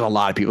 there was a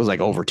lot of people. It was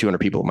like over 200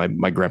 people at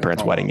my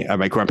grandparents' wedding,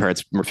 my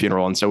grandparents'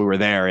 funeral. And so we were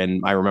there,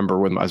 and I remember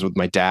when I was with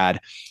my dad,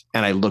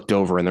 and I looked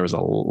over and there was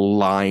a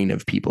line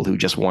of people who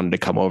just wanted to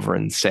come over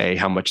and say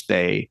how much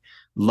they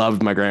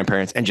loved my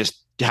grandparents and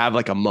just have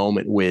like a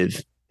moment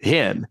with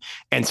him.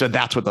 And so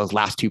that's what those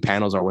last 2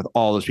 panels are, with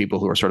all those people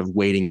who are sort of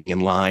waiting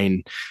in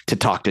line to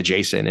talk to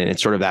Jason. And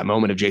it's sort of that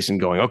moment of Jason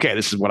going, okay,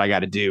 this is what I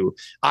got to do.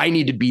 I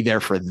need to be there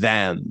for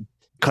them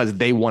because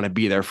they want to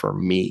be there for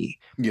me.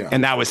 Yeah.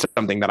 And that was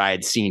something that I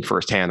had seen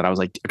firsthand, that I was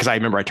like, because I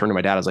remember I turned to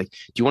my dad, I was like,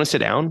 do you want to sit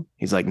down?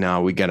 He's like,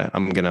 no,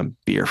 I'm going to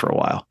be here for a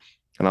while.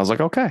 And I was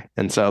like, okay.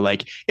 And so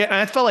like, and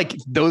I felt like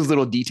those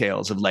little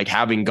details of like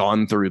having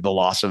gone through the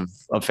loss of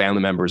family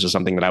members is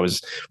something that I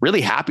was really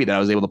happy that I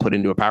was able to put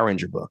into a Power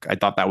Ranger book. I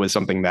thought that was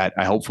something that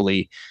I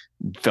hopefully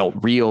felt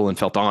real and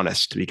felt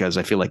honest, because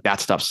I feel like that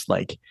stuff's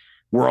like,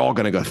 we're all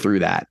going to go through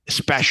that,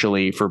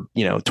 especially for,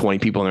 20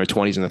 people in their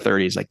 20s and their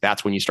 30s. Like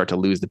that's when you start to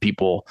lose the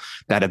people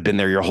that have been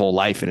there your whole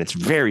life. And it's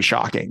very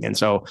shocking. And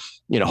so,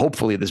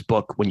 hopefully this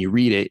book, when you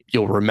read it,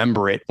 you'll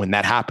remember it when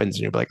that happens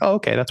and you'll be like, oh,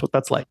 okay, that's what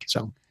that's like.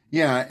 So.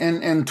 Yeah,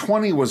 and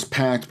 20 was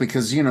packed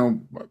because,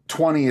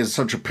 20 is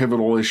such a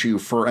pivotal issue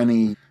for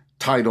any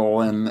title,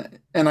 and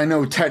I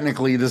know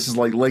technically this is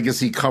like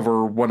legacy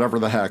cover, whatever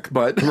the heck,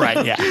 but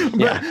right,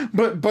 yeah.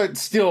 But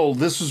still,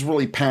 this was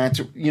really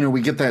packed. We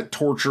get that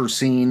torture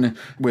scene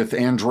with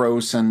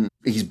Andros, and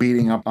he's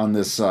beating up on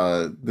this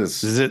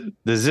is it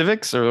the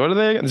Zivix, or what are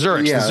they?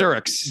 Zurix, yeah, the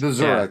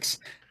Zurix.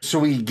 Yeah. So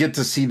we get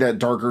to see that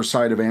darker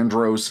side of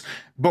Andros,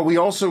 but we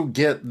also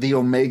get the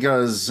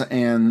Omegas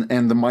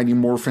and the Mighty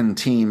Morphin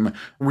team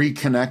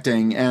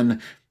reconnecting.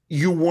 And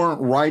you weren't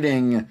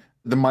writing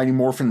the Mighty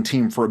Morphin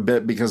team for a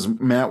bit because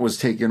Matt was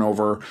taking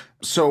over.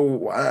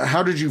 So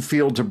how did you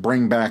feel to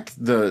bring back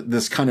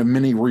this kind of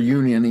mini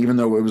reunion, even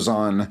though it was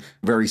on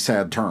very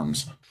sad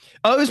terms?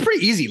 Oh, it was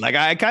pretty easy. Like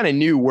I kind of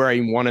knew where I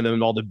wanted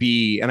them all to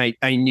be, and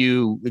I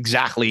knew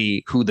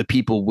exactly who the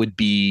people would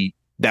be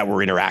that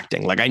were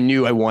interacting. Like I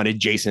knew I wanted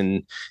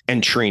Jason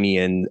and Trini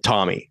and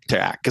Tommy to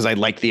act, because I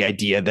liked the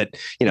idea that,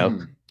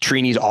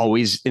 Trini's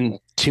always in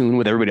tune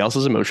with everybody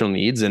else's emotional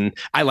needs. And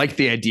I liked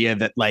the idea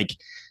that like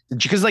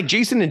because like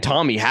Jason and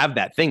Tommy have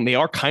that thing. They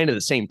are kind of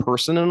the same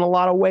person in a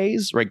lot of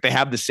ways, right? They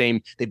have the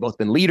same, they've both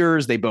been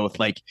leaders. They both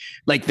like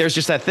there's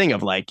just that thing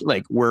of like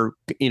we're,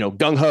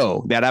 gung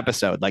ho, that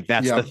episode, like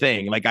that's the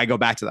thing. Like I go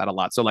back to that a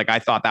lot. So like, I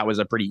thought that was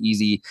a pretty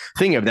easy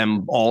thing of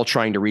them all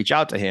trying to reach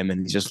out to him.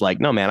 And he's just like,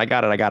 no, man, I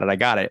got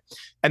it.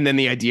 And then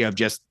the idea of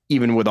just,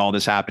 even with all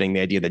this happening,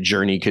 the idea that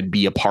Journey could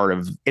be a part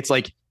of, it's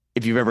like,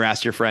 if you've ever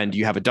asked your friend, do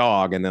you have a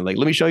dog? And then like,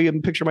 let me show you a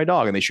picture of my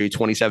dog. And they show you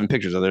 27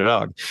 pictures of their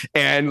dog.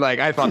 And like,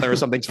 I thought there was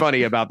something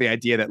funny about the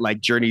idea that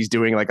like Journey's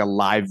doing like a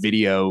live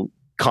video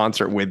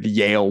concert with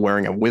Yale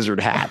wearing a wizard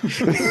hat.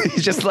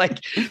 It's just like,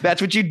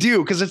 that's what you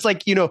do. Cause it's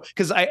like,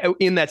 cause I,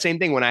 in that same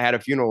thing, when I had a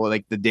funeral,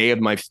 like the day of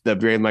my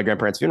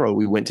grandparents' funeral,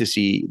 we went to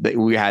see that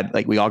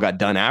we all got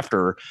done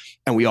after,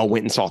 and we all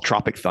went and saw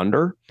Tropic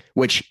Thunder,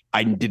 which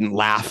I didn't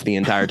laugh the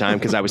entire time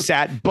because I was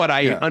sad, but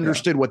I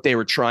understood what they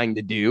were trying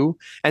to do.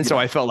 And so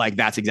I felt like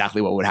that's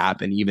exactly what would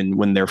happen. Even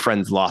when their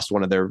friends lost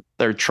one of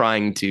they're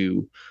trying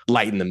to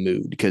lighten the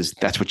mood, because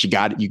that's what you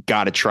got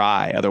to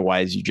try.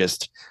 Otherwise you're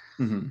just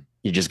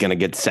going to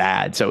get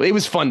sad. So it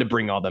was fun to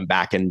bring all them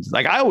back. And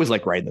like, I always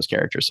like writing those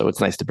characters. So it's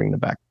nice to bring them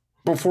back.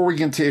 Before we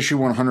get to issue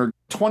 100,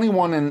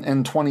 21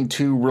 and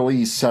 22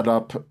 really set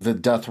up the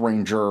Death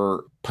Ranger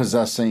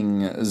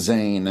possessing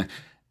Zane.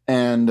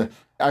 And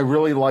I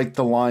really like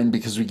the line,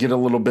 because we get a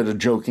little bit of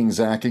joking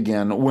Zach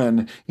again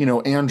when,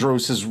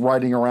 Andros is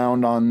riding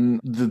around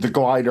on the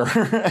glider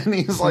and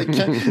he's like,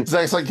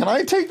 Zach's like, can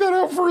I take that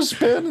out for a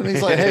spin? And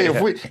he's like, hey,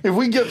 if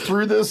we get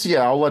through this,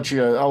 I'll let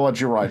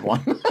you ride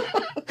one.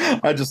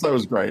 I just thought it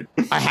was great.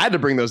 I had to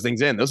bring those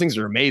things in. Those things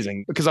are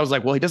amazing, because I was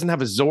like, well, he doesn't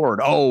have a Zord.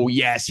 Oh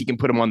yes, he can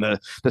put him on the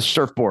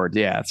surfboard.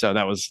 Yeah. So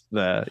that was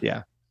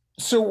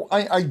So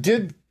I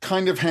did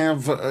kind of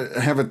have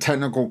a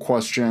technical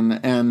question,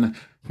 and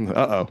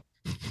uh-oh.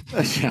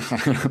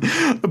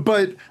 Yeah,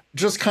 but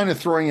just kind of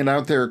throwing it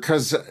out there,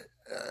 because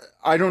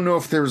I don't know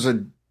if there's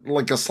a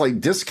slight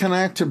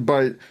disconnect,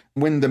 but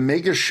when the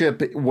mega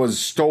ship was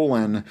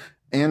stolen,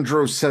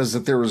 Andros says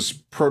that there was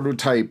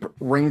prototype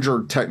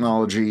Ranger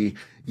technology,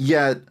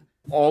 yet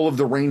all of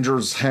the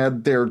Rangers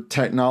had their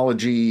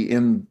technology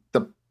in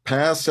the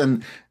past,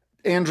 and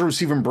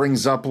Andros even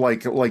brings up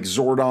like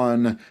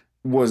Zordon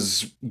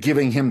was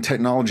giving him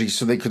technology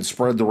so they could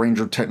spread the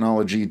Ranger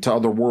technology to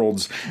other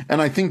worlds. And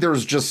I think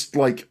there's just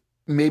like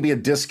maybe a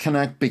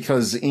disconnect,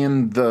 because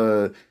in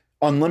the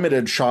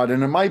Unlimited shot,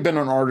 and it might have been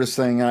an artist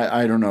thing,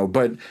 I don't know,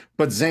 but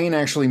Zane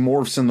actually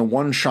morphs in the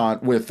one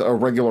shot with a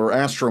regular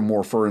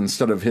Astromorpher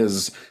instead of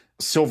his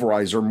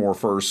Silverizer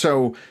Morpher.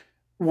 So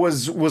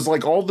was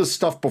like all this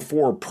stuff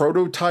before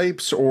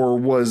prototypes, or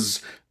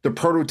was the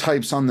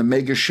prototypes on the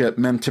mega ship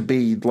meant to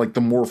be like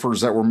the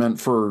morphers that were meant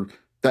for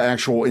the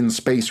actual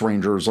in-space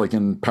Rangers, like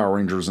in Power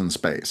Rangers in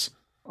Space?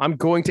 I'm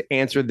going to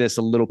answer this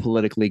a little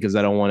politically because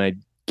I don't want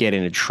to get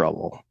into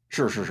trouble.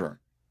 Sure.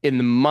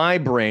 In my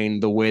brain,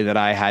 the way that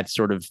I had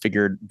sort of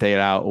figured that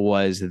out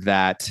was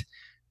that,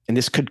 and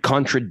this could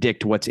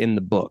contradict what's in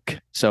the book.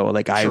 So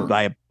like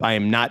I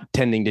am not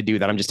tending to do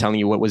that. I'm just telling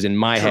you what was in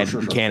my head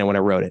in canon when I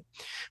wrote it.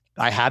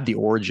 I had the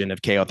origin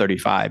of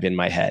KO-35 in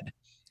my head,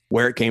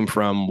 where it came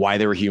from, why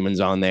there were humans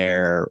on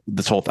there.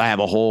 I have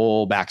a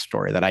whole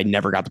backstory that I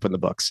never got to put in the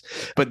books.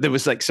 But there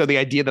was like, so the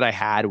idea that I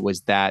had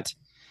was that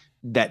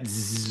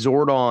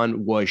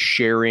Zordon was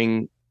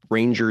sharing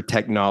Ranger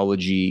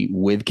technology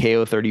with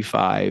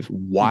KO-35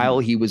 while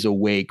he was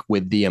awake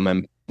with the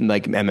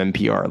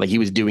MMPR. Like he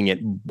was doing it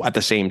at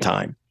the same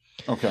time.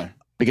 Okay.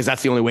 Because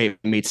that's the only way it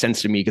made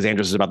sense to me, because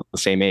Andros is about the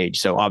same age.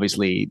 So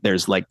obviously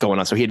there's like going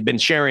on. So he had been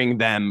sharing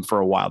them for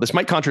a while. This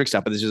might contradict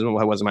stuff, but this is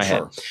what was in my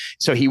head.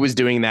 So he was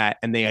doing that.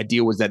 And the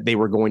idea was that they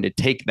were going to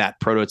take that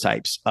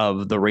prototypes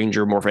of the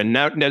Ranger Morph. And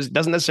now it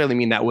doesn't necessarily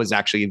mean that was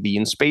actually the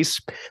in-space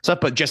stuff,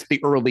 but just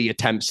the early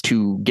attempts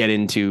to get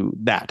into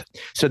that.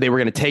 So they were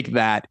going to take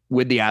that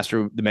with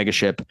the mega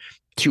ship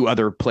to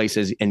other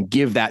places and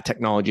give that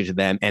technology to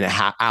them and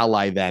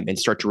ally them and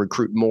start to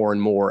recruit more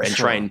and more and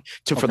try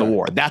for the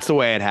war. That's the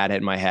way I had it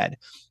in my head.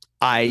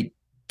 I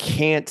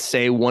can't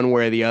say one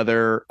way or the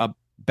other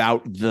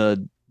about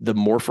the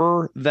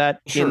morpher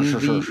that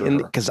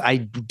because I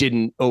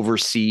didn't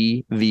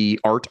oversee the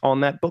art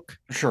on that book.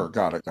 Sure.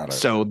 Got it.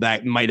 So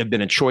that might have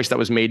been a choice that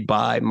was made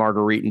by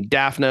Marguerite and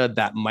Daphne.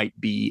 That might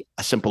be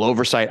a simple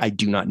oversight. I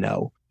do not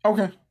know.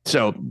 Okay.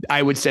 So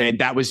I would say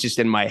that was just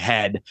in my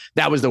head.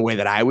 That was the way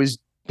that I was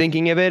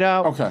thinking of it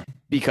out. Okay.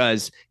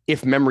 Because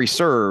if memory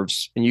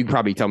serves, and you can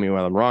probably tell me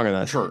whether I'm wrong on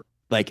that. Sure.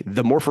 Like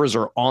the morphers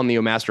are on the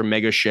Omaster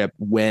mega ship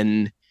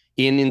when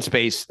in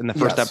space in the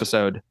first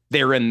episode,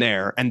 they're in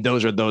there. And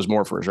those are those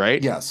morphers,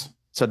 right? Yes.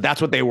 So that's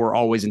what they were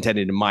always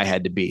intended in my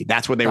head to be.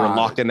 That's what they were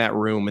locked in that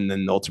room. And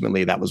then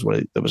ultimately that was what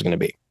it was going to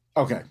be.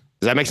 Okay.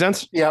 Does that make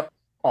sense? Yep.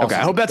 Awesome. Okay,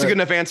 I hope that's a good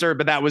enough answer,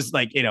 but that was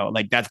like,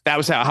 that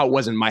was how it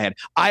was in my head.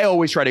 I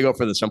always try to go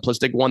for the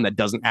simplistic one that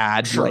doesn't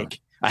add like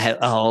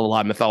a whole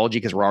lot of mythology,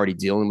 because we're already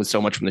dealing with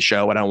so much from the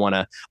show. And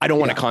I don't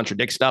want to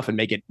contradict stuff and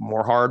make it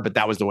more hard, but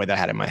that was the way that I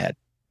had it in my head.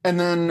 And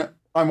then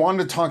I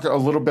wanted to talk a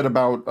little bit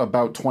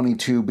about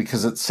 22,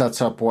 because it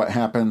sets up what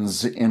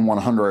happens in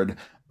 100.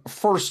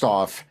 First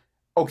off,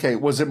 Okay,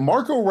 was it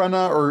Marco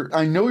Renna, or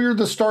I know you're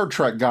the Star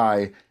Trek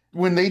guy,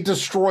 when they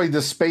destroy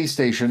the space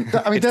station?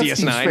 I mean, that's Deep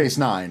DS9. Space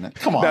Nine.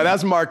 Come on. No,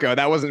 that's Marco.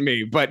 That wasn't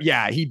me. But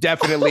yeah, he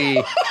definitely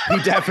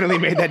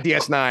made that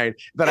DS9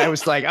 that I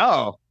was like,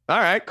 oh, all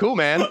right, cool,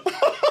 man.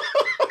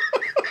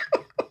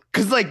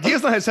 Because like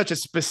DS9 has such a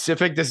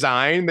specific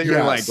design that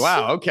you're like,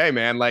 wow, okay,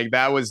 man. Like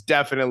that was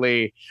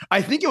definitely,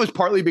 I think it was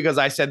partly because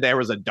I said there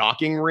was a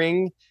docking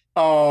ring.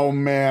 Oh,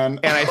 man.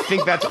 And I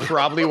think that's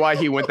probably why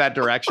he went that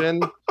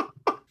direction.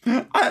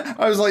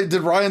 I was like,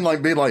 did Ryan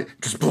like be like,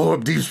 just blow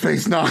up Deep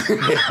Space Nine?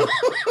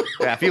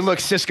 Yeah, if you look,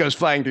 Cisco's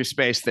flying through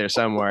space there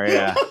somewhere.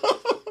 Yeah.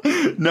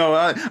 No,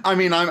 I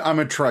mean, I'm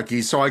a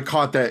Trekkie, so I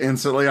caught that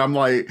instantly. I'm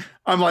like,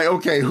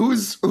 okay,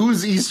 whose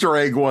Easter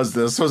egg was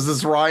this? Was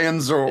this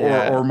Ryan's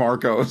or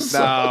Marco's? No,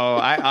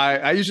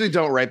 I usually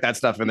don't write that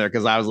stuff in there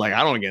because I was like,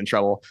 I don't want to get in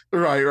trouble.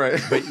 Right.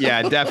 But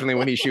yeah, definitely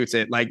when he shoots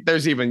it, like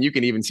you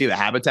can even see the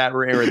habitat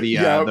or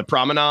the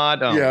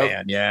promenade. Oh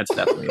man, yeah, it's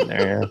definitely in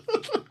there.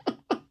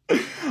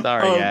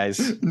 Sorry,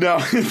 guys. No,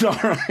 it's all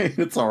right.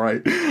 It's all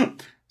right.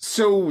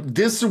 So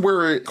this is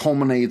where it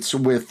culminates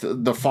with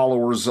the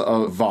followers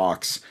of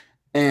Vox.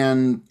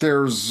 And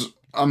there's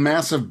a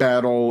massive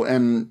battle,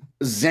 and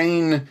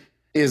Zane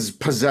is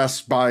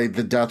possessed by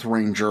the Death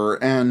Ranger.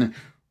 And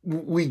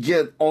we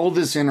get all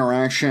this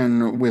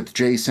interaction with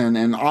Jason.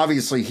 And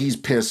obviously he's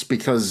pissed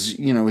because,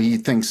 you know, he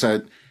thinks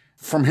that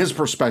from his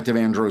perspective,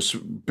 Andros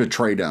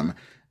betrayed him.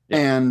 Yeah.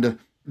 And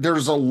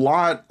there's a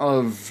lot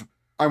of,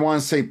 I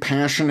want to say,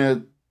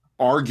 passionate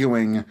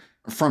arguing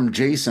from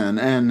Jason,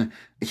 and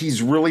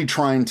he's really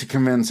trying to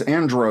convince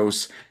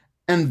Andros.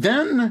 And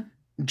then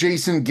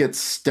Jason gets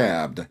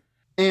stabbed,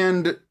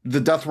 and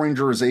the Death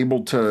Ranger is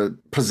able to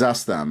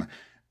possess them.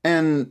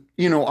 And,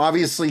 you know,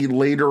 obviously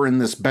later in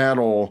this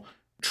battle,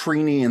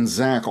 Trini and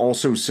Zach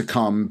also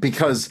succumb,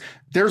 because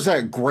there's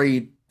that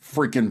great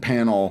freaking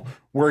panel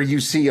where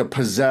you see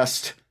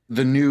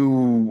the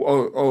new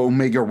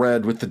Omega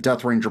Red with the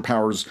Death Ranger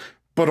powers,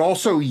 but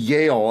also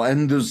Yale,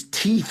 and those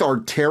teeth are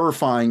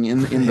terrifying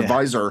in the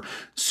visor.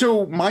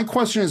 So my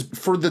question is,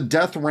 for the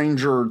Death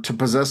Ranger to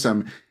possess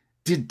him,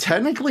 did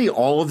technically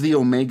all of the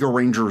Omega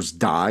Rangers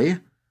die?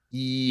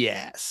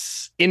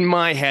 Yes. In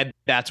my head,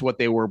 that's what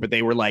they were, but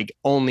they were like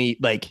only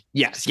like,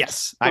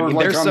 yes. I mean,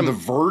 like there's on the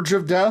verge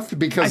of death,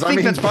 because I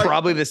think that's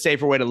probably the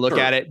safer way to look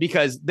at it,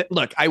 because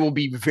look, I will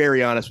be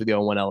very honest with you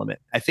on one element.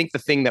 I think the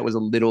thing that was a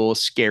little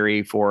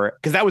scary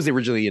because that was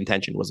originally the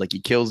intention, was like he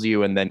kills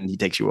you and then he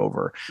takes you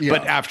over. Yeah.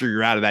 But after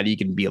you're out of that, he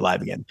can be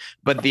alive again.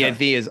 But the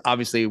idea is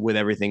obviously with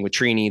everything with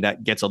Trini,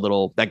 that gets a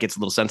little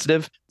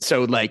sensitive.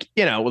 So like,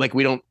 you know, like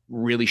we don't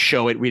really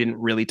show it. We didn't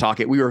really talk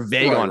it. We were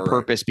vague on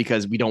purpose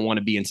because we don't want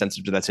to be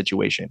insensitive to that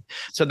situation.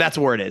 So that's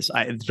where it is.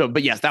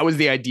 But yes, that was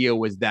the idea,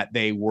 was that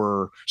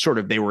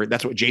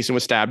that's what Jason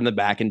was stabbed in the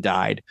back and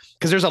died.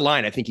 Because there's a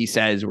line I think he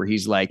says where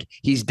he's like,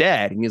 he's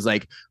dead. And he's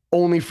like,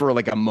 only for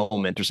like a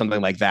moment or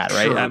something like that.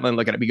 Right. Sure. I'm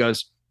looking at it. He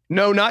goes,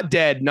 no, not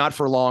dead. Not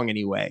for long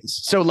anyways.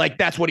 So like,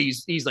 that's what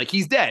he's like,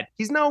 he's dead.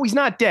 He's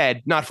not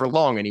dead. Not for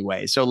long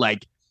anyway. So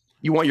like,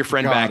 you want your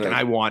friend back, and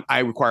I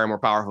require a more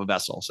powerful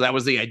vessel. So that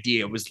was the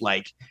idea. It was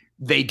like,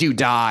 they do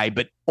die,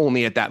 but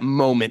only at that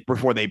moment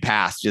before they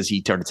pass does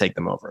he turn to take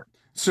them over.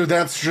 So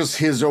that's just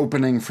his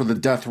opening for the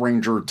Death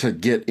Ranger to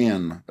get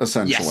in,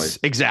 essentially. Yes,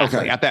 exactly.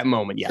 Okay. At that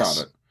moment, yes.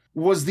 Got it.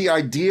 Was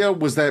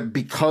that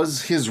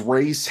because his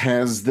race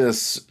has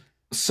this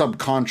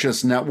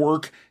subconscious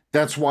network,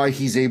 that's why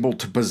he's able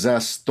to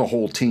possess the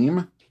whole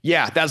team?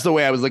 Yeah, that's the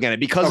way I was looking at it.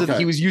 Because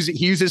he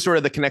uses sort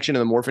of the connection to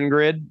the Morphin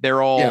Grid.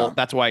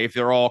 That's why if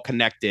they're all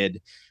connected,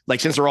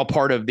 like since they're all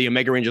part of the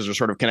Omega Rangers are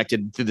sort of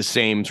connected through the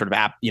same sort of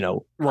app, you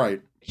know,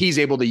 right. He's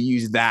able to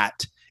use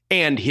that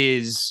and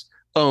his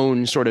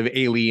own sort of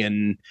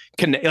alien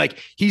I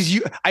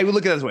would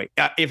look at it this way.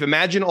 If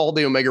imagine all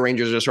the Omega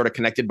Rangers are sort of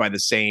connected by the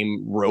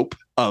same rope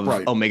of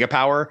Omega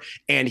power,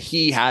 and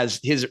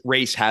his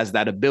race has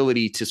that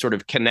ability to sort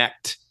of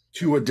connect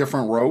to a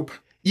different rope.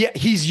 Yeah,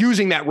 he's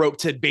using that rope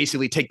to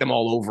basically take them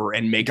all over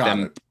and make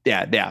them.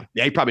 Yeah.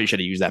 He probably should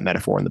have used that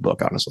metaphor in the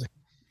book, honestly.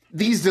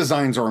 These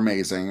designs are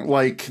amazing.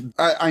 Like,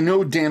 I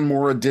know Dan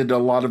Mora did a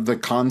lot of the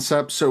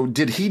concept. So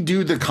did he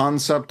do the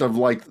concept of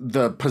like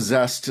the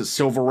possessed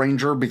Silver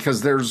Ranger?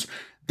 Because there's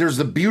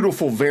the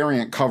beautiful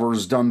variant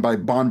covers done by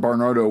Bon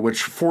Barnardo,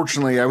 which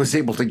fortunately I was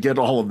able to get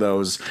all of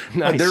those.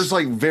 Nice. There's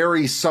like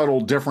very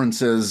subtle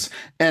differences.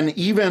 And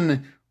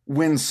even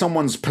when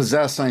someone's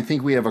possessed, and I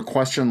think we have a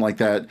question like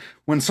that,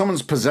 when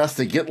someone's possessed,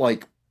 they get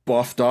like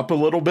buffed up a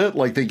little bit,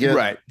 like they get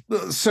right.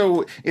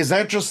 So is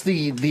that just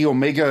the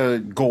Omega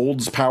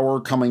Gold's power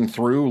coming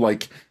through?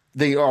 Like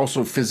they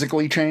also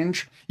physically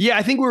change? Yeah,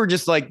 I think we were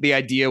just like, the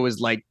idea was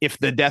like, if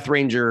the Death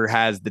Ranger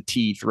has the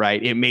teeth,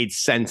 right, it made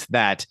sense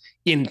that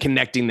in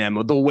connecting them,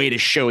 the way to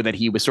show that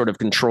he was sort of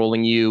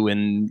controlling you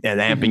and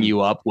amping you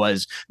up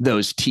was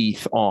those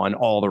teeth on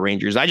all the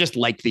Rangers. I just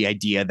liked the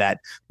idea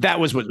that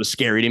was what was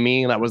scary to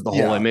me. That was the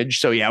whole image.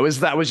 So yeah,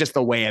 that was just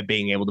the way of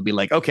being able to be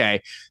like,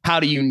 okay, how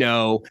do you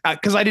know?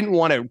 Because I didn't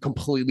want to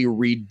completely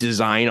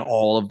redesign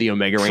all of the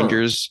Omega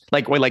Rangers.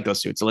 Like, I like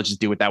those suits, so let's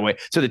just do it that way.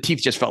 So the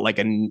teeth just felt like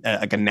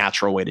a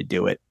natural way to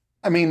do it.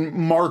 I mean,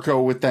 Marco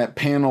with that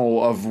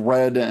panel of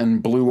red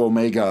and blue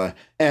Omega,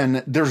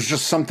 and there's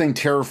just something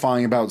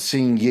terrifying about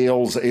seeing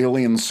Yale's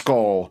alien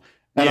skull.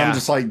 And I'm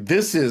just like,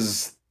 this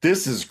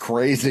is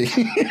crazy.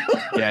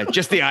 Yeah,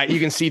 just the eye. You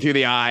can see through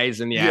the eyes,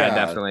 and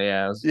definitely,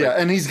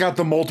 and he's got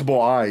the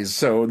multiple eyes,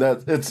 so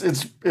that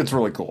it's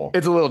really cool.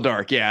 It's a little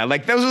dark, yeah.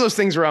 Like those are those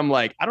things where I'm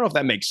like, I don't know if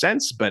that makes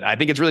sense, but I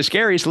think it's really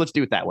scary, so let's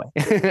do it that way.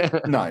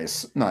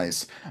 Nice.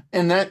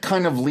 And that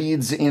kind of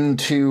leads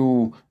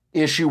into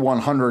issue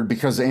 100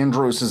 because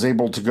Andros is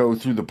able to go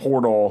through the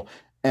portal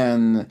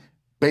and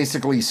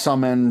basically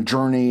summon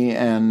Journey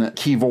and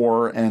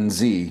Kivor and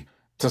Z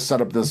to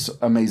set up this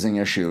amazing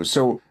issue.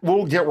 So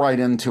we'll get right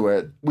into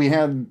it. We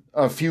had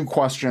a few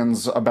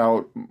questions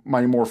about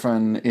Mighty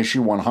Morphin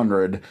issue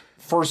 100.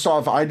 First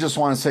off, I just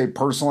want to say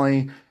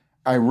personally,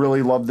 I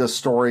really love this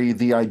story.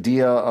 The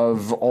idea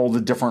of all the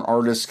different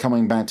artists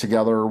coming back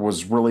together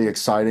was really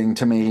exciting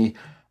to me.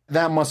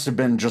 That must have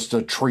been just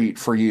a treat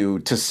for you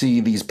to see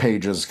these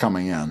pages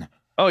coming in.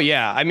 Oh,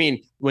 yeah. I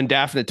mean, when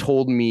Daphne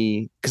told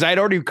me, because I had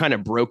already kind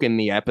of broken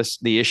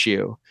the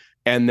issue,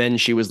 and then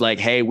she was like,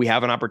 hey, we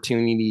have an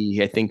opportunity,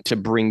 I think, to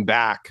bring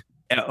back.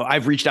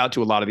 I've reached out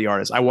to a lot of the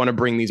artists. I want to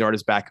bring these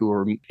artists back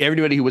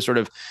everybody who was sort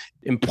of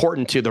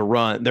important to their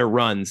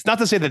runs. Not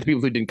to say that the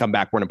people who didn't come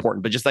back weren't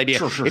important, but just the idea,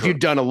 if you've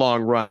done a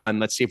long run,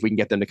 let's see if we can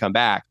get them to come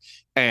back.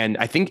 And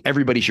I think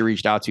everybody she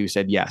reached out to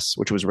said yes,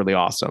 which was really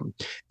awesome.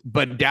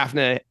 But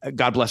Daphne,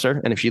 God bless her,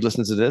 and if she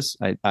listens to this,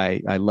 I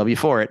love you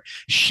for it.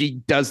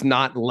 She does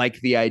not like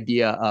the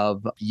idea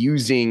of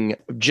using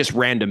just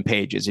random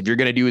pages. If you're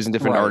going to do using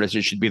different artists,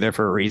 it should be there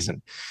for a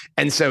reason.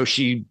 And so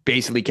she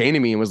basically came to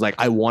me and was like,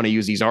 I want to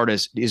use these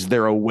artists. Is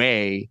there a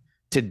way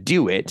to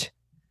do it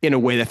in a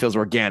way that feels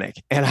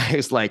organic? And I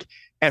was like,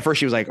 at first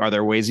she was like, are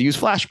there ways to use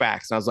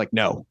flashbacks? And I was like,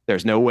 no,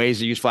 there's no ways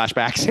to use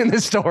flashbacks in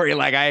this story.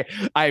 Like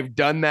I've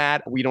done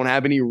that. We don't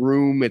have any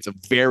room. It's a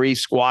very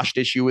squashed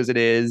issue as it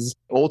is.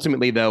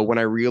 Ultimately, though, when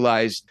I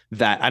realized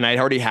that, and I'd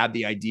already had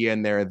the idea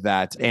in there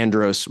that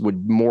Andros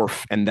would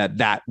morph and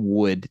that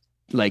would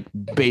like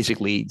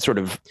basically sort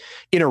of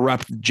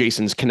interrupt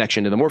Jason's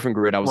connection to the Morphin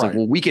Grid, I was like,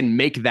 well, we can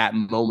make that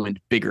moment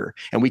bigger,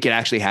 and we can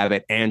actually have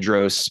it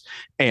Andros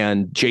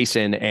and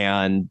Jason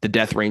and the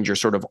Death Ranger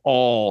sort of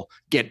all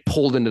get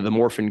pulled into the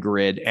Morphin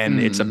Grid,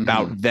 and it's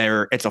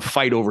a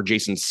fight over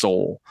Jason's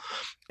soul,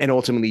 and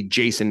ultimately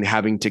Jason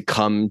having to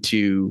come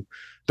to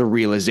the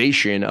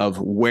realization of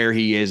where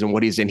he is and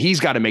what he's in. He's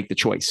got to make the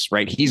choice,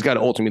 right? He's got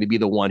to ultimately be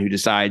the one who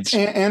decides.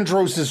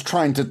 Andros is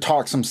trying to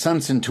talk some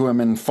sense into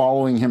him and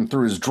following him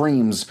through his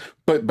dreams,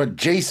 but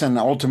Jason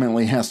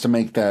ultimately has to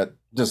make that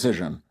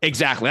decision.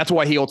 Exactly. That's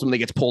why he ultimately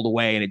gets pulled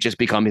away, and it just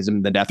becomes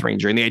him, the Death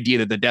Ranger. And the idea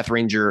that the Death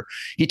Ranger,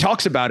 he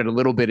talks about it a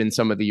little bit in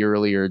some of the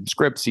earlier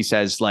scripts. He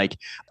says, like,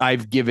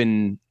 I've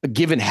given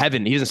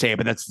heaven. He doesn't say it,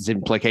 but that's his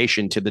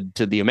implication to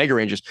the Omega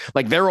Rangers.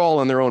 Like, they're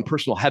all in their own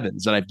personal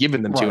heavens that I've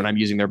given them to, and I'm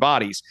using their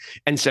bodies.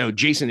 And so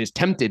Jason is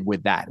tempted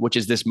with that, which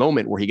is this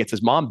moment where he gets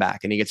his mom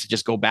back and he gets to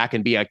just go back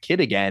and be a kid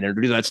again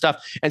and do that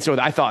stuff. And so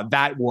I thought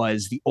that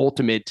was the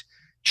ultimate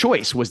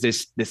choice, was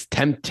this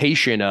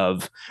temptation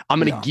of, I'm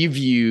going to give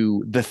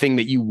you the thing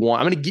that you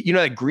want. I'm going to get,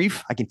 that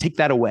grief, I can take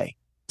that away.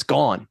 It's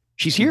gone.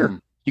 She's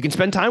here. You can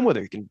spend time with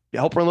her. You can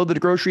help her unload the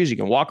groceries. You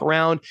can walk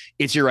around.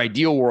 It's your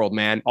ideal world,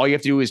 man. All you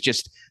have to do is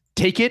just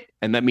take it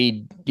and let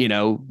me,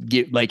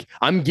 get like,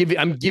 I'm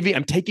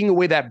taking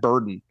away that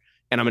burden,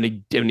 and I'm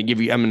going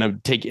to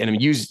take it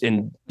and use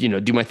and,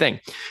 do my thing.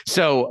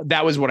 So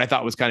that was what I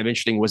thought was kind of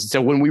interesting, was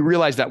so when we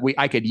realized that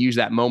I could use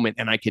that moment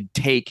and I could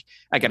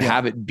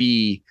have it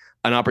be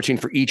an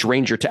opportunity for each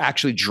Ranger to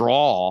actually each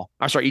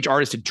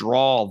artist to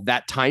draw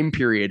that time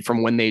period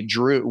from when they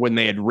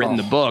had written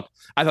the book.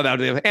 I thought that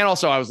would be, and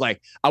also I was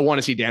like, I want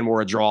to see Dan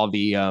Mora draw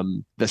the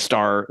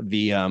star,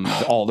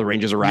 all the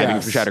Rangers arriving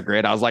from Shattered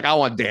Grid. I was like, I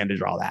want Dan to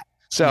draw that.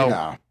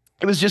 So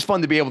it was just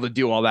fun to be able to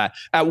do all that.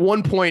 At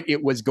one point,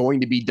 it was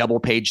going to be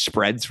double page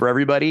spreads for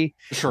everybody.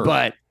 Sure.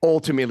 But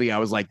ultimately, I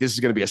was like, this is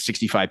going to be a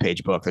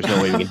 65-page book. There's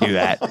no way we can do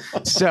that.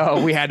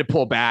 So we had to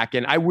pull back.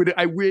 And it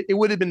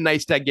would have been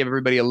nice to give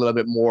everybody a little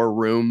bit more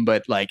room.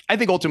 But like, I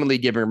think ultimately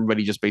giving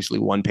everybody just basically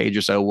one page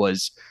or so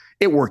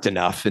it worked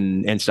enough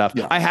and stuff.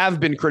 Yeah. I have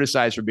been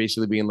criticized for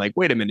basically being like,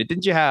 wait a minute,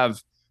 didn't you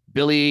have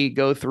Billy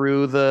go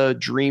through the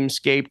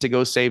dreamscape to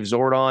go save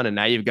Zordon, and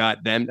now you've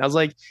got them? I was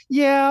like,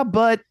 yeah,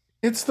 but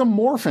it's the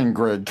Morphin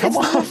Grid. Come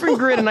on. The Morphin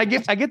Grid, and I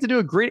get to do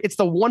it's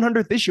the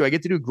 100th issue. I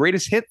get to do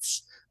greatest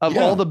hits of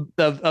all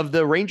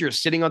the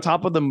Rangers sitting on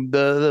top of the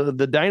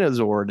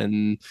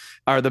Dinozord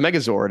or the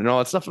Megazord and all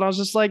that stuff. And I was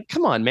just like,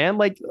 come on, man.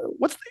 Like,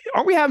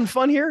 aren't we having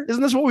fun here?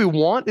 Isn't this what we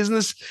want? Isn't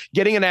this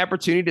getting an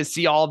opportunity to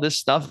see all this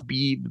stuff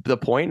be the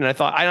point? And I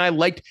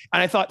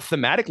thought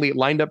thematically it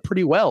lined up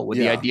pretty well with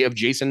the idea of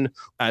Jason.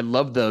 I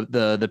love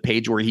the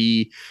page where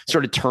he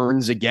sort of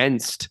turns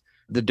against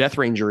the Death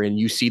Ranger and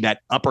you see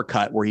that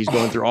uppercut where he's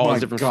going through all his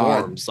different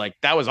forms. Like,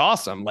 that was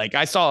awesome. Like,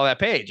 I saw that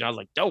page and I was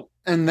like, dope.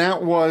 And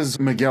that was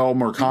Miguel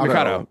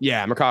Mercado.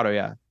 Yeah, Mercado,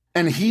 yeah.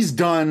 And he's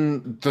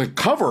done the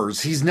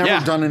covers. He's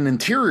never done an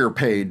interior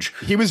page.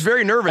 He was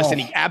very nervous and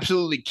he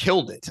absolutely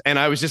killed it. And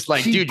I was just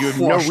like, dude, you have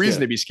no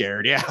reason to be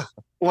scared. Yeah.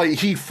 Like,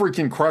 he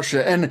freaking crushed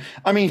it. And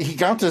I mean, he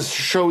got to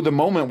show the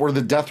moment where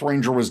the Death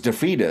Ranger was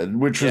defeated,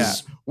 which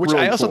was really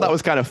I also cool. thought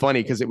was kind of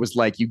funny because it was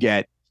like, you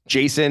get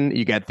Jason,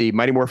 you get the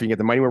Mighty Morphin, you get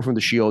the Mighty Morphin from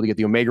the Shield, you get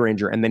the Omega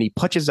Ranger, and then he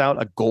punches out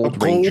a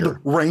Gold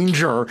Ranger.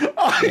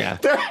 Yeah.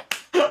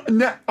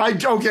 I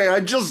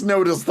just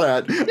noticed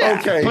that. Yeah,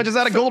 okay. Punches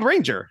out a Gold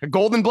Ranger, a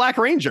Gold and Black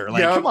Ranger.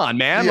 Like, come on,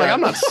 man. Like, I'm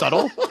not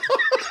subtle.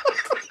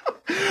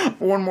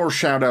 One more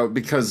shout out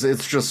because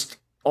it's just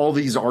all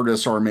these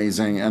artists are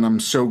amazing, and I'm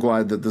so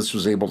glad that this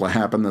was able to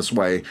happen this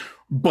way.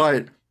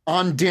 But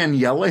on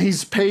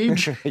Daniele's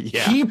page,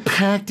 he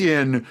packed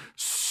in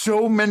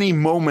so many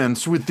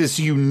moments with this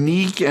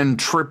unique and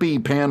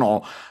trippy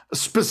panel.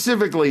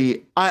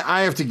 Specifically,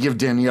 I have to give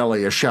Daniele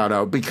a shout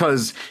out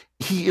because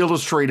he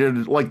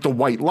illustrated like the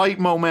white light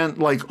moment,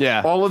 like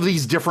all of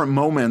these different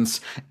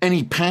moments, and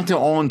he packed it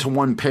all into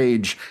one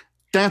page.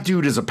 That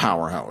dude is a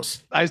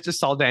powerhouse. I just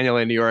saw Daniele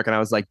in New York and I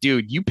was like,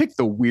 dude, you picked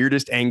the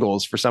weirdest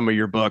angles for some of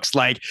your books.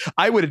 Like,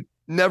 I would have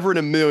never in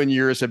a million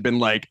years have been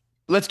like,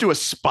 let's do a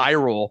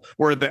spiral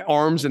where the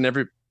arms and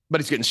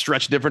everybody's getting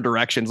stretched different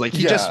directions. Like,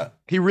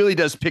 he really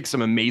does pick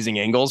some amazing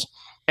angles.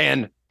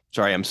 And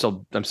sorry, I'm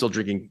still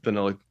drinking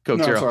vanilla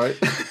Coke Zero. Sorry.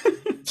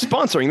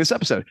 Sponsoring this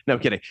episode. No, I'm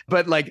kidding.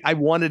 But like, I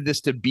wanted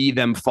this to be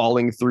them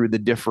falling through the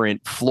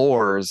different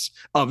floors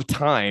of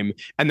time.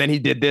 And then he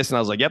did this and I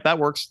was like, yep, that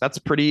works. That's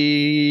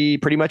pretty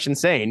much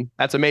insane.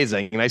 That's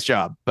amazing. Nice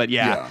job. But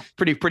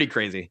pretty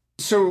crazy.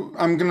 So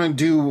I'm going to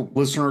do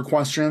listener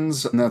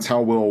questions, and that's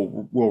how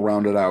we'll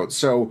round it out.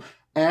 So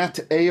at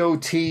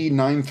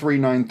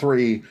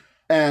AOT9393,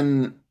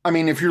 and I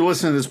mean, if you're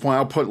listening to this point,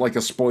 I'll put like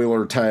a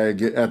spoiler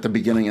tag at the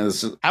beginning of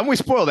this. Haven't we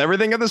spoiled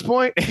everything at this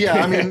point?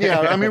 I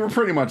mean, we're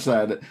pretty much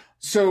that.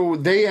 So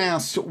they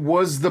asked,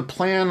 was the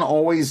plan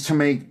always to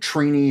make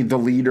Trini the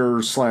leader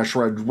 /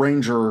 Red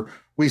Ranger?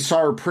 We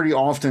saw her pretty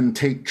often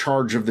take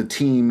charge of the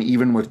team,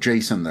 even with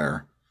Jason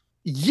there.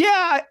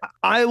 Yeah,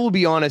 I will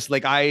be honest.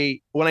 Like,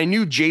 when I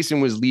knew Jason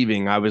was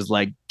leaving, I was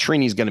like,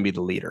 Trini's going to be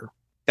the leader.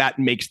 That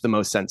makes the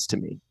most sense to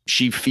me.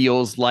 She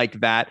feels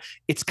like that.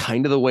 It's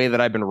kind of the way that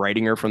I've been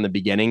writing her from the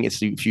beginning.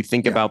 It's, if you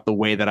think about the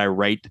way that I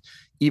write,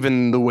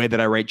 even the way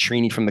that I write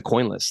Trini from the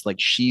Coinless, like,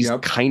 she's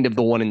kind of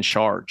the one in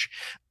charge.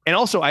 And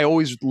also, I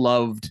always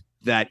loved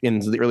that in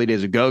the early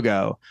days of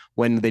Go-Go,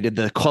 when they did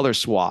the color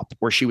swap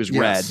where she was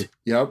red.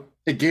 Yep.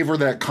 It gave her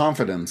that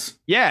confidence.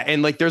 Yeah.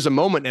 And like, there's a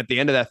moment at the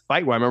end of that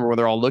fight where I remember where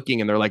they're all looking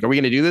and they're like, are we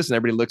going to do this? And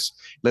everybody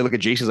they look at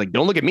Jason's like,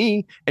 don't look at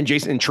me. And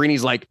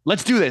Trini's like,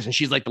 let's do this. And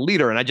she's like the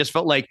leader. And I just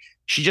felt like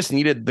she just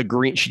needed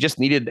she just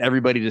needed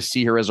everybody to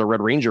see her as a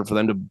Red Ranger for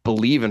them to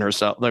believe in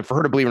herself, like for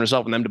her to believe in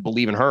herself and them to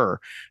believe in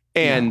her.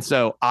 And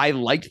so I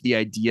liked the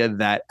idea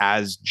that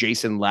as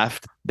Jason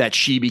left, that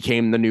she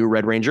became the new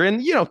Red Ranger.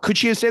 And, could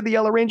she have said the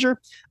Yellow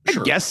Ranger? I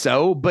guess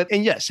so.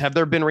 And yes, have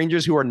there been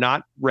Rangers who are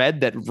not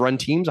red that run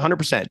teams?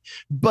 100%.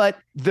 But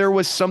there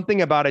was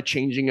something about a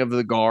changing of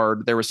the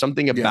guard. There was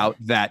something about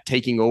that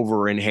taking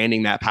over and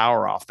handing that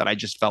power off that I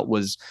just felt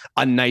was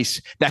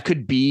that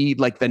could be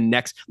like the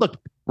next. Look,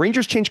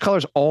 Rangers change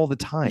colors all the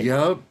time.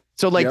 Yep.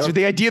 So so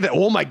the idea that,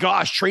 oh my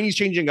gosh, Trini's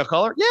changing a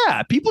color.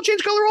 Yeah, people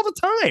change color all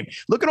the time.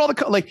 Look at all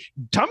the like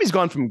Tommy's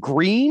gone from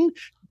green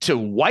to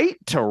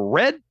white to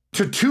red.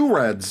 To two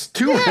reds.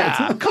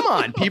 Reds. Come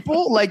on,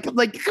 people. Like,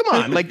 come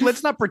on. Like,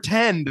 let's not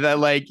pretend that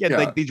like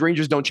these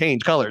Rangers don't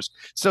change colors.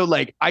 So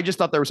like, I just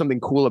thought there was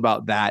something cool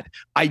about that.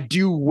 I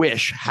do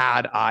wish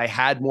had I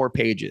had more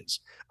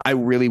pages, I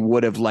really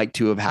would have liked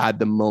to have had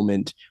the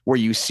moment where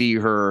you see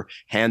her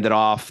hand it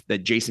off, that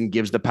Jason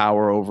gives the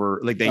power over.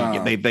 Like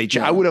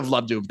I would have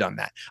loved to have done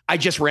that. I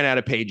just ran out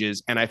of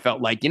pages and I felt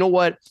like, you know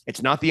what?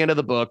 It's not the end of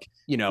the book.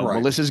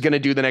 Melissa's going to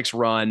do the next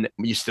run.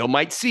 You still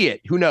might see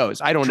it. Who knows?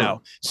 I don't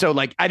know. So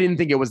like, I didn't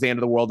think it was the end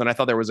of the world. And I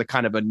thought there was a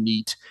kind of a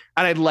neat,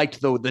 and I liked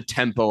the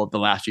tempo of the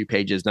last few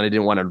pages and I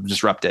didn't want to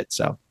disrupt it.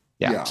 So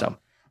so.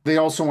 They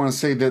also want to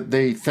say that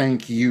they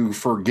thank you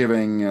for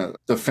giving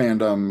the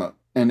fandom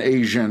an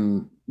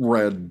Asian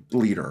Red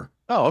leader.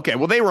 Oh, okay.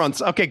 Well, they were on.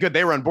 Okay, good.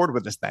 They were on board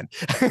with this then.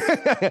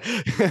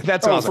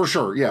 That's awesome. For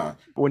sure. Yeah.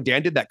 When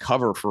Dan did that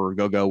cover for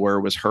Go-Go, where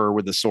it was her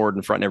with the sword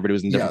in front and everybody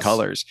was in different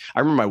colors,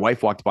 I remember my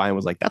wife walked by and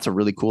was like, "That's a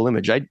really cool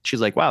image."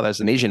 She's like, "Wow, that's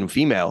an Asian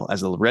female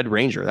as a Red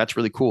Ranger. That's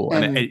really cool."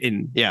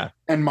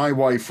 And my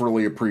wife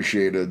really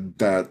appreciated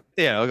that.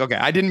 Yeah. Okay.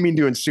 I didn't mean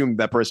to assume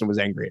that person was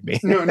angry at me.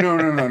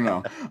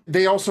 No.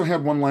 They also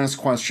had one last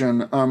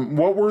question.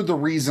 What were the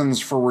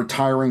reasons for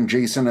retiring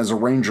Jason as a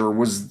Ranger?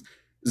 Was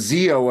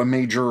Zeo a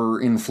major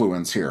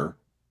influence here?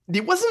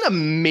 It wasn't a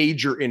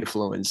major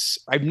influence.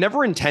 I've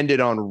never intended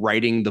on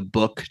writing the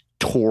book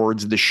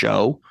towards the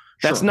show.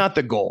 That's not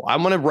the goal.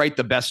 I'm going to write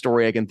the best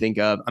story I can think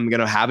of. I'm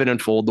going to have it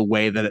unfold the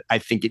way that I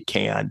think it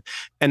can.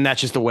 And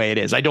that's just the way it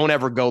is. I don't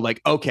ever go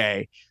like,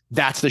 okay,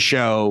 that's the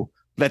show.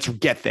 Let's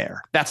get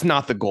there. That's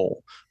not the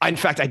goal. In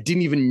fact, I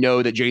didn't even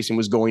know that Jason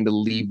was going to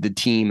leave the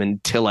team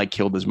until I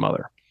killed his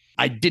mother.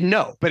 I didn't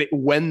know. But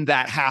when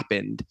that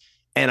happened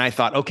and I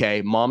thought,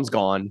 okay, mom's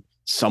gone.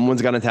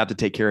 Someone's going to have to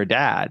take care of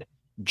dad.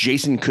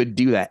 Jason could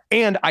do that.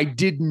 And I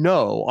did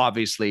know,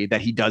 obviously, that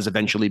he does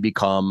eventually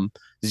become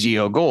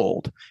Zeo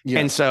Gold. Yeah.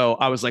 And so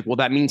I was like, well,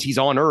 that means he's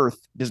on Earth,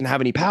 doesn't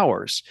have any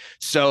powers.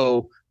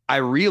 So I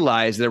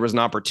realized there was an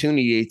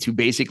opportunity to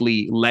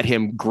basically let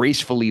him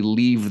gracefully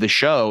leave the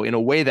show in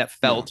a way that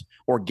felt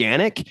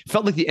organic,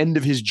 felt like the end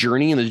of his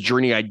journey and the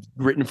journey I'd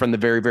written from the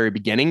very, very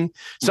beginning.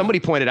 Somebody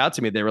pointed out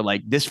to me, they were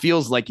like, this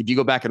feels like if you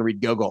go back and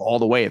read Go-Go all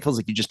the way, it feels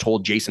like you just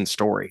told Jason's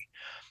story.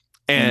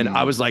 And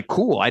I was like,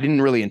 cool, I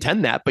didn't really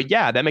intend that, but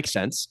yeah, that makes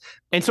sense.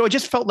 And so it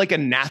just felt like a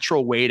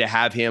natural way to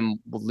have him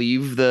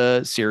leave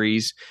the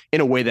series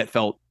in a way that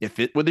felt it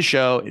fit with the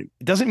show. It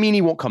doesn't mean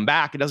he won't come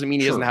back. It doesn't mean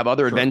he doesn't have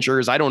other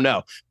adventures. I don't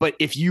know. But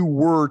if you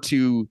were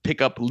to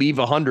pick up Leave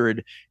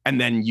 100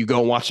 and then you go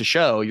and watch the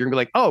show, you're gonna be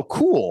like, oh,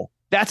 cool.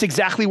 That's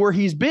exactly where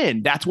he's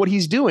been. That's what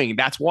he's doing.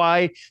 That's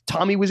why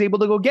Tommy was able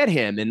to go get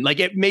him. And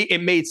like, it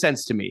made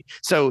sense to me.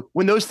 So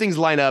when those things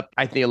line up,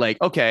 I feel like,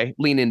 okay,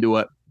 lean into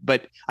it.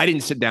 But I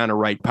didn't sit down and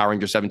write Power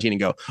Ranger 17 and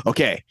go,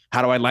 okay,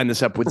 how do I line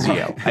this up with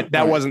Zeo?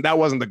 That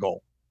wasn't the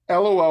goal.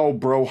 LOL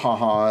Bro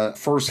Haha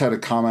first had a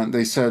comment.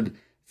 They said,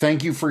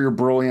 thank you for your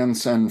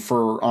brilliance and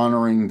for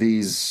honoring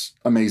these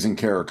amazing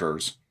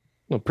characters.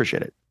 Well,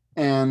 appreciate it.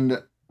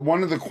 And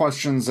one of the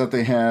questions that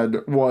they had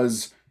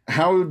was,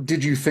 how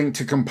did you think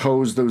to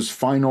compose those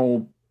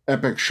final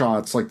epic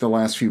shots, like the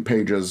last few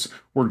pages,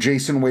 where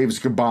Jason waves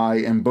goodbye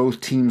and both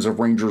teams of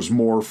Rangers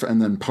morph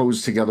and then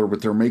pose together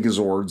with their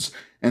Megazords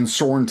and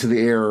soar into the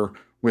air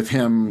with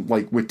him,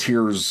 like, with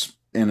tears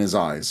in his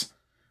eyes?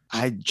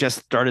 I just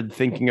started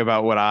thinking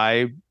about what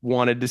I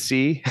wanted to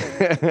see.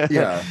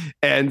 Yeah.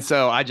 And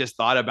so I just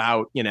thought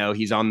about,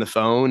 he's on the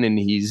phone and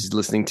he's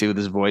listening to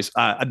this voice.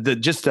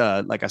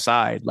 Like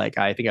aside, like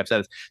I think I've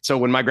said this. So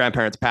when my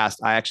grandparents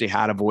passed, I actually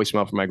had a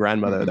voicemail from my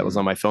grandmother that was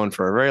on my phone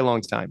for a very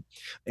long time.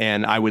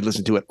 And I would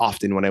listen to it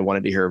often when I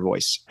wanted to hear her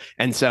voice.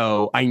 And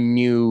so I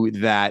knew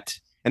that.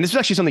 And this was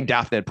actually something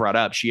Daphne had brought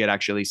up. She had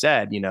actually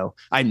said,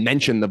 I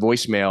mentioned the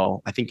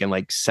voicemail, I think in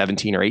like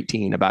 17 or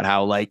 18, about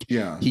how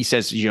he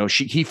says,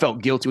 he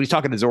felt guilty. When he's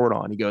talking to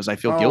Zordon, he goes, I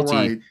feel guilty.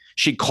 Right.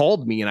 She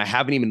called me and I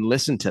haven't even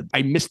listened to,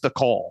 I missed the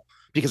call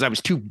because I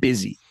was too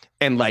busy.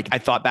 And like, I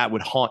thought that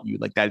would haunt you,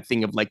 like that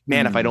thing of like,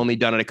 man, if I'd only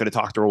done it, I could have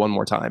talked to her one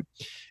more time.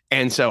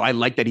 And so I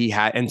like that he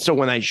had. And so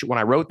when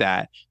I wrote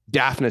that,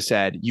 Daphne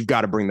said, you've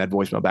got to bring that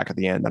voicemail back at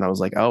the end. And I was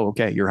like, oh,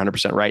 okay, you're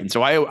 100% right. And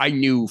so I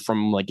knew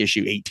from like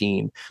issue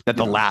 18 that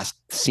the last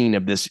scene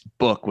of this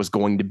book was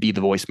going to be the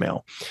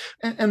voicemail.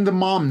 And the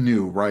mom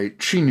knew, right?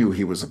 She knew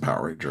he was a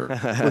Power Ranger.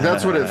 But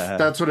that's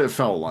what it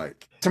felt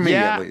like. To me,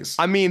 at least.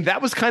 I mean,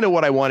 that was kind of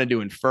what I wanted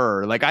to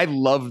infer. Like, I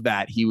love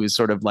that he was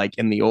sort of like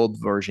in the old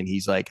version.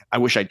 He's like, I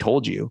wish I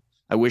told you.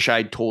 I wish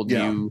I told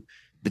you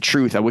the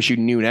truth. I wish you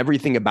knew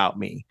everything about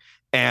me.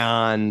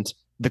 And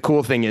the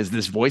cool thing is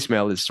this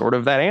voicemail is sort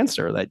of that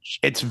answer, that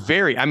it's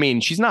very, I mean,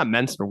 she's not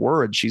meant for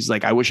words. She's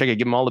like, I wish I could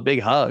give them all a big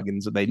hug.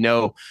 And so they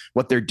know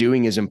what they're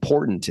doing is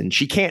important. And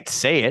she can't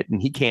say it and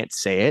he can't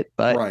say it,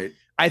 but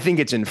I think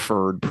it's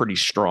inferred pretty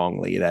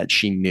strongly that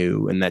she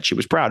knew and that she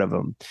was proud of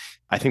him.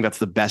 I think that's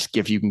the best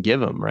gift you can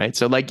give him. Right.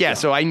 So like,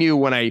 so I knew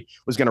when I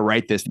was going to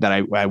write this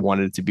that I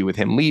wanted it to be with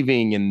him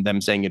leaving and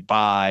them saying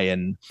goodbye.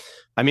 And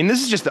I mean,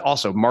 this is just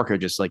also Marco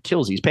just like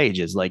kills these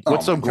pages. Like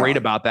what's so great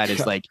about that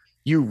is like,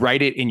 you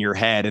write it in your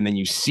head and then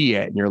you see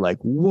it and you're like,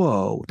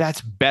 whoa,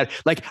 that's better.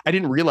 Like, I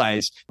didn't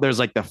realize there's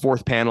like the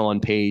fourth panel on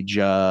page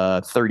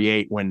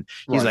 38 when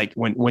he's like,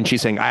 when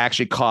she's saying, I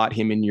actually caught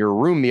him in your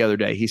room the other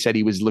day. He said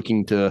he was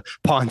looking to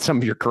pawn some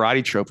of your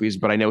karate trophies,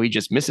 but I know he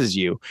just misses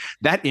you.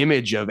 That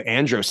image of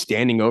Andros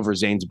standing over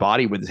Zane's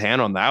body with his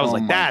hand on that, I was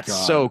like, that's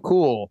so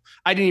cool.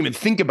 I didn't even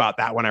think about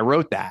that when I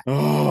wrote that.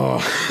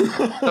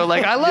 So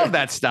like, I love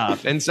that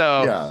stuff. And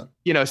so,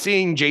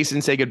 seeing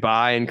Jason say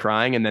goodbye and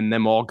crying and then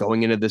them all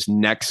going into this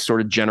next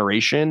sort of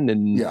generation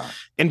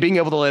and being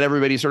able to let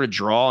everybody sort of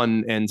draw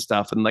and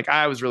stuff. And like,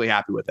 I was really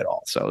happy with it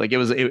all. So like,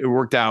 it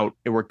worked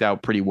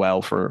out pretty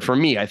well for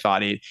me. I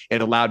thought it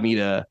allowed me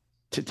to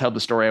tell the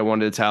story I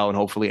wanted to tell and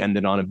hopefully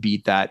ended on a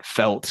beat that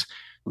felt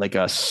like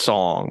a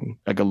song,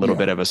 like a little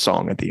bit of a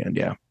song at the end.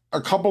 Yeah.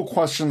 A couple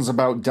questions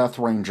about Death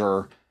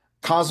Ranger.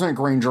 Cosmic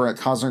Ranger at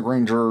Cosmic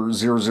Ranger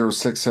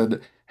 006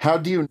 said, how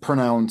do you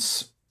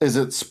pronounce, is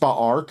it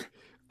Spa-Ark?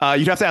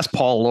 You'd have to ask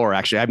Paul Lore,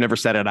 actually. I've never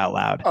said it out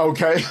loud.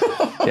 Okay.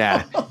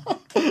 Yeah,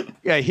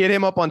 hit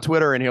him up on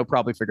Twitter and he'll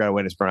probably figure out a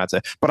way to pronounce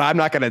it. But I'm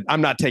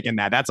not taking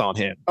that. That's on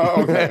him.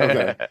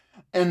 Okay.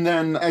 And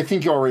then I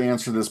think you already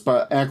answered this,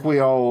 but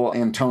Aquiel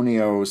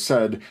Antonio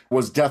said,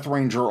 was Death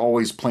Ranger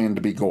always planned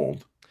to be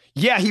gold?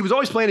 Yeah, he was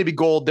always planning to be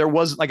gold. There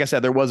was, like I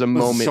said, there was a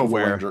moment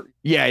where,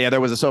 there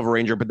was a Silver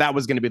Ranger, but that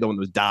was going to be the one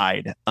that was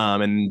dyed.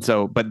 And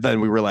so, but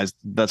then we realized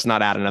let's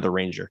not add another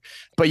Ranger.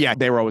 But yeah,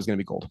 they were always going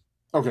to be gold.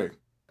 Okay.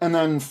 And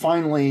then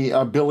finally,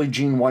 Billy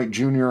Jean White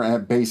Jr.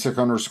 at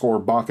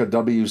basic_Baka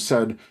W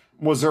said,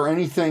 was there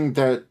anything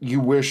that you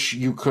wish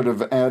you could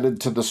have added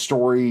to the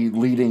story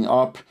leading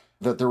up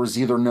that there was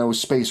either no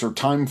space or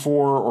time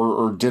for,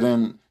 or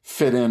didn't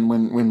fit in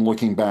when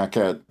looking back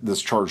at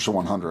this Charge to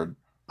 100?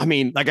 I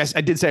mean, like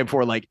I did say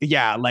before, like,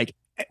 yeah, like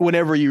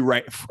whenever you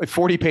write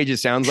 40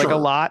 pages sounds like a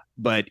lot,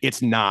 but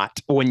it's not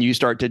when you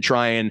start to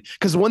try and,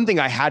 because one thing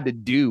I had to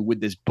do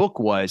with this book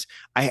was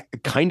I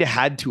kind of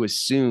had to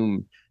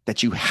assume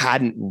that you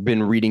hadn't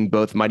been reading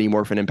both Mighty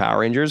Morphin and Power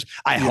Rangers.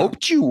 I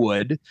hoped you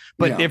would,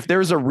 but if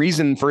there's a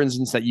reason, for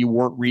instance, that you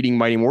weren't reading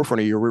Mighty Morphin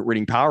or you were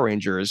reading Power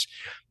Rangers,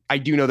 I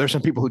do know there's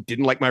some people who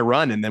didn't like my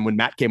run. And then when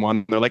Matt came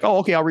on, they're like, oh,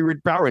 okay, I'll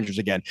reread Power Rangers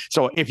again.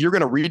 So if you're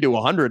going to redo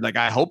 100, like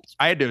I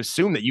had to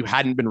assume that you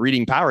hadn't been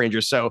reading Power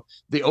Rangers. So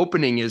the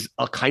opening is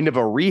a kind of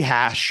a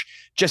rehash,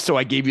 just so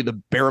I gave you the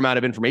bare amount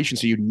of information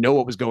so you know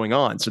what was going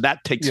on. So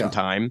that takes some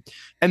time.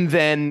 And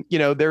then,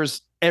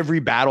 there's every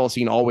battle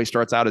scene always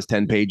starts out as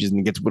 10 pages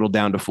and gets whittled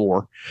down to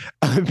 4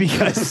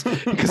 because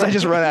I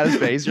just run out of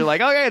space. You're like,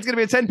 okay, it's going to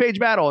be a 10-page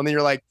battle. And then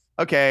you're like,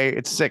 okay,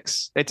 it's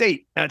 6, it's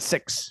 8, no, it's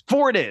 6,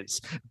 4 it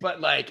is.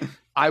 But like,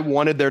 I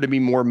wanted there to be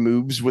more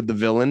moves with the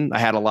villain. I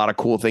had a lot of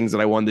cool things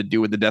that I wanted to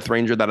do with the Death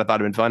Ranger that I thought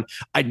had been fun.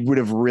 I would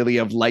have really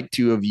have liked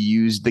to have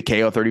used the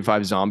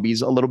KO-35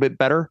 zombies a little bit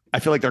better. I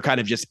feel like they're kind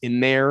of just in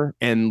there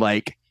and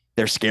like,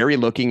 they're scary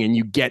looking, and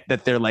you get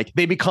that they're like,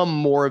 they become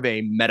more of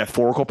a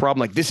metaphorical problem.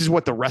 Like this is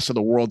what the rest of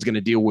the world's going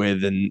to deal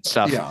with and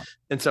stuff. Yeah.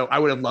 And so I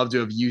would have loved to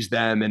have used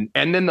them.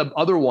 And then the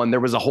other one, there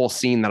was a whole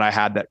scene that I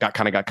had that got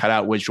cut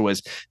out, which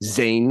was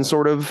Zane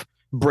sort of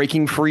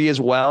breaking free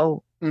as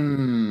well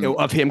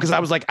of him. Cause I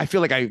was like, I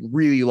feel like I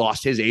really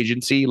lost his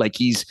agency. Like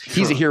he's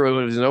a hero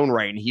of his own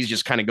right. And he's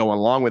just kind of going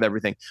along with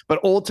everything.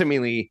 But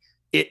ultimately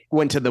it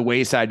went to the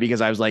wayside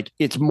because I was like,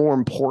 it's more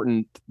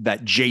important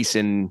that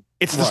Jason,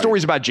 it's the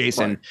stories about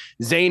Jason.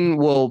 Zane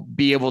will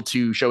be able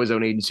to show his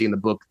own agency in the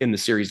book, in the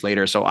series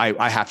later. So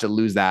I have to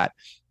lose that,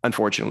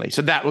 unfortunately.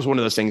 So that was one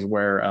of those things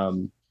where,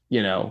 and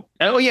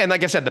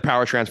like I said, the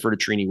power transfer to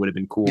Trini would have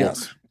been cool.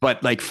 Yes.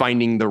 But like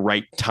finding the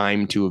right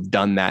time to have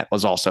done that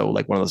was also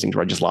like one of those things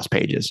where I just lost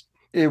pages.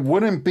 It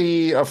wouldn't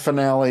be a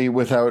finale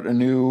without a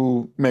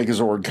new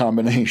Megazord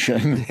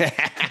combination.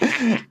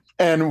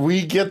 And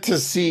we get to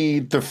see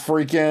the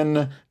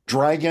freaking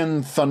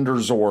Dragon Thunder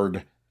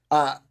Zord.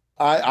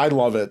 I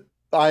love it.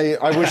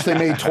 I wish they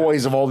made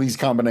toys of all these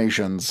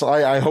combinations.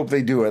 I hope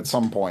they do at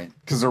some point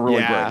because they're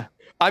really great.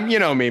 I'm,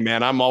 me,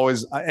 man. I'm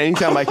always,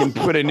 anytime I can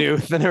put a new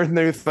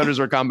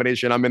Thunderzord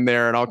combination, I'm in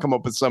there and I'll come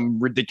up with some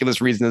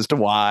ridiculous reason as to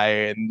why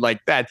and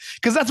like that.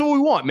 Cause that's what we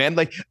want, man.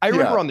 Like I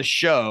remember on the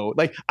show,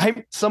 like I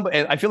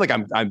feel like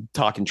I'm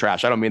talking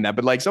trash. I don't mean that,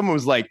 but like someone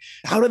was like,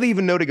 how do they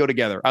even know to go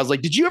together? I was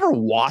like, did you ever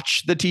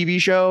watch the TV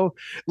show?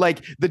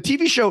 Like the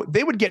TV show,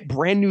 they would get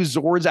brand new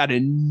Zords out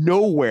of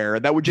nowhere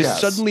that would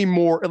just suddenly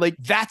more like,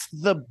 that's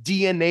the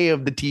DNA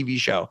of the TV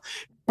show.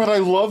 But I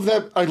love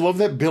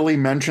that Billy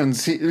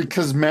mentions,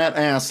 because Matt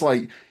asked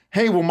like,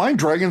 hey, well, my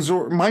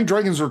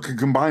Dragonzord could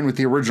combine with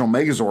the original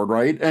Megazord,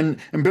 right? And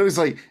Billy's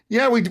like,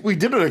 yeah, we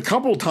did it a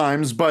couple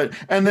times, but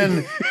and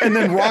then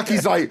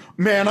Rocky's like,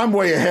 man, I'm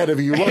way ahead of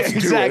you. Let's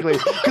exactly. do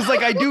it. Because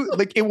like I do,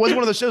 like it was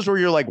one of those shows where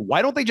you're like,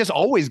 why don't they just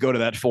always go to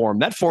that form?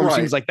 That form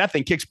seems like that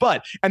thing kicks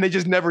butt, and they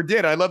just never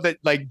did. I love that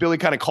like Billy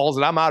kind of calls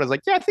it. I'm out. It's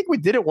like, yeah, I think we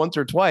did it once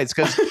or twice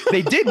because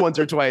they did once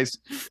or twice.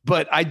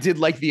 But I did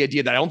like the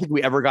idea that I don't think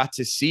we ever got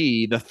to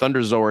see the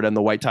Thunderzord and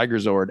the White Tiger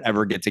Zord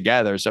ever get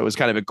together. So it was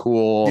kind of a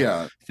cool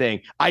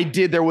thing.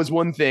 There was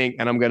one thing,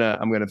 and I'm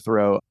gonna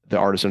throw the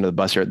artist under the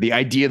bus here. The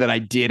idea that I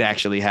did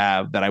actually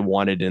have that I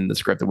wanted in the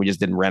script that we just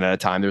didn't run out of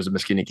time, there was a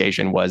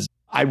miscommunication, was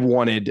I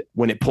wanted,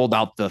 when it pulled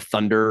out the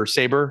Thunder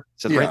Saber,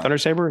 is that right? Thunder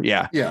Saber?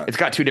 Yeah. It's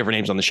got 2 different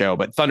names on the show,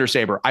 but Thunder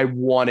Saber, I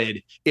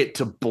wanted it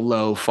to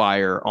blow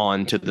fire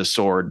onto the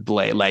sword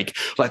blade, like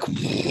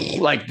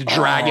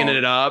dragging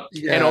it up.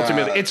 And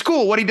ultimately it's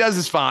cool. What he does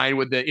is fine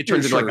with it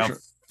turns into like a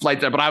flight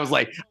there, but I was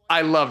like,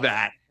 I love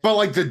that. But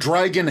like the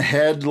dragon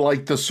head,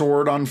 like the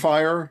sword on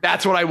fire.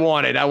 That's what I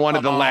wanted. I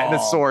wanted the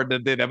sword to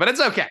do that, but it's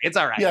okay. It's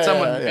all right.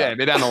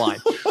 Down the line.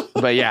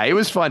 But yeah, it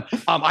was fun.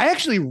 I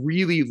actually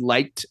really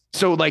liked.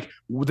 So like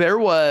there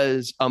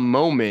was a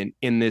moment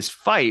in this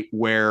fight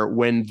where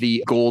when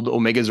the gold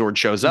Omega Zord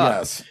shows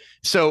up.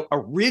 So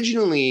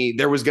originally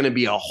there was going to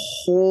be a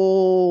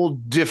whole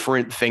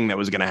different thing that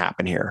was going to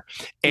happen here,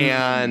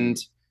 and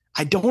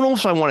I don't know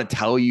if I want to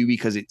tell you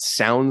because it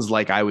sounds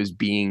like I was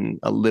being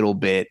a little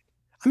bit.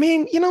 I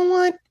mean, you know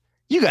what?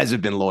 You guys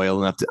have been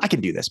loyal enough I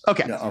can do this.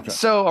 Okay.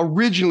 So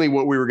originally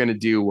what we were going to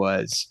do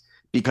was,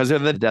 because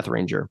of the Death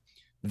Ranger,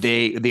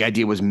 the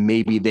idea was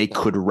maybe they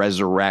could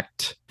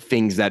resurrect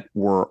things that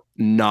were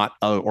not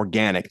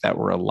organic, that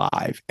were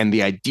alive. And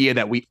the idea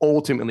that we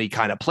ultimately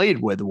kind of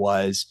played with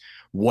was,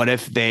 what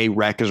if they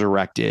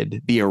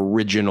resurrected the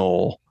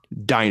original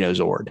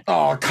Dinozord.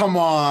 Oh, come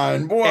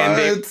on.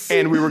 What?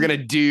 And we were going to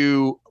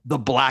do the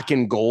black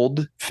and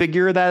gold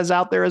figure that is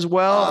out there as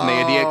well. And the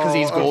idea, because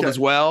he's gold as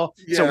well.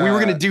 Yeah. So we were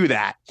going to do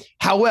that.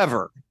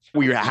 However, I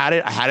had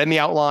it in the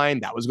outline.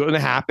 That was going to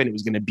happen. It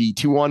was going to be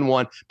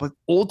 2-on-1. But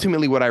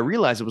ultimately what I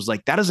realized, it was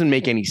like, that doesn't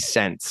make any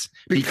sense.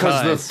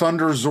 Because the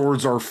Thunder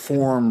Zords are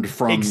formed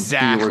from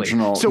the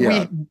original. So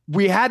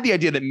we had the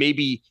idea that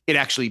maybe it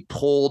actually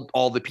pulled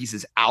all the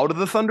pieces out of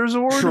the Thunder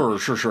Zord.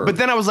 Sure. But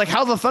then I was like,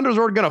 how's the Thunder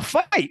Zord going to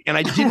fight? And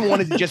I didn't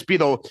want it to just be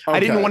I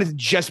didn't want it to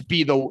just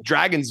be the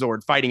Dragon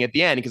Zord fighting at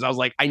the end, because I was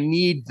like, I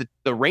need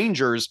the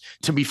Rangers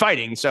to be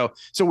fighting. So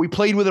we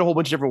played with it a whole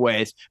bunch of different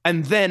ways.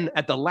 And then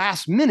at the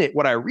last minute,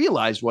 what I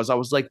realized was, I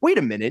was like, wait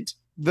a minute,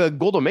 the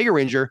Gold Omega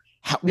Ranger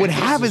would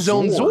have his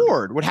own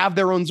Zord, would have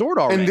their own Zord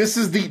already. And this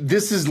is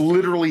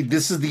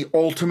the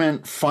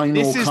ultimate final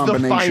This is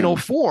combination. the final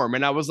form.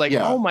 And I was like,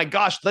 oh my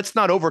gosh, let's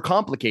not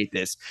overcomplicate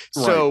this.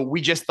 Right. So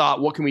we just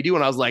thought, what can we do?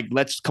 And I was like,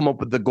 let's come up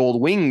with the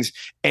gold wings.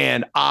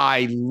 And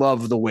I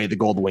love the way the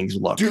gold wings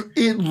look. Dude,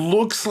 it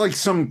looks like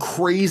some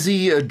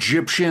crazy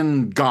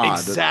Egyptian god.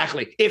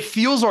 Exactly. It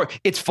feels,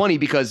 it's funny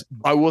because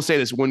I will say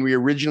this, when we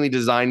originally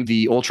designed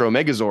the Ultra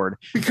Omega Zord.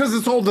 Because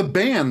it's all the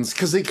bands,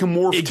 because they can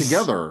morph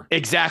together.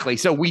 Exactly.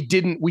 So we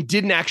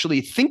didn't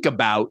actually think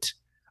about,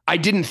 I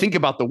didn't think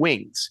about the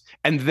wings.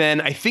 And then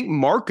I think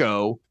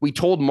we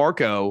told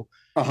Marco,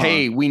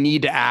 hey, we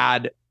need to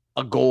add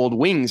a gold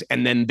wings.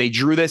 And then they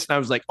drew this and I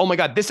was like, oh my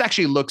God, this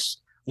actually looks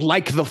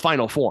like the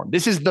final form.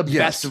 This is the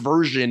best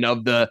version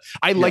of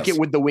I like it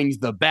with the wings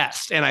the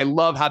best. And I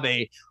love how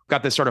they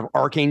got this sort of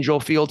archangel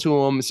feel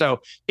to them.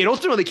 So it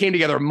ultimately came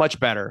together much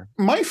better.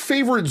 My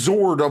favorite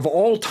Zord of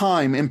all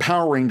time in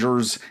Power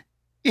Rangers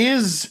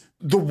is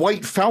the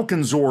White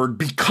Falcon Zord,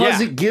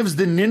 because it gives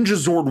the Ninja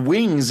Zord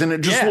wings and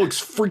it just looks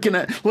freaking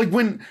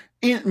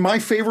like my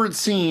favorite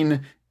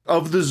scene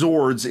of the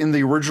Zords in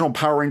the original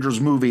Power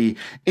Rangers movie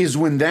is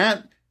when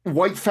that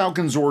White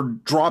Falcon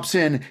Zord drops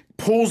in,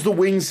 pulls the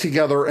wings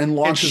together and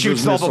launches and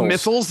shoots all the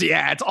missiles.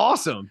 Yeah, it's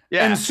awesome.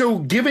 Yeah. And so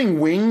giving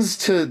wings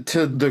to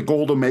the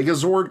Gold Omega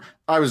Zord,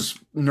 I was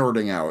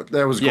nerding out.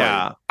 That was great.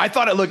 Yeah. I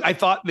thought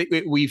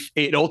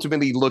it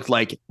ultimately looked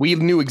like we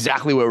knew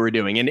exactly what we were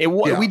doing. And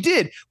we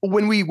did.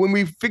 When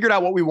we figured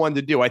out what we wanted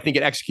to do, I think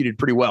it executed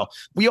pretty well.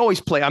 We always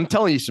play, I'm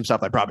telling you some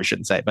stuff I probably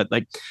shouldn't say, but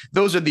like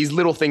those are these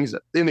little things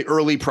in the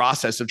early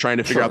process of trying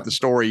to figure out the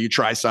story. You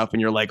try stuff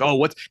and you're like,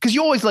 oh, because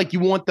you always like, you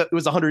want it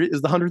was the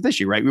 100th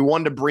issue, right? We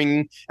wanted to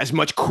bring as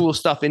much cool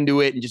stuff into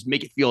it and just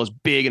make it feel as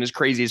big and as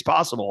crazy as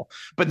possible.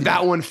 But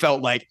that one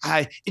felt like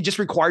it just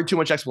required too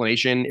much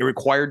explanation. It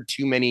required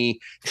too many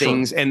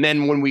things. And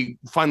then when we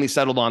finally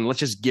settled on, let's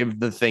just give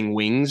the thing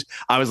wings,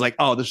 I was like,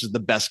 oh, this is the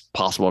best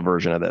possible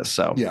version of this.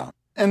 So yeah.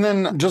 And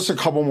then just a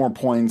couple more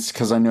points,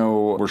 because I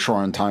know we're short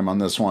on time on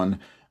this one.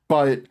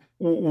 But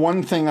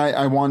one thing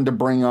I wanted to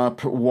bring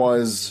up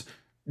was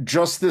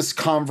just this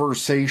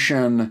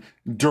conversation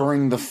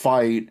during the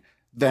fight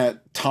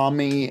that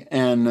Tommy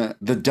and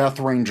the Death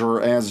Ranger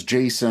as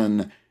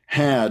Jason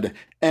had.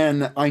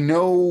 And I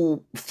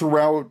know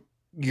throughout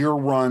your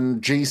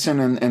run, Jason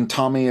and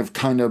Tommy have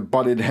kind of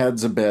butted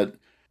heads a bit.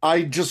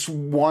 I just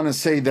want to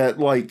say that,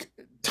 like,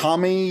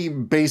 Tommy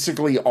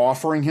basically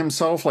offering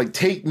himself, like,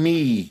 take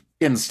me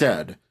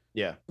instead.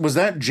 Yeah. Was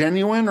that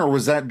genuine, or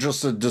was that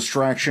just a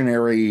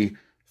distractionary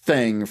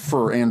thing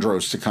for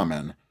Andros to come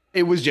in?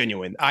 It was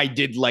genuine. I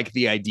did like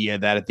the idea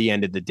that at the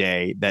end of the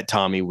day that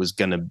Tommy was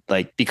going to,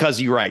 like,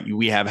 because you're right.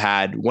 We have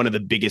had one of the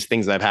biggest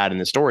things I've had in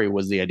the story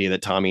was the idea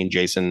that Tommy and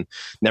Jason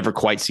never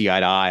quite see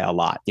eye to eye a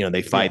lot. You know,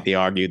 they fight, they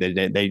argue,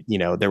 they, you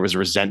know, there was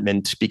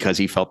resentment because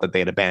he felt that they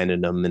had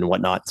abandoned him and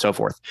whatnot and so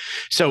forth.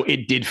 So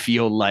it did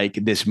feel like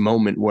this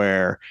moment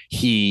where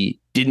he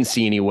didn't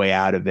see any way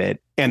out of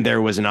it. And there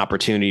was an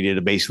opportunity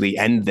to basically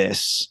end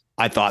this.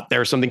 I thought there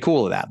was something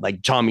cool of that.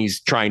 Like, Tommy's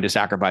trying to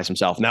sacrifice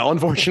himself. Now,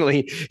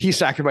 unfortunately, he's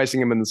sacrificing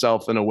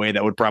himself in a way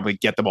that would probably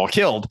get them all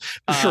killed.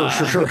 Sure.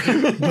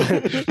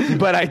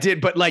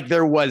 But like,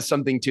 there was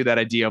something to that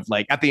idea of,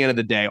 like, at the end of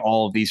the day,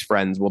 all of these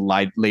friends will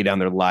lay down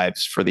their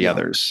lives for the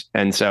others.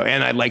 And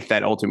I like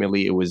that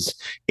ultimately it was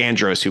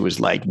Andros who was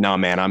like, nah,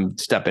 man, I'm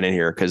stepping in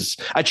here. Cause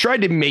I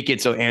tried to make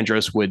it so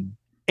Andros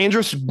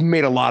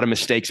made a lot of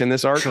mistakes in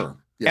this arc. Sure.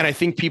 Yeah. And I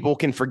think people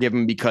can forgive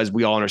him because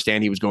we all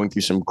understand he was going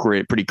through some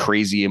pretty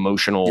crazy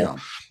emotional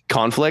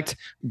conflict.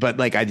 But,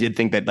 like, I did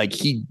think that, like,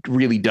 he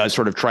really does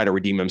sort of try to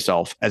redeem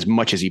himself as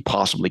much as he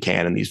possibly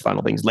can in these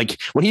final things. Like,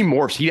 when he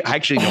morphs, I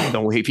actually don't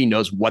know if he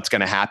knows what's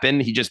going to happen.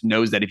 He just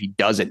knows that if he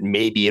does it,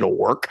 maybe it'll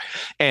work.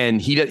 And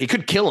it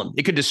could kill him.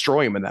 It could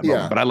destroy him in that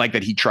moment. But I like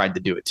that he tried to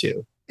do it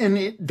too.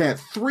 And that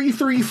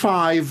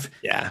 335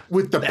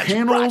 with the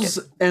panels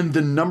and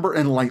the number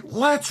and, like,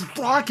 let's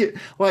rock it.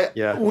 Like,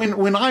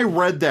 when I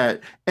read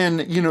that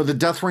and, you know, the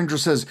Death Ranger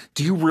says,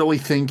 do you really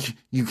think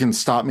you can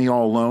stop me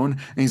all alone?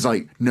 And he's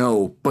like,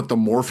 no, but the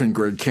Morphin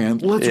Grid can.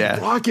 Let's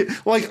rock it.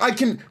 Like, I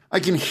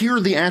can hear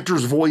the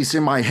actor's voice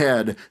in my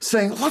head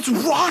saying, let's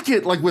rock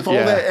it. Like, with all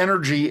that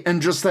energy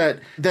and just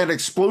that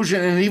explosion.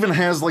 And it even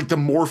has, like, the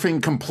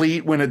morphing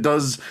complete when it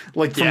does,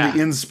 like, from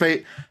the in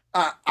space.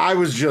 I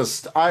was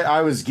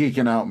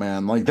geeking out,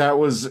 man. Like that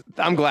was.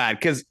 I'm glad,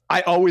 because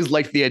I always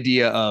liked the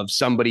idea of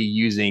somebody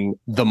using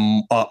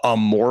a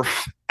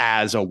morph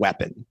as a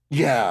weapon.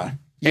 Yeah.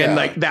 And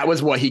like that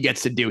was what he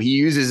gets to do. He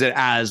uses it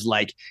as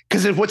like,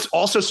 because what's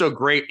also so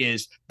great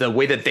is the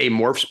way that they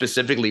morph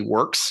specifically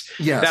works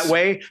that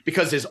way,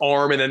 because his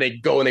arm, and then they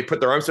go and they put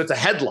their arm. So it's a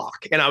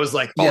headlock. And I was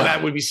like, oh,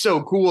 that would be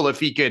so cool if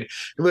he could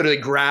literally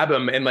grab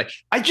him. And like,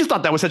 I just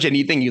thought that was such a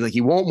neat thing. You like,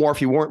 he won't morph,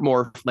 he won't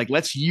morph. Like,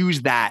 let's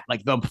use that.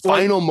 Like the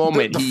final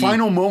moment. The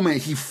final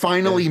moment, he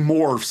finally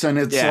morphs, and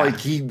it's like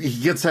he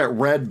gets that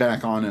red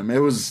back on him.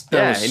 That was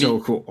so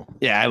cool.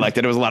 Yeah, I liked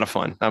it. It was a lot of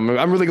fun. I'm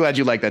really glad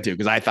you liked that too,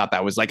 because I thought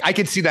that was like, I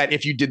could see that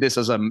if you did this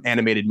as an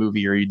animated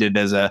movie or you did it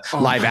as a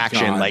live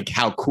action, like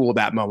how cool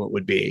that moment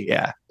would be.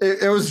 Yeah.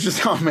 It was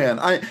just, oh man,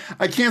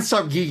 I can't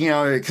stop geeking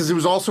out at it, because it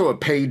was also a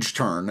page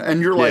turn,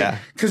 and you're like,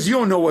 because you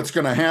don't know what's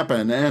going to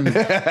happen. And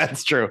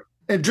that's true.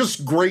 And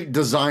just great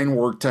design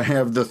work to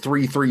have the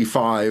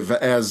 335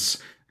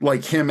 as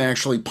like him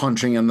actually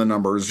punching in the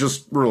numbers.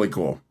 Just really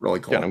cool. Really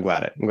cool. Yeah, I'm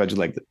glad you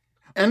liked it.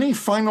 Any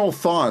final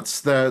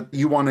thoughts that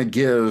you want to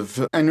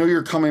give? I know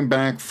you're coming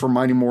back for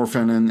Mighty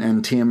Morphin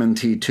and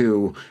TMNT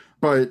 2,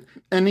 but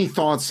any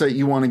thoughts that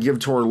you want to give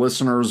to our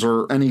listeners,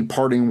 or any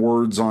parting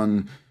words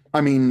on,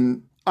 I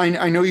mean,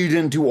 I know you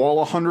didn't do all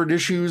 100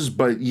 issues,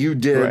 but you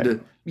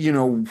did, you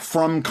know,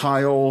 from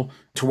Kyle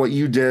to what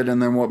you did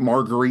and then what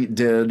Marguerite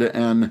did.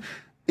 And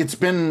it's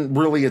been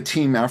really a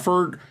team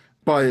effort,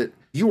 but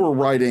you were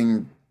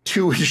writing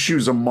 2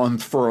 issues a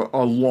month for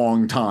a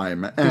long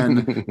time.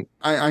 And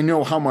I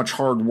know how much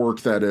hard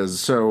work that is.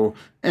 So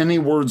any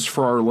words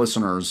for our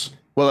listeners?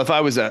 Well, if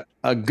I was a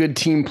good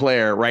team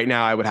player right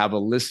now, I would have a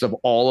list of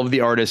all of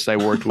the artists I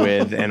worked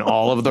with and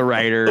all of the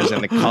writers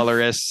and the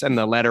colorists and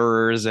the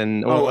letterers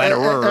and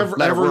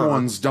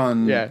everyone's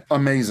done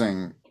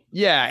amazing.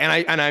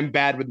 Yeah, and I'm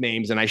bad with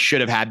names, and I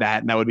should have had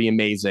that, and that would be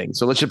amazing.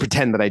 So let's just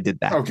pretend that I did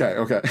that. Okay.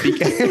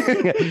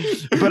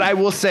 But I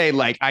will say,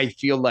 like, I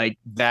feel like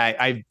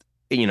that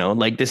you know,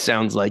 like this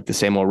sounds like the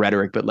same old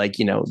rhetoric, but like,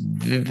 you know,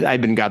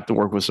 I've got to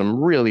work with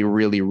some really,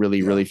 really,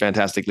 really, really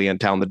fantastically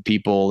and talented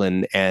people.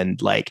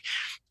 And like,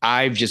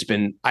 I've just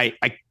been, I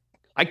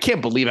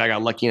can't believe I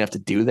got lucky enough to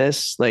do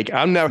this. Like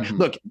I'm never,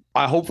 look,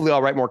 hopefully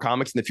I'll write more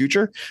comics in the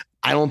future.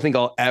 I don't think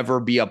I'll ever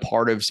be a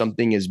part of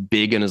something as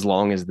big and as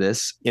long as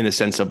this, in the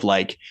sense of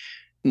like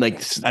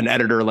an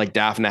editor like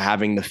Daphne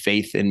having the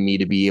faith in me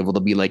to be able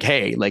to be like,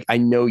 hey, like, I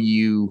know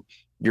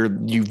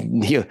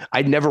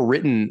I'd never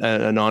written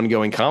an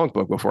ongoing comic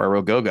book before I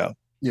wrote Go-Go.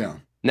 Yeah.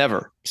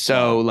 Never.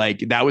 So like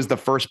that was the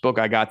first book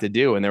I got to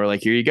do, and they were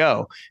like, here you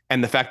go.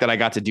 And the fact that I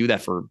got to do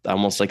that for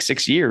almost like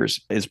 6 years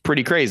is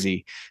pretty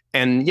crazy.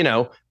 And, you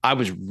know, I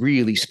was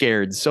really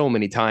scared so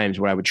many times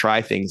when I would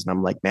try things, and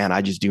I'm like, man,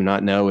 I just do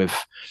not know if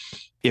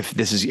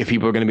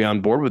people are going to be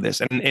on board with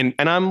this. And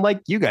I'm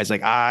like you guys,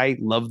 like, I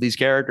love these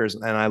characters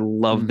and I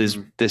love this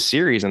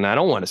series, and I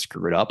don't want to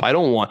screw it up.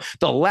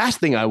 The last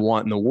thing I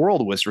want in the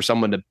world was for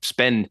someone to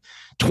spend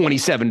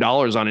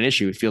 $27 on an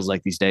issue. It feels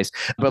like these days,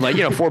 but like,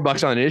 you know,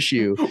 $4 on an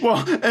issue. Well,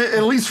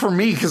 at least for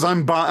me, because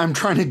I'm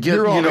trying to get,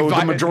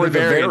 the majority of the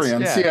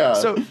variants. Yeah.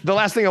 So the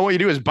last thing I want you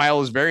to do is buy all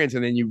those variants,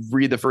 and then you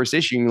read the first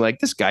issue and you're like,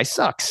 this guy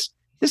sucks.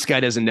 This guy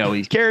doesn't know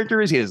these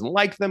characters. He doesn't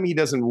like them. He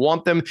doesn't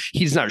want them.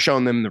 He's not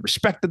showing them the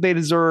respect that they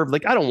deserve.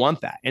 Like, I don't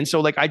want that. And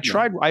so like, I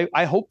tried,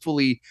 I hope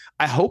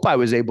I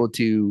was able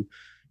to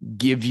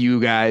give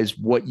you guys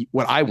what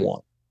I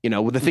want, you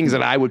know, with the things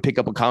that I would pick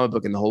up a comic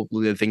book, and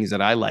hopefully the things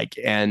that I like.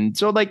 And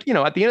so like, you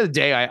know, at the end of the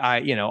day,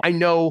 I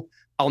know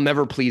I'll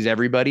never please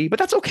everybody, but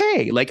that's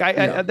okay. Like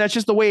that's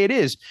just the way it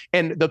is.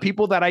 And the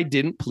people that I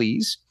didn't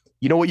please,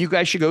 you know what you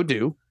guys should go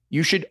do?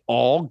 You should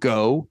all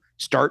go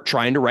start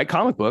trying to write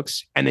comic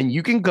books, and then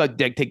you can go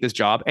take this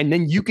job, and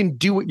then you can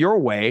do it your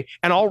way,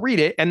 and I'll read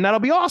it, and that'll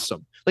be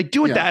awesome. Like,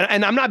 do it that.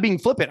 And I'm not being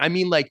flippant. I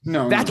mean, like,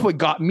 that's what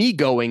got me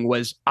going,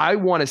 was I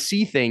want to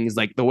see things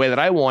like the way that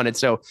I wanted.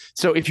 So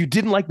if you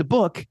didn't like the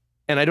book,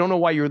 and I don't know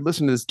why you're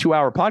listening to this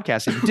 2-hour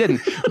podcast if you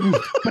didn't,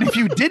 but if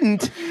you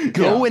didn't,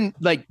 go and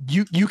like,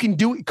 you can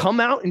do it,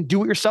 come out and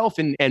do it yourself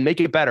and make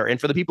it better.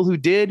 And for the people who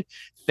did,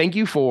 thank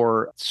you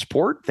for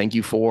support. Thank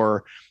you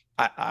for,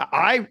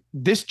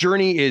 this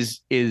journey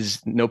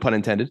is no pun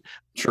intended.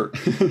 Sure.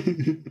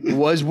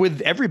 was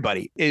with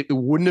everybody. It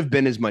wouldn't have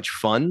been as much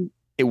fun.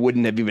 It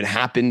wouldn't have even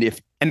happened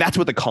and that's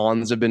what the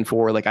cons have been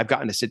for. Like, I've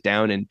gotten to sit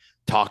down and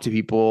talk to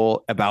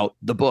people about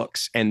the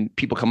books, and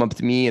people come up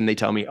to me and they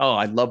tell me, oh,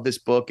 I love this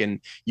book. And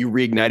you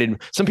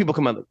reignited, some people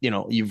come up, you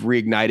know, you've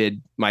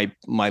reignited my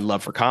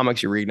love for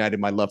comics. You reignited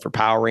my love for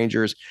Power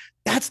Rangers.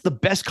 That's the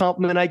best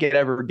compliment I could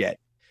ever get.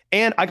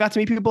 And I got to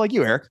meet people like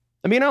you, Eric.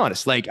 I'm being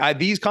honest. Like,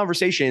 these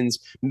conversations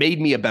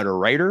made me a better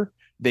writer.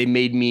 They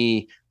made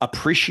me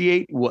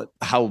appreciate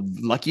how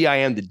lucky I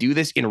am to do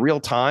this in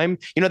real time.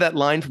 You know that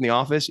line from The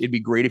Office? It'd be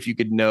great if you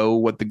could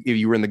know if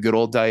you were in the good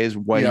old days,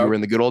 why you were in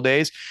the good old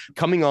days.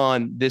 Coming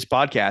on this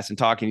podcast and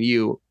talking to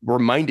you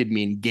reminded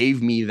me and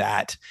gave me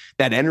that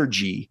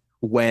energy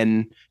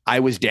when I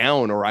was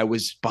down or I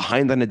was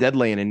behind on a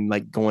deadline and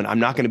like going, I'm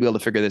not going to be able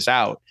to figure this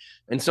out.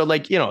 And so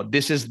like,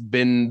 this has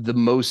been the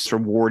most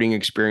rewarding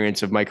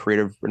experience of my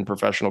creative and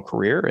professional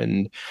career.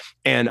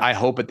 And I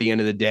hope at the end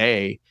of the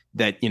day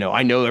that,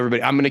 I know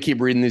everybody, I'm going to keep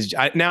reading these.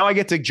 Now I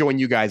get to join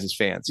you guys as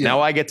fans. Yeah.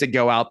 Now I get to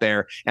go out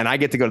there and I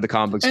get to go to the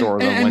comic book store on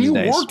Wednesdays.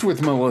 And you worked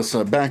with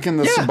Melissa back in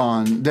the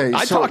Saban days.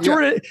 I talked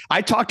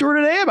to her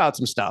today about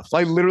some stuff.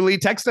 I literally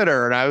texted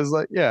her and I was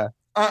like, yeah.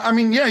 I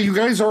mean, you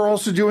guys are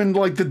also doing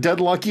like the Dead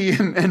Lucky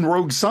and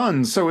Rogue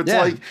Sun. So it's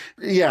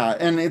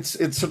and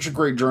it's such a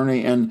great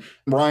journey. And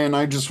Ryan,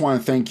 I just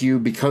want to thank you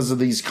because of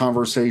these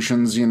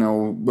conversations,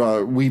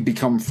 we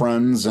become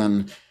friends.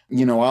 And,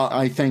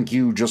 I thank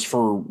you just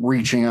for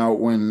reaching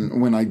out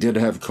when I did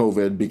have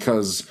COVID,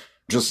 because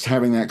just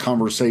having that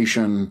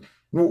conversation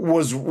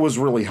was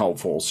really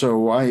helpful.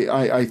 So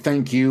I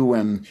thank you.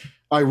 And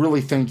I really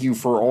thank you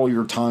for all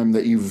your time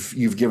that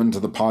you've given to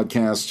the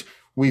podcast.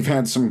 We've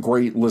had some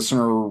great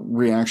listener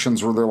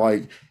reactions where they're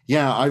like,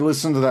 yeah, I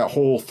listened to that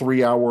whole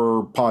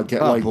 3-hour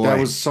podcast. That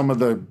was some of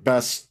the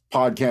best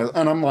podcasts.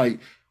 And I'm like,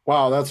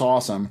 wow, that's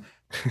awesome.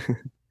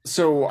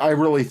 So I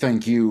really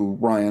thank you,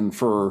 Ryan,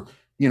 for,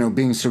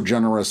 being so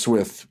generous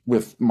with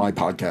my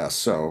podcast.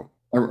 So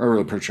I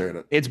really appreciate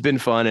it. It's been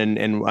fun.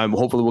 And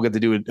hopefully we'll get to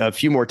do it a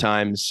few more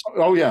times.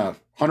 Oh, yeah.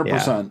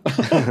 100%.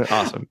 Yeah.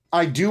 Awesome.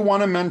 I do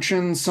want to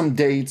mention some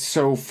dates.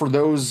 So for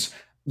those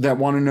that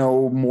want to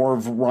know more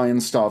of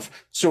Ryan's stuff.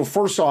 So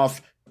first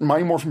off,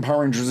 Mighty Morphin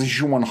Power Rangers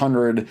issue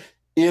 100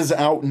 is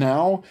out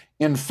now.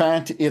 In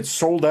fact, it's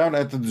sold out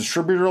at the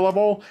distributor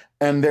level.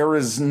 And there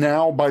is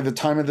now, by the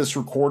time of this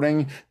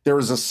recording, there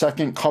is a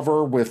second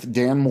cover with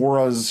Dan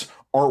Mora's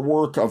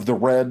artwork of the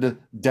Red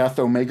Death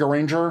Omega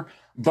Ranger.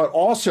 But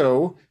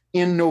also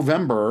in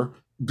November,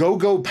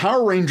 Go-Go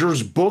Power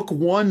Rangers Book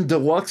 1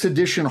 Deluxe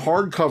Edition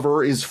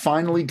hardcover is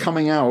finally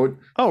coming out.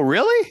 Oh,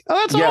 really? Oh,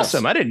 that's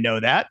awesome. I didn't know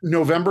that.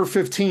 November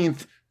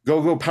 15th,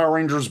 Go-Go Power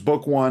Rangers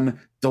Book 1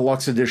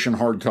 Deluxe Edition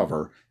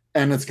hardcover.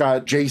 And it's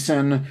got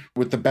Jason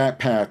with the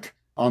backpack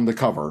on the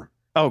cover.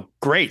 Oh,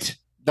 great.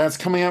 That's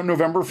coming out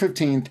November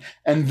 15th.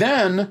 And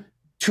then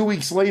 2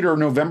 weeks later,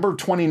 November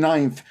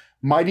 29th,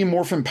 Mighty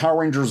Morphin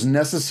Power Rangers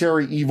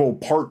Necessary Evil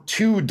Part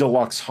 2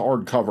 Deluxe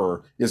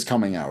hardcover is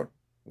coming out.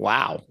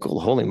 Wow. Cool.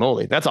 Holy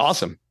moly. That's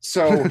awesome.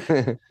 So,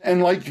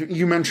 and like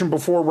you mentioned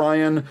before,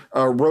 Ryan,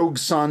 Rogue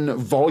Sun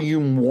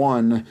Volume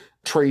 1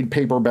 trade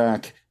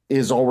paperback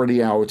is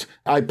already out.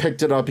 I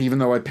picked it up, even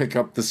though I pick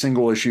up the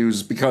single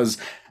issues, because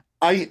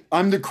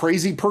I'm the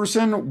crazy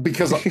person,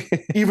 because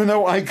even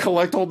though I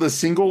collect all the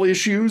single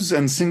issues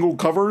and single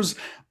covers,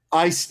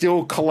 I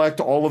still collect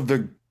all of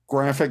the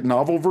graphic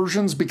novel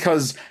versions,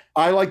 because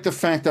I like the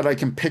fact that I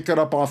can pick it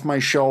up off my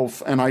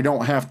shelf and I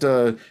don't have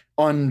to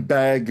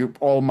unbag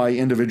all my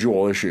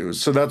individual issues.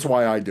 So that's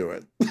why I do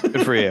it.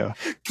 Good for you.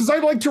 Because I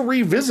like to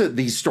revisit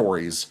these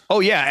stories.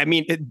 Oh, yeah. I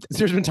mean,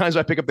 there's been times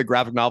I pick up the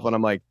graphic novel and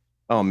I'm like,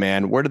 oh,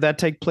 man, where did that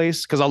take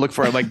place? Because I'll look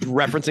for like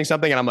referencing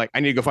something and I'm like, I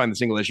need to go find the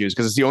single issues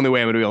because it's the only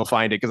way I'm going to be able to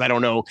find it, because I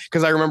don't know.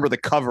 Because I remember the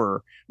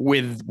cover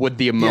with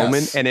the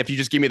moment. Yes. And if you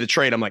just give me the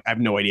trade, I'm like, I have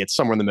no idea. It's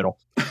somewhere in the middle.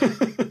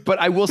 But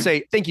I will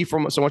say thank you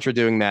so much for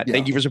doing that. Yeah.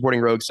 Thank you for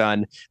supporting Rogue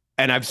Sun.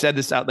 And I've said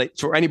this out, like,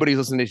 for anybody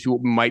who's listening who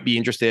might be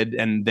interested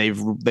and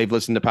they've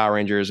listened to Power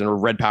Rangers or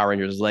read Power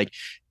Rangers, like,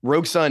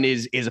 Rogue Sun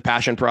is a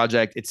passion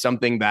project. It's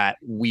something that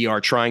we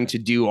are trying to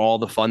do all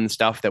the fun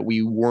stuff that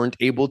we weren't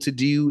able to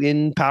do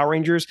in Power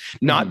Rangers,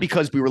 not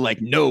because we were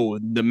like, no,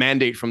 the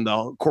mandate from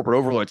the corporate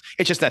overlords.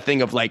 It's just that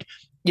thing of like,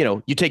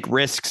 you take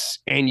risks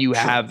and you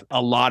have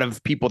a lot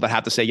of people that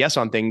have to say yes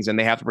on things and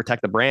they have to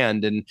protect the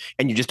brand, and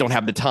you just don't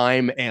have the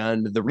time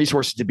and the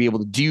resources to be able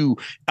to do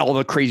all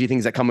the crazy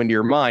things that come into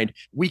your mind.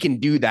 We can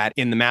do that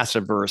in the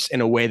Massiverse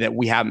in a way that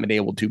we haven't been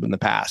able to in the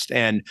past.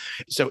 And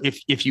so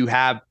if you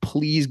have,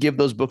 please give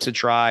those books a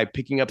try,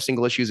 picking up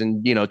single issues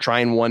and,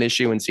 trying one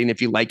issue and seeing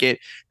if you like it.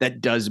 That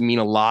does mean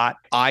a lot.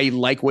 I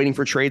like waiting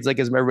for trades like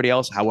as everybody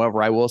else.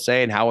 However, I will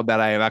say, and how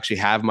that I actually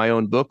have my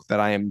own book that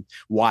I am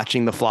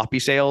watching the floppy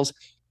sales.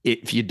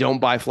 If you don't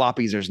buy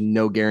floppies, there's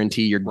no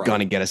guarantee you're going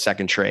to get a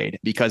second trade,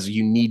 because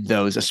you need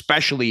those,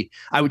 especially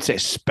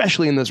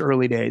in those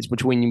early days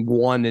between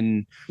 1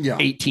 and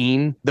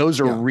 18. Those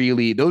are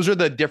those are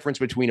the difference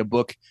between a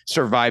book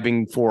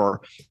surviving for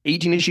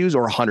 18 issues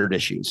or 100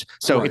 issues.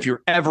 So if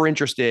you're ever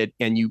interested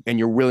and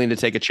you're willing to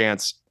take a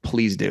chance,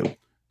 please do.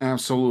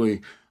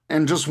 Absolutely.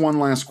 And just one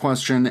last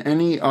question.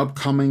 Any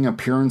upcoming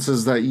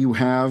appearances that you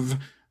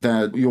have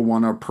that you'll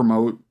want to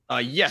promote?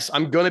 Yes,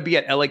 I'm going to be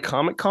at LA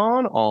Comic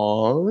Con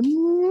on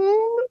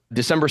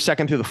December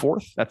 2nd through the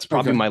 4th. That's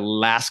probably my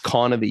last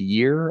con of the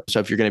year. So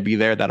if you're going to be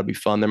there, that'll be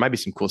fun. There might be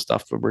some cool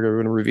stuff that we're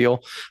going to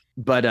reveal.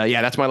 But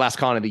that's my last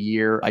con of the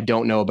year. I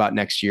don't know about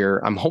next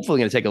year. I'm hopefully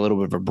going to take a little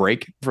bit of a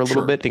break for a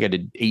little bit. I think I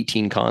did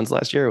 18 cons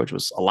last year, which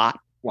was a lot.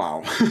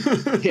 Wow.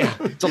 Yeah,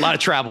 it's a lot of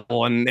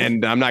travel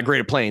and I'm not great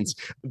at planes.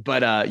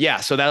 But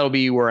so that'll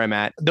be where I'm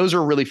at. Those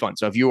are really fun.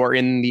 So if you are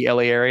in the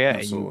LA area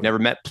and you've never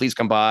met, please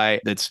come by.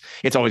 It's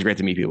always great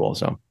to meet people.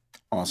 So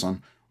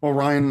awesome. Well,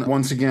 Ryan,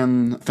 once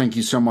again, thank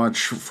you so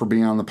much for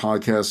being on the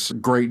podcast.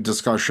 Great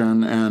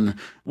discussion, and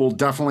we'll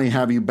definitely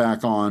have you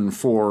back on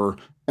for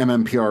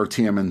MMPR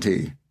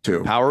TMNT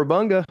too.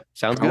 Powerbunga.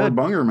 Sounds good.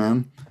 Powerbunger,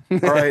 man.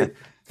 All right.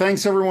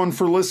 Thanks, everyone,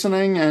 for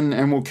listening,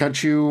 and we'll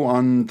catch you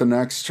on the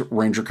next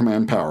Ranger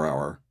Command Power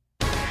Hour.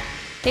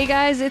 Hey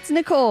guys, it's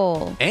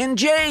Nicole. And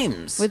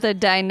James. With a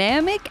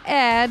dynamic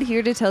ad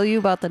here to tell you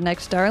about the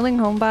next Darling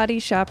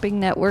Homebody Shopping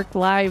Network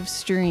live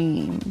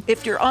stream.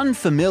 If you're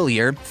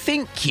unfamiliar,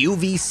 think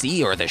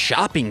QVC or the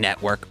Shopping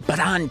Network, but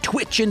on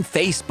Twitch and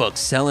Facebook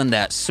selling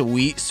that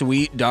sweet,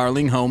 sweet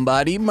Darling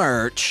Homebody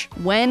merch.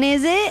 When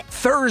is it?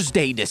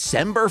 Thursday,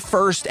 December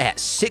 1st at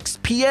 6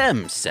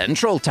 p.m.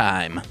 Central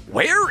Time.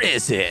 Where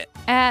is it?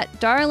 At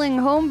Darling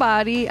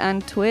Homebody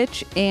on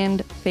Twitch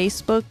and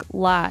Facebook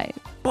Live.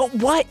 But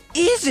what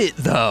is it,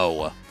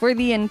 though? For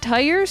the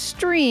entire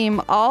stream,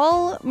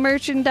 all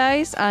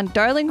merchandise on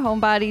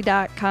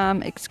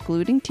darlinghomebody.com,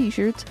 excluding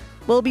t-shirts,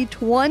 will be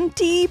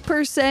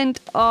 20%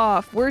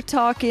 off. We're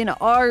talking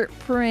art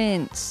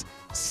prints,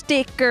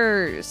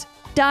 stickers,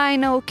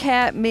 Dino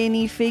Cat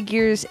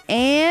minifigures,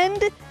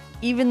 and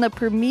even the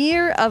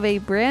premiere of a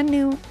brand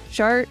new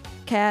Shark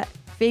Cat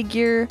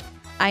figure.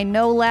 I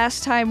know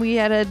last time we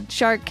had a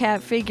Shark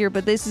Cat figure,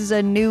 but this is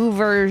a new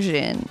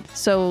version.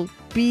 So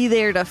be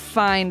there to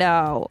find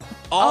out.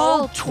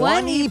 All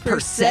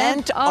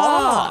 20%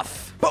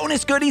 off.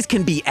 Bonus goodies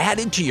can be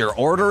added to your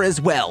order as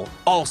well.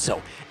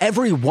 Also,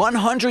 every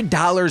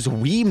 $100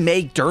 we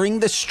make during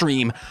the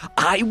stream,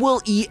 I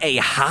will eat a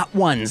Hot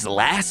Ones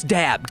Last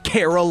Dab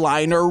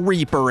Carolina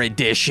Reaper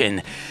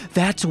edition.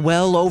 That's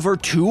well over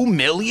 2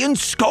 million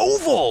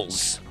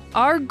Scovilles.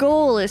 Our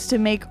goal is to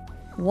make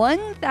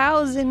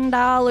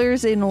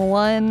 $1,000 in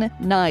one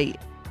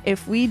night.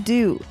 If we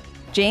do,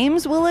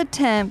 James will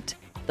attempt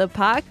the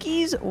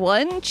Pocky's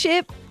One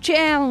Chip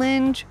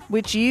Challenge,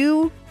 which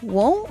you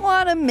won't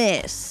want to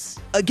miss.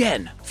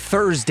 Again,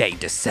 Thursday,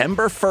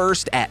 December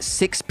 1st at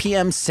 6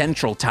 p.m.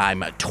 Central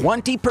Time,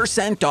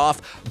 20%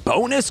 off,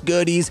 bonus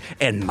goodies,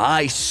 and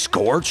my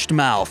scorched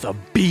mouth.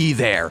 Be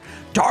there.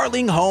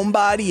 Darling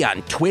Homebody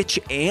on Twitch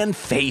and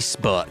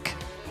Facebook.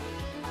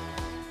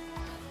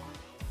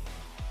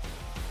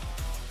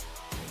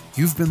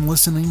 You've been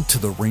listening to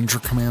the Ranger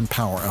Command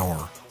Power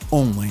Hour,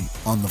 only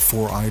on the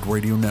Four-Eyed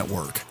Radio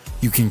Network.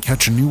 You can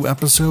catch a new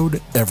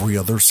episode every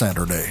other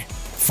Saturday.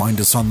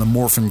 Find us on the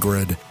Morphin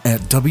Grid at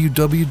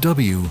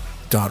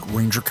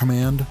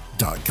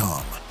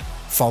www.rangercommand.com.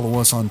 Follow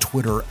us on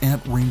Twitter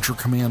at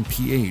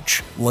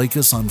RangerCommandPH. Like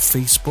us on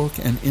Facebook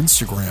and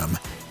Instagram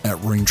at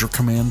Ranger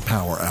Command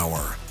Power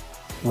Hour.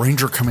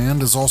 Ranger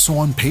Command is also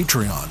on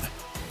Patreon.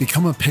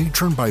 Become a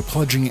patron by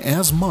pledging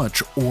as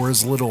much or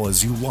as little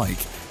as you like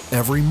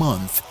every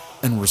month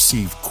and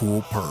receive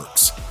cool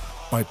perks.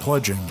 By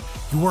pledging,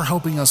 you are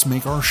helping us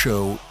make our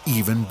show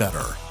even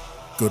better.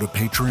 Go to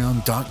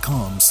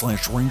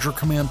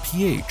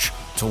patreon.com/RangerCommandPH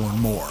to learn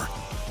more.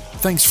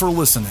 Thanks for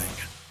listening.